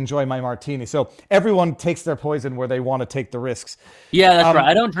 I do enjoy my martini. So everyone takes their poison where they want to take the risks. Yeah, that's right.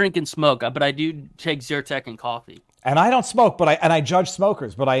 I don't drink and smoke, but I do take Zyrtec and coffee. And I don't smoke, but I judge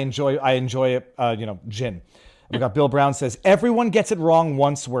smokers, but I enjoy gin. We got Bill Brown says, everyone gets it wrong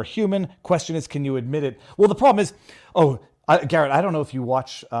once. We're human. Question is, can you admit it? Well, the problem is, Garrett, I don't know if you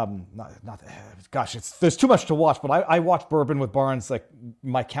watch, there's too much to watch, but I watch Bourbon with Barnes, like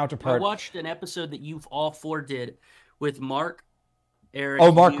my counterpart. I watched an episode that you all 4 did with Mark, Eric.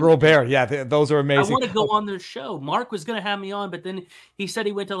 Oh, Mark Robert. Yeah, those are amazing. I want to go on their show. Mark was going to have me on, but then he said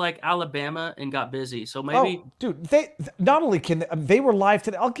he went to like Alabama and got busy. So maybe. Oh, dude, they not only can they were live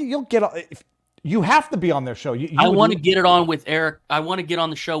today. You'll get. You have to be on their show. I want to get it on with Eric. I want to get on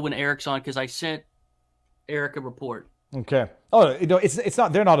the show when Eric's on because I sent Eric a report. Okay. Oh, it's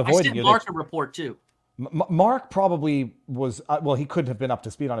not. They're not avoiding you. I sent Mark a report too. Mark probably was. Well, he couldn't have been up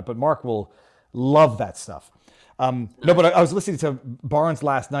to speed on it, but Mark will love that stuff. No, but I was listening to Barnes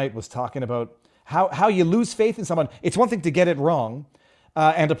last night. Was talking about how you lose faith in someone. It's one thing to get it wrong.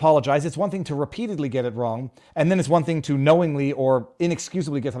 And apologize. It's one thing to repeatedly get it wrong, and then it's one thing to knowingly or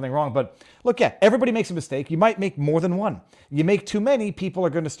inexcusably get something wrong. But look, everybody makes a mistake. You might make more than one. You make too many, people are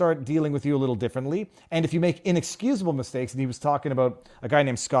going to start dealing with you a little differently. And if you make inexcusable mistakes, and he was talking about a guy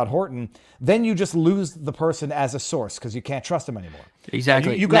named Scott Horton, then you just lose the person as a source because you can't trust him anymore.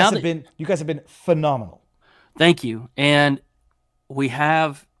 Exactly. You guys have been phenomenal. Thank you. And we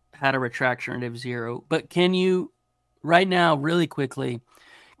have had a retraction of 0, but can you? Right now, really quickly,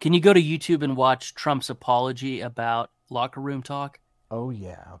 can you go to YouTube and watch Trump's apology about locker room talk? Oh,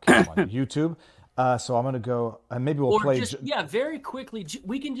 yeah. Okay, I'm on YouTube. So I'm going to go, and maybe we'll play. Very quickly.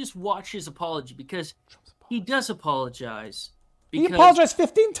 We can just watch his apology because he does apologize. He apologized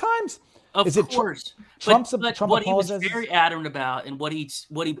 15 times. Of course. Trump what he was very adamant about and what he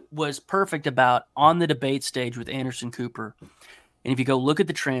was perfect about on the debate stage with Anderson Cooper. And if you go look at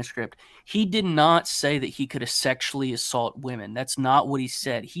the transcript, he did not say that he could sexually assault women. That's not what he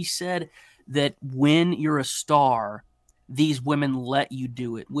said. He said that when you're a star, these women let you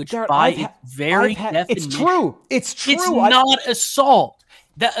do it, which Garrett, by its very definition, it's true. It's true. It's not assault.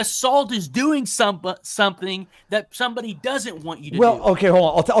 That assault is doing something that somebody doesn't want you to do. Well, okay,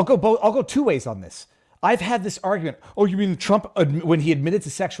 hold on. I'll go two ways on this. I've had this argument. Oh, you mean Trump when he admitted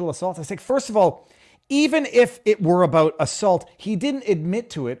to sexual assault? I say, first of all, even if it were about assault, he didn't admit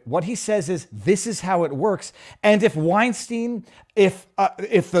to it. What he says is, this is how it works. And if Weinstein, if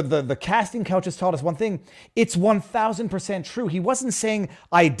the casting couches taught us one thing, it's 1,000% true. He wasn't saying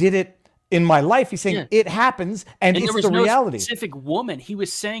I did it in my life. He's saying it happens, and it's the reality. There was no specific woman. He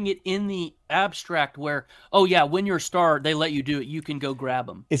was saying it in the abstract where, oh yeah, when you're a star, they let you do it. You can go grab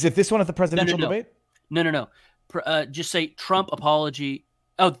them. Is it this one at the presidential debate? No. Just say Trump apology.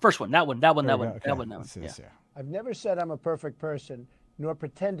 Oh, the first one. That one. Yeah. I've never said I'm a perfect person, nor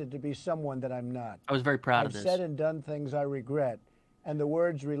pretended to be someone that I'm not. I was very proud of this. I've said and done things I regret, and the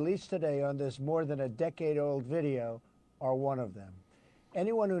words released today on this more than a decade-old video are one of them.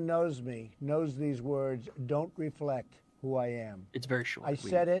 Anyone who knows me knows these words don't reflect who I am. It's very short. I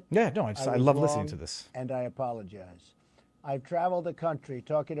said it. Yeah, no, I love listening to this. And I apologize. I've traveled the country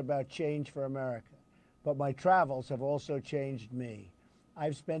talking about change for America, but my travels have also changed me.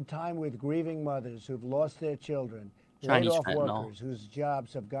 I've spent time with grieving mothers who've lost their children, laid-off workers whose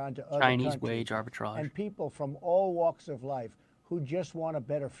jobs have gone to other Chinese countries, wage arbitrage, and people from all walks of life who just want a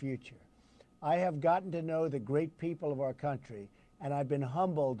better future. I have gotten to know the great people of our country, and I've been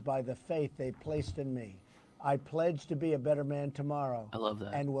humbled by the faith they've placed in me. I pledge to be a better man tomorrow. I love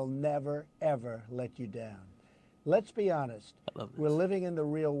that. And will never, ever let you down. Let's be honest. We're living in the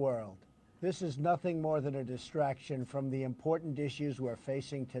real world. This is nothing more than a distraction from the important issues we're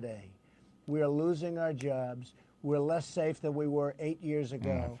facing today. We are losing our jobs. We're less safe than we were 8 years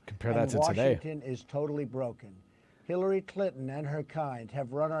ago. Compare that to today. today. Washington is totally broken. Hillary Clinton and her kind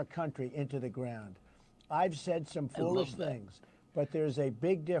have run our country into the ground. I've said some foolish things, but there's a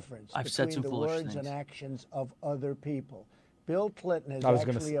big difference between the words and actions of other people. Bill Clinton has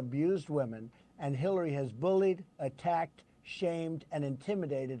actually abused women, and Hillary has bullied, attacked, shamed, and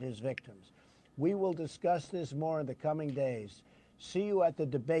intimidated his victims. We will discuss this more in the coming days. See you at the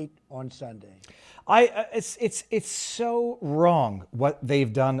debate on Sunday. It's so wrong what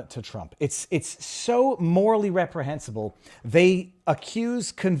they've done to Trump. It's so morally reprehensible. They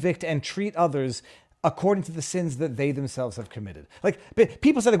accuse, convict, and treat others according to the sins that they themselves have committed. Like,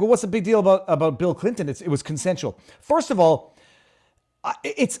 people say, like, well, what's the big deal about Bill Clinton? It was consensual. First of all,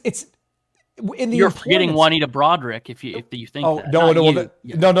 it's in the You're forgetting Juanita Broderick if you think that.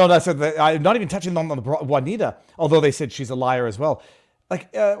 No. That's I'm not even touching on the Juanita, although they said she's a liar as well.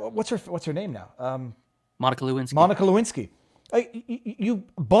 Like, what's her name now? Monica Lewinsky. Monica Lewinsky. You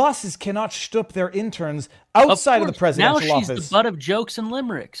bosses cannot shtup their interns outside of the presidential office. Now she's the butt of jokes and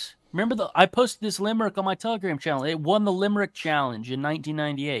limericks. Remember, I posted this limerick on my Telegram channel. It won the Limerick Challenge in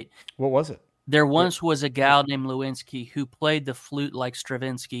 1998. What was it? There once was a gal named Lewinsky who played the flute like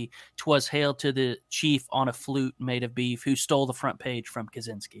Stravinsky. 'Twas hail to the chief on a flute made of beef who stole the front page from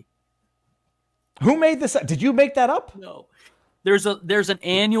Kaczynski. Who made this up? Did you make that up? No. There's an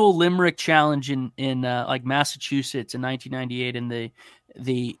annual Limerick Challenge in like Massachusetts in 1998, and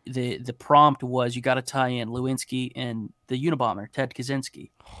the prompt was you got to tie in Lewinsky and the Unabomber Ted Kaczynski.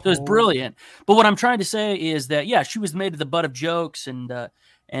 So it's brilliant. But what I'm trying to say is that she was made the butt of jokes, and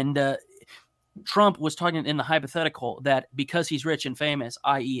Trump was talking in the hypothetical that because he's rich and famous,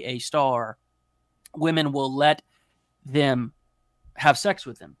 i.e. a star, women will let them have sex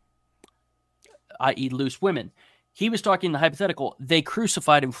with him, i.e. loose women. He was talking in the hypothetical. They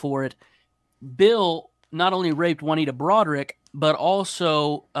crucified him for it. Bill not only raped Juanita Broderick, but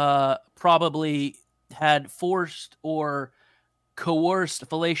also probably had forced or coerced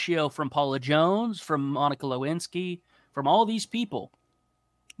fellatio from Paula Jones, from Monica Lewinsky, from all these people.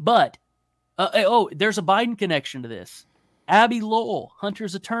 But there's a Biden connection to this. Abby Lowell,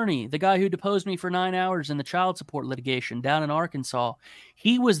 Hunter's attorney, the guy who deposed me for 9 hours in the child support litigation down in Arkansas,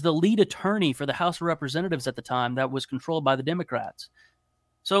 he was the lead attorney for the House of Representatives at the time that was controlled by the Democrats.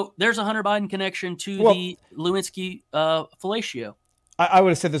 So there's a Hunter Biden connection to the Lewinsky fellatio. I would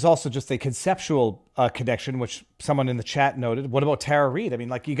have said there's also just a conceptual connection, which someone in the chat noted. What about Tara Reid? I mean,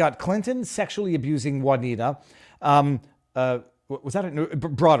 like, you got Clinton sexually abusing Juanita. Was that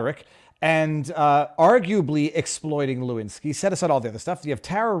Broderick? And arguably exploiting Lewinsky. Set aside all the other stuff. You have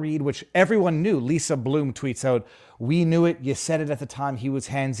Tara Reid, which everyone knew. Lisa Bloom tweets out, "We knew it. You said it at the time. He was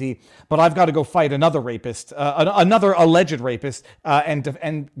handsy. But I've got to go fight another rapist, another alleged rapist,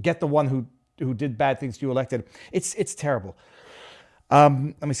 and get the one who did bad things to you elected." It's terrible.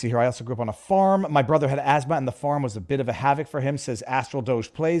 Let me see here. I also grew up on a farm. My brother had asthma, and the farm was a bit of a havoc for him, says Astral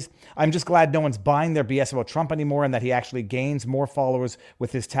Doge Plays. I'm just glad no one's buying their BS about Trump anymore and that he actually gains more followers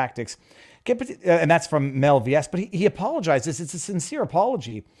with his tactics. And that's from Mel VS, but he apologizes. It's a sincere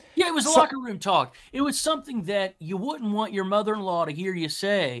apology. Yeah, it was locker room talk. It was something that you wouldn't want your mother-in-law to hear you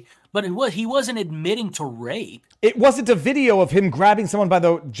say, but he wasn't admitting to rape. It wasn't a video of him grabbing someone by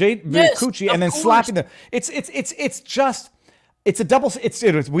the coochie and then slapping them. It's just... It's a double.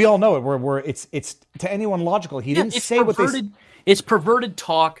 We all know it. It's to anyone logical. He didn't say what they. It's perverted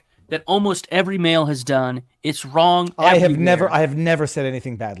talk that almost every male has done. It's wrong. I have never said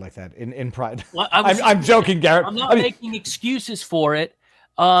anything bad like that in pride. Well, I'm joking, Garrett. I'm not making excuses for it.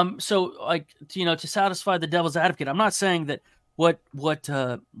 So to satisfy the devil's advocate, I'm not saying that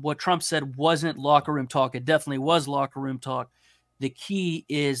what Trump said wasn't locker room talk. It definitely was locker room talk. The key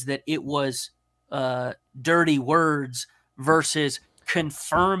is that it was dirty words versus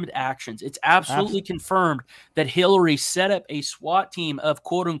confirmed actions. It's absolutely confirmed that Hillary set up a SWAT team of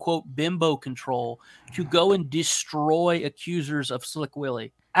quote unquote bimbo control to go and destroy accusers of Slick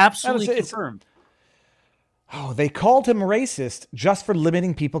Willie. Absolutely confirmed. They called him racist just for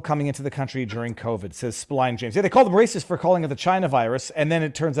limiting people coming into the country during COVID, says Spline James. Yeah, they called him racist for calling it the China virus, and then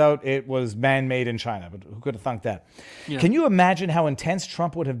it turns out it was man-made in China. But who could have thunk that? Yeah. Can you imagine how intense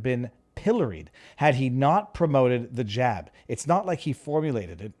Trump would have been pilloried had he not promoted the jab? It's not like he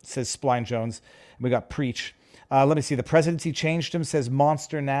formulated it, says Spline Jones. We got Preach. Let me see. The presidency changed him, says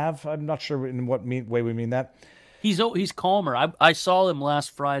Monster Nav. I'm not sure in what way we mean that. He's calmer. I saw him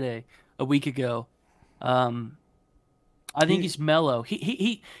last Friday, a week ago. I think he's mellow.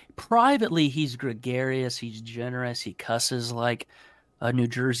 He privately, he's gregarious. He's generous. He cusses like a New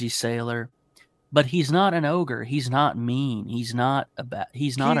Jersey sailor. But he's not an ogre. He's not mean. He's not an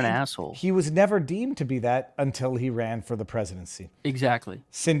asshole. He was never deemed to be that until he ran for the presidency. Exactly.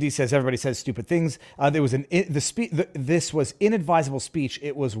 Cindy says everybody says stupid things. There was this was inadvisable speech.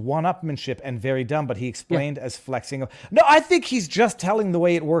 It was one-upmanship and very dumb. But he explained as flexing. No, I think he's just telling the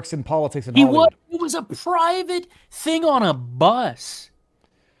way it works in politics in Hollywood. It was a private thing on a bus.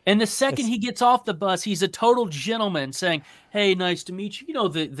 And the second he gets off the bus, he's a total gentleman saying, hey, nice to meet you. You know,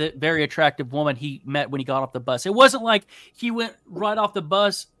 the very attractive woman he met when he got off the bus. It wasn't like he went right off the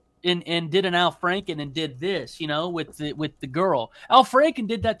bus and did an Al Franken and did this, with the girl. Al Franken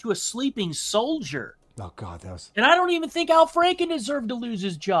did that to a sleeping soldier. Oh, God, that was... And I don't even think Al Franken deserved to lose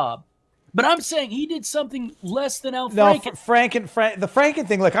his job. But I'm saying he did something less than Al Franken. No, the Franken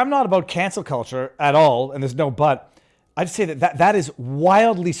thing, like, I'm not about cancel culture at all, and there's no but. I'd say that is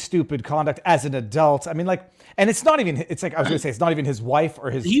wildly stupid conduct as an adult. I mean, like, and it's not even, it's like, I was going to say, it's not even his wife or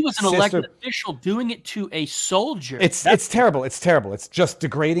his sister. He was an elected official doing it to a soldier. It's terrible. It's terrible. It's just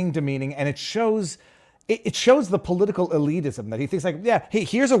degrading, demeaning, and it shows the political elitism that he thinks like, yeah, hey,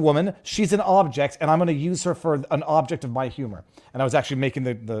 here's a woman, she's an object, and I'm going to use her for an object of my humor. And I was actually making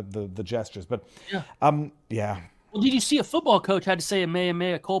the gestures, but yeah. Well, did you see a football coach had to say a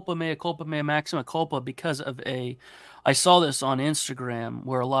mea culpa, mea maxima culpa because of I saw this on Instagram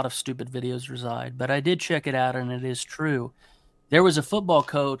where a lot of stupid videos reside, but I did check it out and it is true. There was a football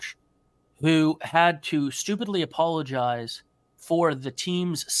coach who had to stupidly apologize for the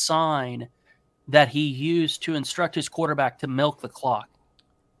team's sign that he used to instruct his quarterback to milk the clock.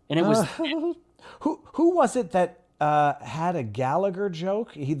 And it was... Who was it that had a Gallagher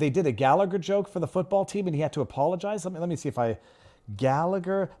joke? They did a Gallagher joke for the football team and he had to apologize? Let me see if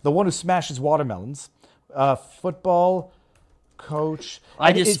Gallagher, the one who smashes watermelons. Football coach.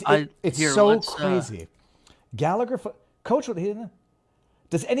 It's so crazy. Gallagher coach.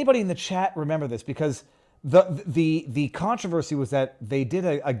 Does anybody in the chat remember this? Because the controversy was that they did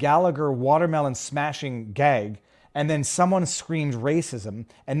a Gallagher watermelon smashing gag, and then someone screamed racism,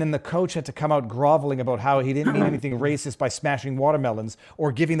 and then the coach had to come out groveling about how he didn't mean anything racist by smashing watermelons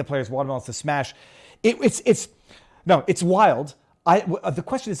or giving the players watermelons to smash. It's wild. The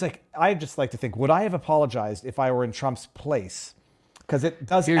question is, like, I just like to think, would I have apologized if I were in Trump's place? Because it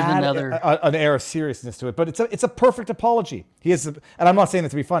does add an air of seriousness to it. But it's a perfect apology. And I'm not saying that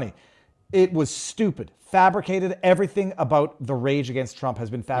to be funny. It was stupid, fabricated. Everything about the rage against Trump has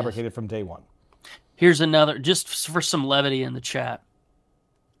been fabricated from day one. Here's another, just for some levity in the chat,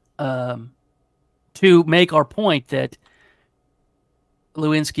 to make our point that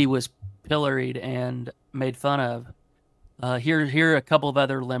Lewinsky was pilloried and made fun of. Here are a couple of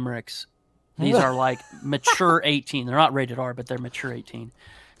other limericks. These are like mature 18. They're not rated R, but they're mature 18.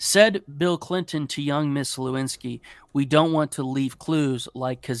 Said Bill Clinton to young Miss Lewinsky, we don't want to leave clues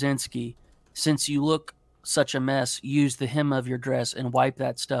like Kaczynski. Since you look such a mess, use the hem of your dress and wipe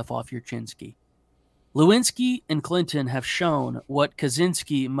that stuff off your chinsky. Lewinsky and Clinton have shown what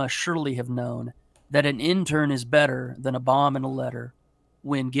Kaczynski must surely have known, that an intern is better than a bomb in a letter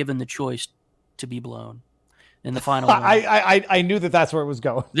when given the choice to be blown. In the final one. I knew that's where it was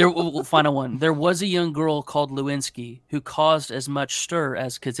going. Final one. There was a young girl called Lewinsky who caused as much stir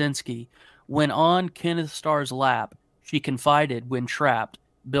as Kaczynski. When on Kenneth Starr's lap, she confided when trapped,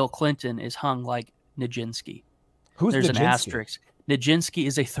 Bill Clinton is hung like Nijinsky. Who's There's Nijinsky? An asterisk. Nijinsky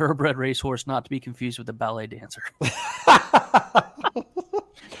is a thoroughbred racehorse, not to be confused with a ballet dancer.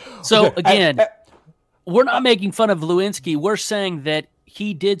 So, Okay, again, we're not making fun of Lewinsky. We're saying that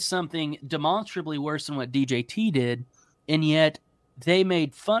he did something demonstrably worse than what DJT did, and yet they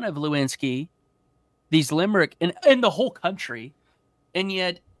made fun of Lewinsky, these Limerick, and the whole country, and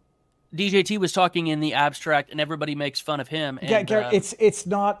yet DJT was talking in the abstract, and everybody makes fun of him. And, Gary, it's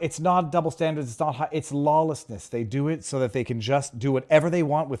not double standards. It's not it's lawlessness. They do it so that they can just do whatever they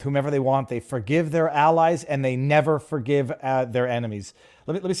want with whomever they want. They forgive their allies and they never forgive their enemies.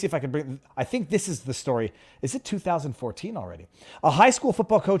 Let me see if I can bring. I think this is the story. Is it 2014 already? A high school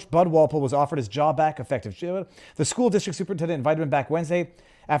football coach, Bud Walpole, was offered his job back effective. The school district superintendent invited him back Wednesday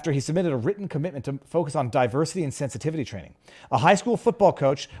after he submitted a written commitment to focus on diversity and sensitivity training. A high school football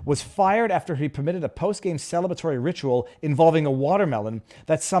coach was fired after he permitted a post-game celebratory ritual involving a watermelon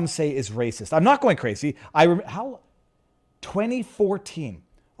that some say is racist. I'm not going crazy. 2014,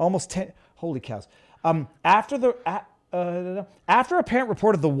 almost 10. Holy cows! After a parent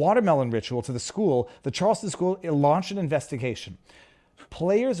reported the watermelon ritual to the school, the Charleston school launched an investigation.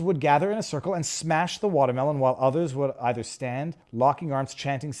 Players would gather in a circle and smash the watermelon while others would either stand, locking arms,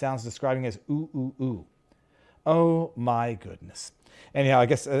 chanting sounds describing as ooh, ooh, ooh. Oh my goodness. Anyhow, I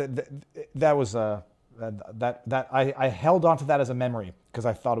guess that was I held on to that as a memory because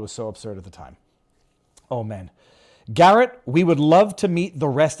I thought it was so absurd at the time. Oh man. Garrett, we would love to meet the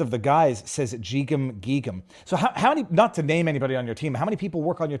rest of the guys, says Geegum Geegum. So how many, not to name anybody on your team, how many people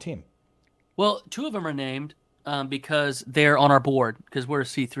work on your team? Well, 2 of them are named. Because they're on our board, because we're a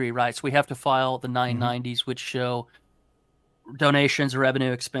C3, right? So we have to file the 990s, which show donations,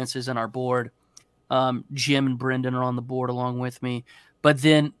 revenue, expenses, and our board. Jim and Brendan are on the board along with me. But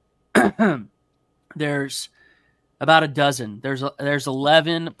then there's about a dozen. There's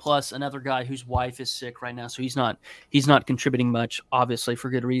 11 plus another guy whose wife is sick right now, so he's not contributing much, obviously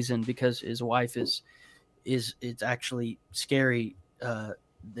for good reason, because his wife is it's actually scary that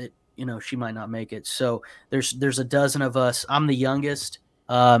she might not make it. So there's a dozen of us. I'm the youngest.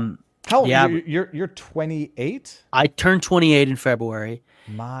 How old? You're 28? I turned 28 in February.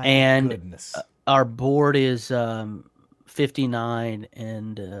 My goodness. Our board is 59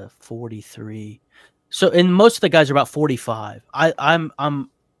 and 43. So, and most of the guys are about 45. I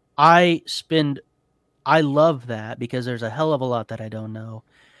love that because there's a hell of a lot that I don't know.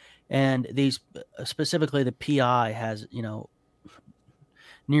 And these, specifically the PI has,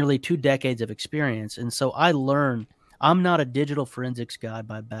 nearly 2 decades of experience. And so I learn. I'm not a digital forensics guy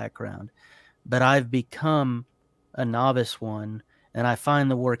by background, but I've become a novice one, and I find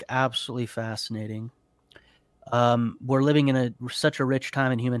the work absolutely fascinating. We're living in such a rich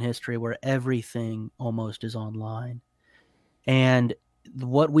time in human history where everything almost is online. And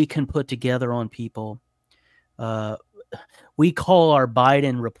what we can put together on people, we call our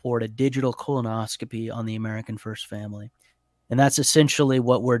Biden report a digital colonoscopy on the American first family. And that's essentially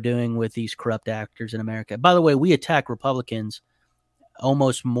what we're doing with these corrupt actors in America. By the way, we attack Republicans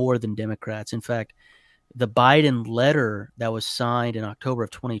almost more than Democrats. In fact, the Biden letter that was signed in October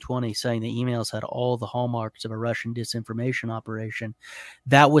of 2020 saying the emails had all the hallmarks of a Russian disinformation operation,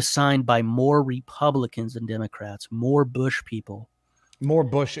 that was signed by more Republicans than Democrats, more Bush people. More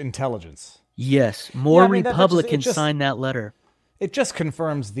Bush intelligence. Yes, more Republicans signed that letter. It just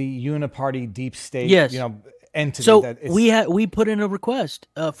confirms the uniparty deep state, yes. Entity. So that we put in a request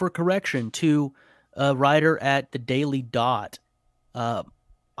for correction to a writer at the Daily Dot. I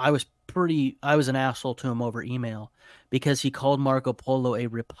was an asshole to him over email because he called Marco Polo a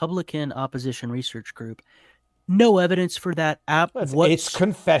Republican opposition research group. No evidence for that app. It's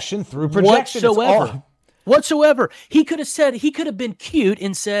confession through projection. Whatsoever. He could have been cute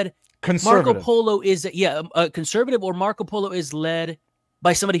and said conservative. Marco Polo is a conservative, or Marco Polo is led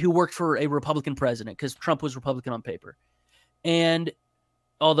by somebody who worked for a Republican president, because Trump was Republican on paper. And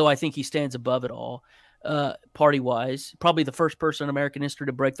although I think he stands above it all, party-wise, probably the first person in American history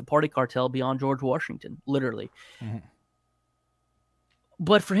to break the party cartel beyond George Washington, literally. Mm-hmm.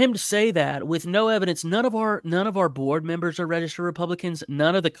 But for him to say that with no evidence, none of our board members are registered Republicans.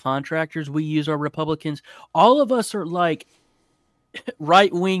 None of the contractors we use are Republicans. All of us are like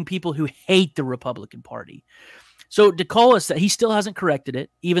right-wing people who hate the Republican Party. So to call us that, he still hasn't corrected it,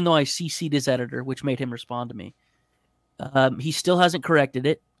 even though I CC'd his editor, which made him respond to me. He still hasn't corrected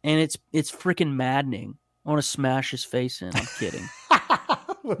it, and it's freaking maddening. I want to smash his face in. I'm kidding.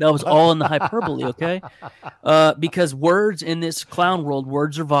 That was all in the hyperbole, okay? Because words in this clown world,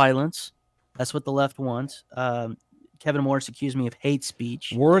 words are violence. That's what the left wants. Kevin Morris accused me of hate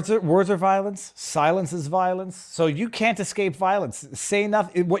speech. Words are violence. Silence is violence. So you can't escape violence. Say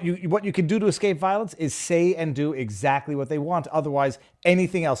nothing. What you can do to escape violence is say and do exactly what they want. Otherwise,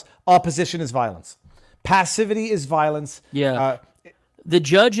 anything else. Opposition is violence. Passivity is violence. Yeah. The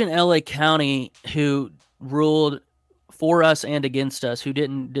judge in LA County who ruled for us and against us,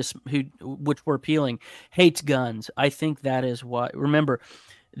 which we're appealing, hates guns. I think that is why. Remember,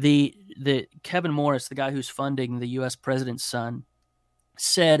 the Kevin Morris, the guy who's funding the U.S. president's son,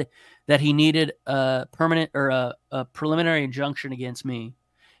 said that he needed a permanent or a preliminary injunction against me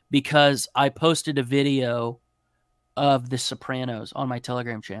because I posted a video of The Sopranos on my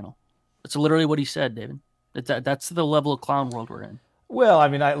Telegram channel. That's literally what he said, David. That's the level of clown world we're in. Well, I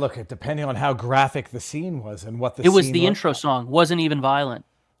mean, look, depending on how graphic the scene was and what the scene was, the intro song wasn't even violent.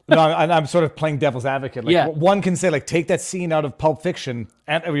 No, I'm sort of playing devil's advocate. Like, one can say, like, take that scene out of Pulp Fiction,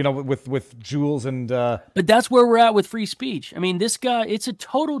 and with Jules and. But that's where we're at with free speech. I mean, this guy, it's a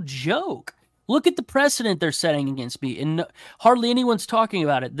total joke. Look at the precedent they're setting against me, and hardly anyone's talking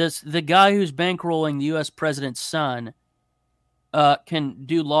about it. The guy who's bankrolling the U.S. president's son can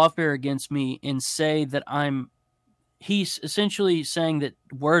do lawfare against me and say that he's essentially saying that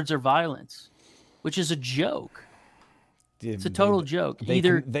words are violence, which is a joke. It's a total joke.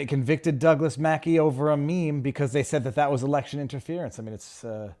 They convicted Douglas Mackey over a meme because they said that was election interference. I mean,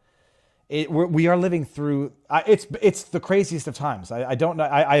 we are living through. It's the craziest of times. I don't know.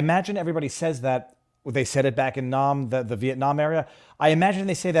 I imagine everybody says that. They said it back in Nam, the Vietnam area. I imagine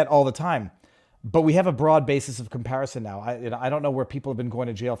they say that all the time. But we have a broad basis of comparison now. I don't know where people have been going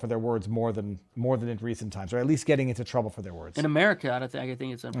to jail for their words more than in recent times, or at least getting into trouble for their words. In America, I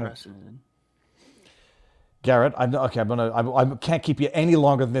think it's unprecedented. Garrett, I can't keep you any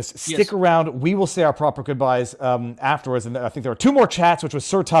longer than this. Stick around. We will say our proper goodbyes afterwards. And I think there are two more chats, which was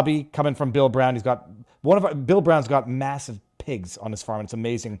Sir Tubby coming from Bill Brown. Bill Brown's got massive pigs on his farm. It's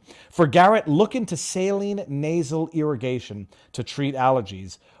amazing. For Garrett, look into saline nasal irrigation to treat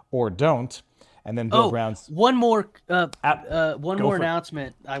allergies, or don't. And then Bill Brown's. One more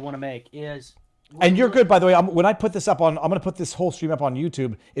announcement I want to make is. And you're good, by the way. When I put this up I'm going to put this whole stream up on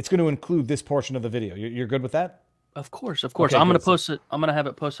YouTube. It's going to include this portion of the video. You're good with that? Of course. Okay, I'm going to post it. I'm going to have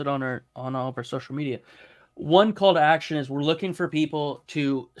it posted on all of our social media. One call to action is we're looking for people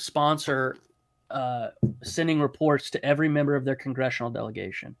to sponsor sending reports to every member of their congressional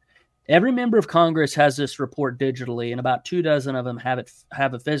delegation. Every member of Congress has this report digitally, and about 24 of them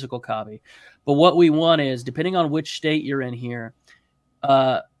have a physical copy. But what we want is, depending on which state you're in here,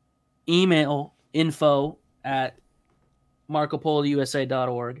 email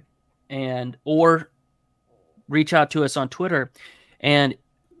info@marcopolousa.org or reach out to us on Twitter. And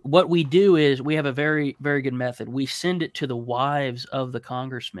what we do is we have a very, very good method. We send it to the wives of the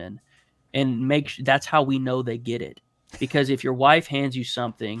congressmen and that's how we know they get it. Because if your wife hands you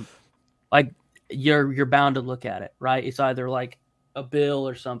something, like you're bound to look at it, right? It's either like a bill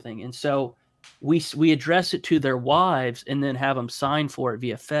or something. And so we address it to their wives and then have them sign for it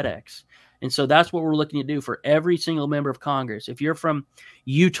via FedEx. And so that's what we're looking to do for every single member of Congress. If you're from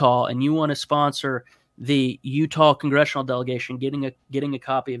Utah and you want to sponsor the Utah congressional delegation getting a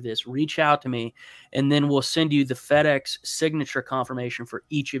copy of this, reach out to me, and then we'll send you the FedEx signature confirmation for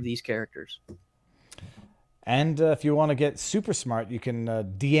each of these characters. And if you want to get super smart, you can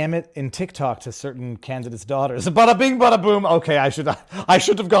DM it in TikTok to certain candidates' daughters. Bada bing, bada boom. Okay, I should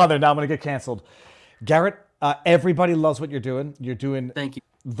have gone there. Now I'm going to get canceled. Garrett, everybody loves what you're doing. You're doing. Thank you.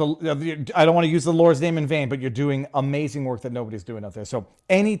 I don't want to use the Lord's name in vain, but you're doing amazing work that nobody's doing out there. So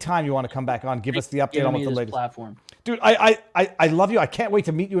anytime you want to come back on, give us the update on what the latest platform. Dude, I love you. I can't wait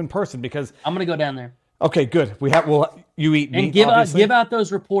to meet you in person because I'm going to go down there. Okay, good. You eat meat, and give out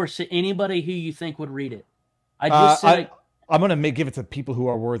those reports to anybody who you think would read it. I'm going to give it to people who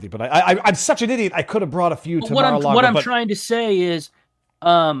are worthy, but I'm such an idiot. I could have brought a few to Mar-a-Lago. What I'm trying to say is,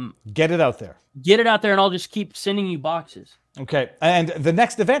 get it out there. Get it out there, and I'll just keep sending you boxes. Okay, and the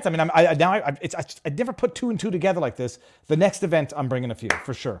next event. I mean, I never put two and two together like this. The next event, I'm bringing a few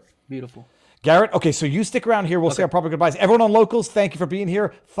for sure. Beautiful. Garrett, okay, so you stick around here. We'll say our proper goodbyes. Everyone on Locals, thank you for being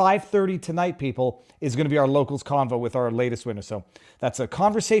here. 5:30 tonight, people, is going to be our Locals Convo with our latest winner. So that's a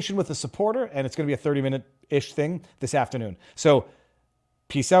conversation with a supporter, and it's going to be a 30-minute-ish thing this afternoon. So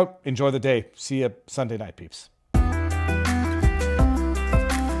peace out. Enjoy the day. See you Sunday night, peeps.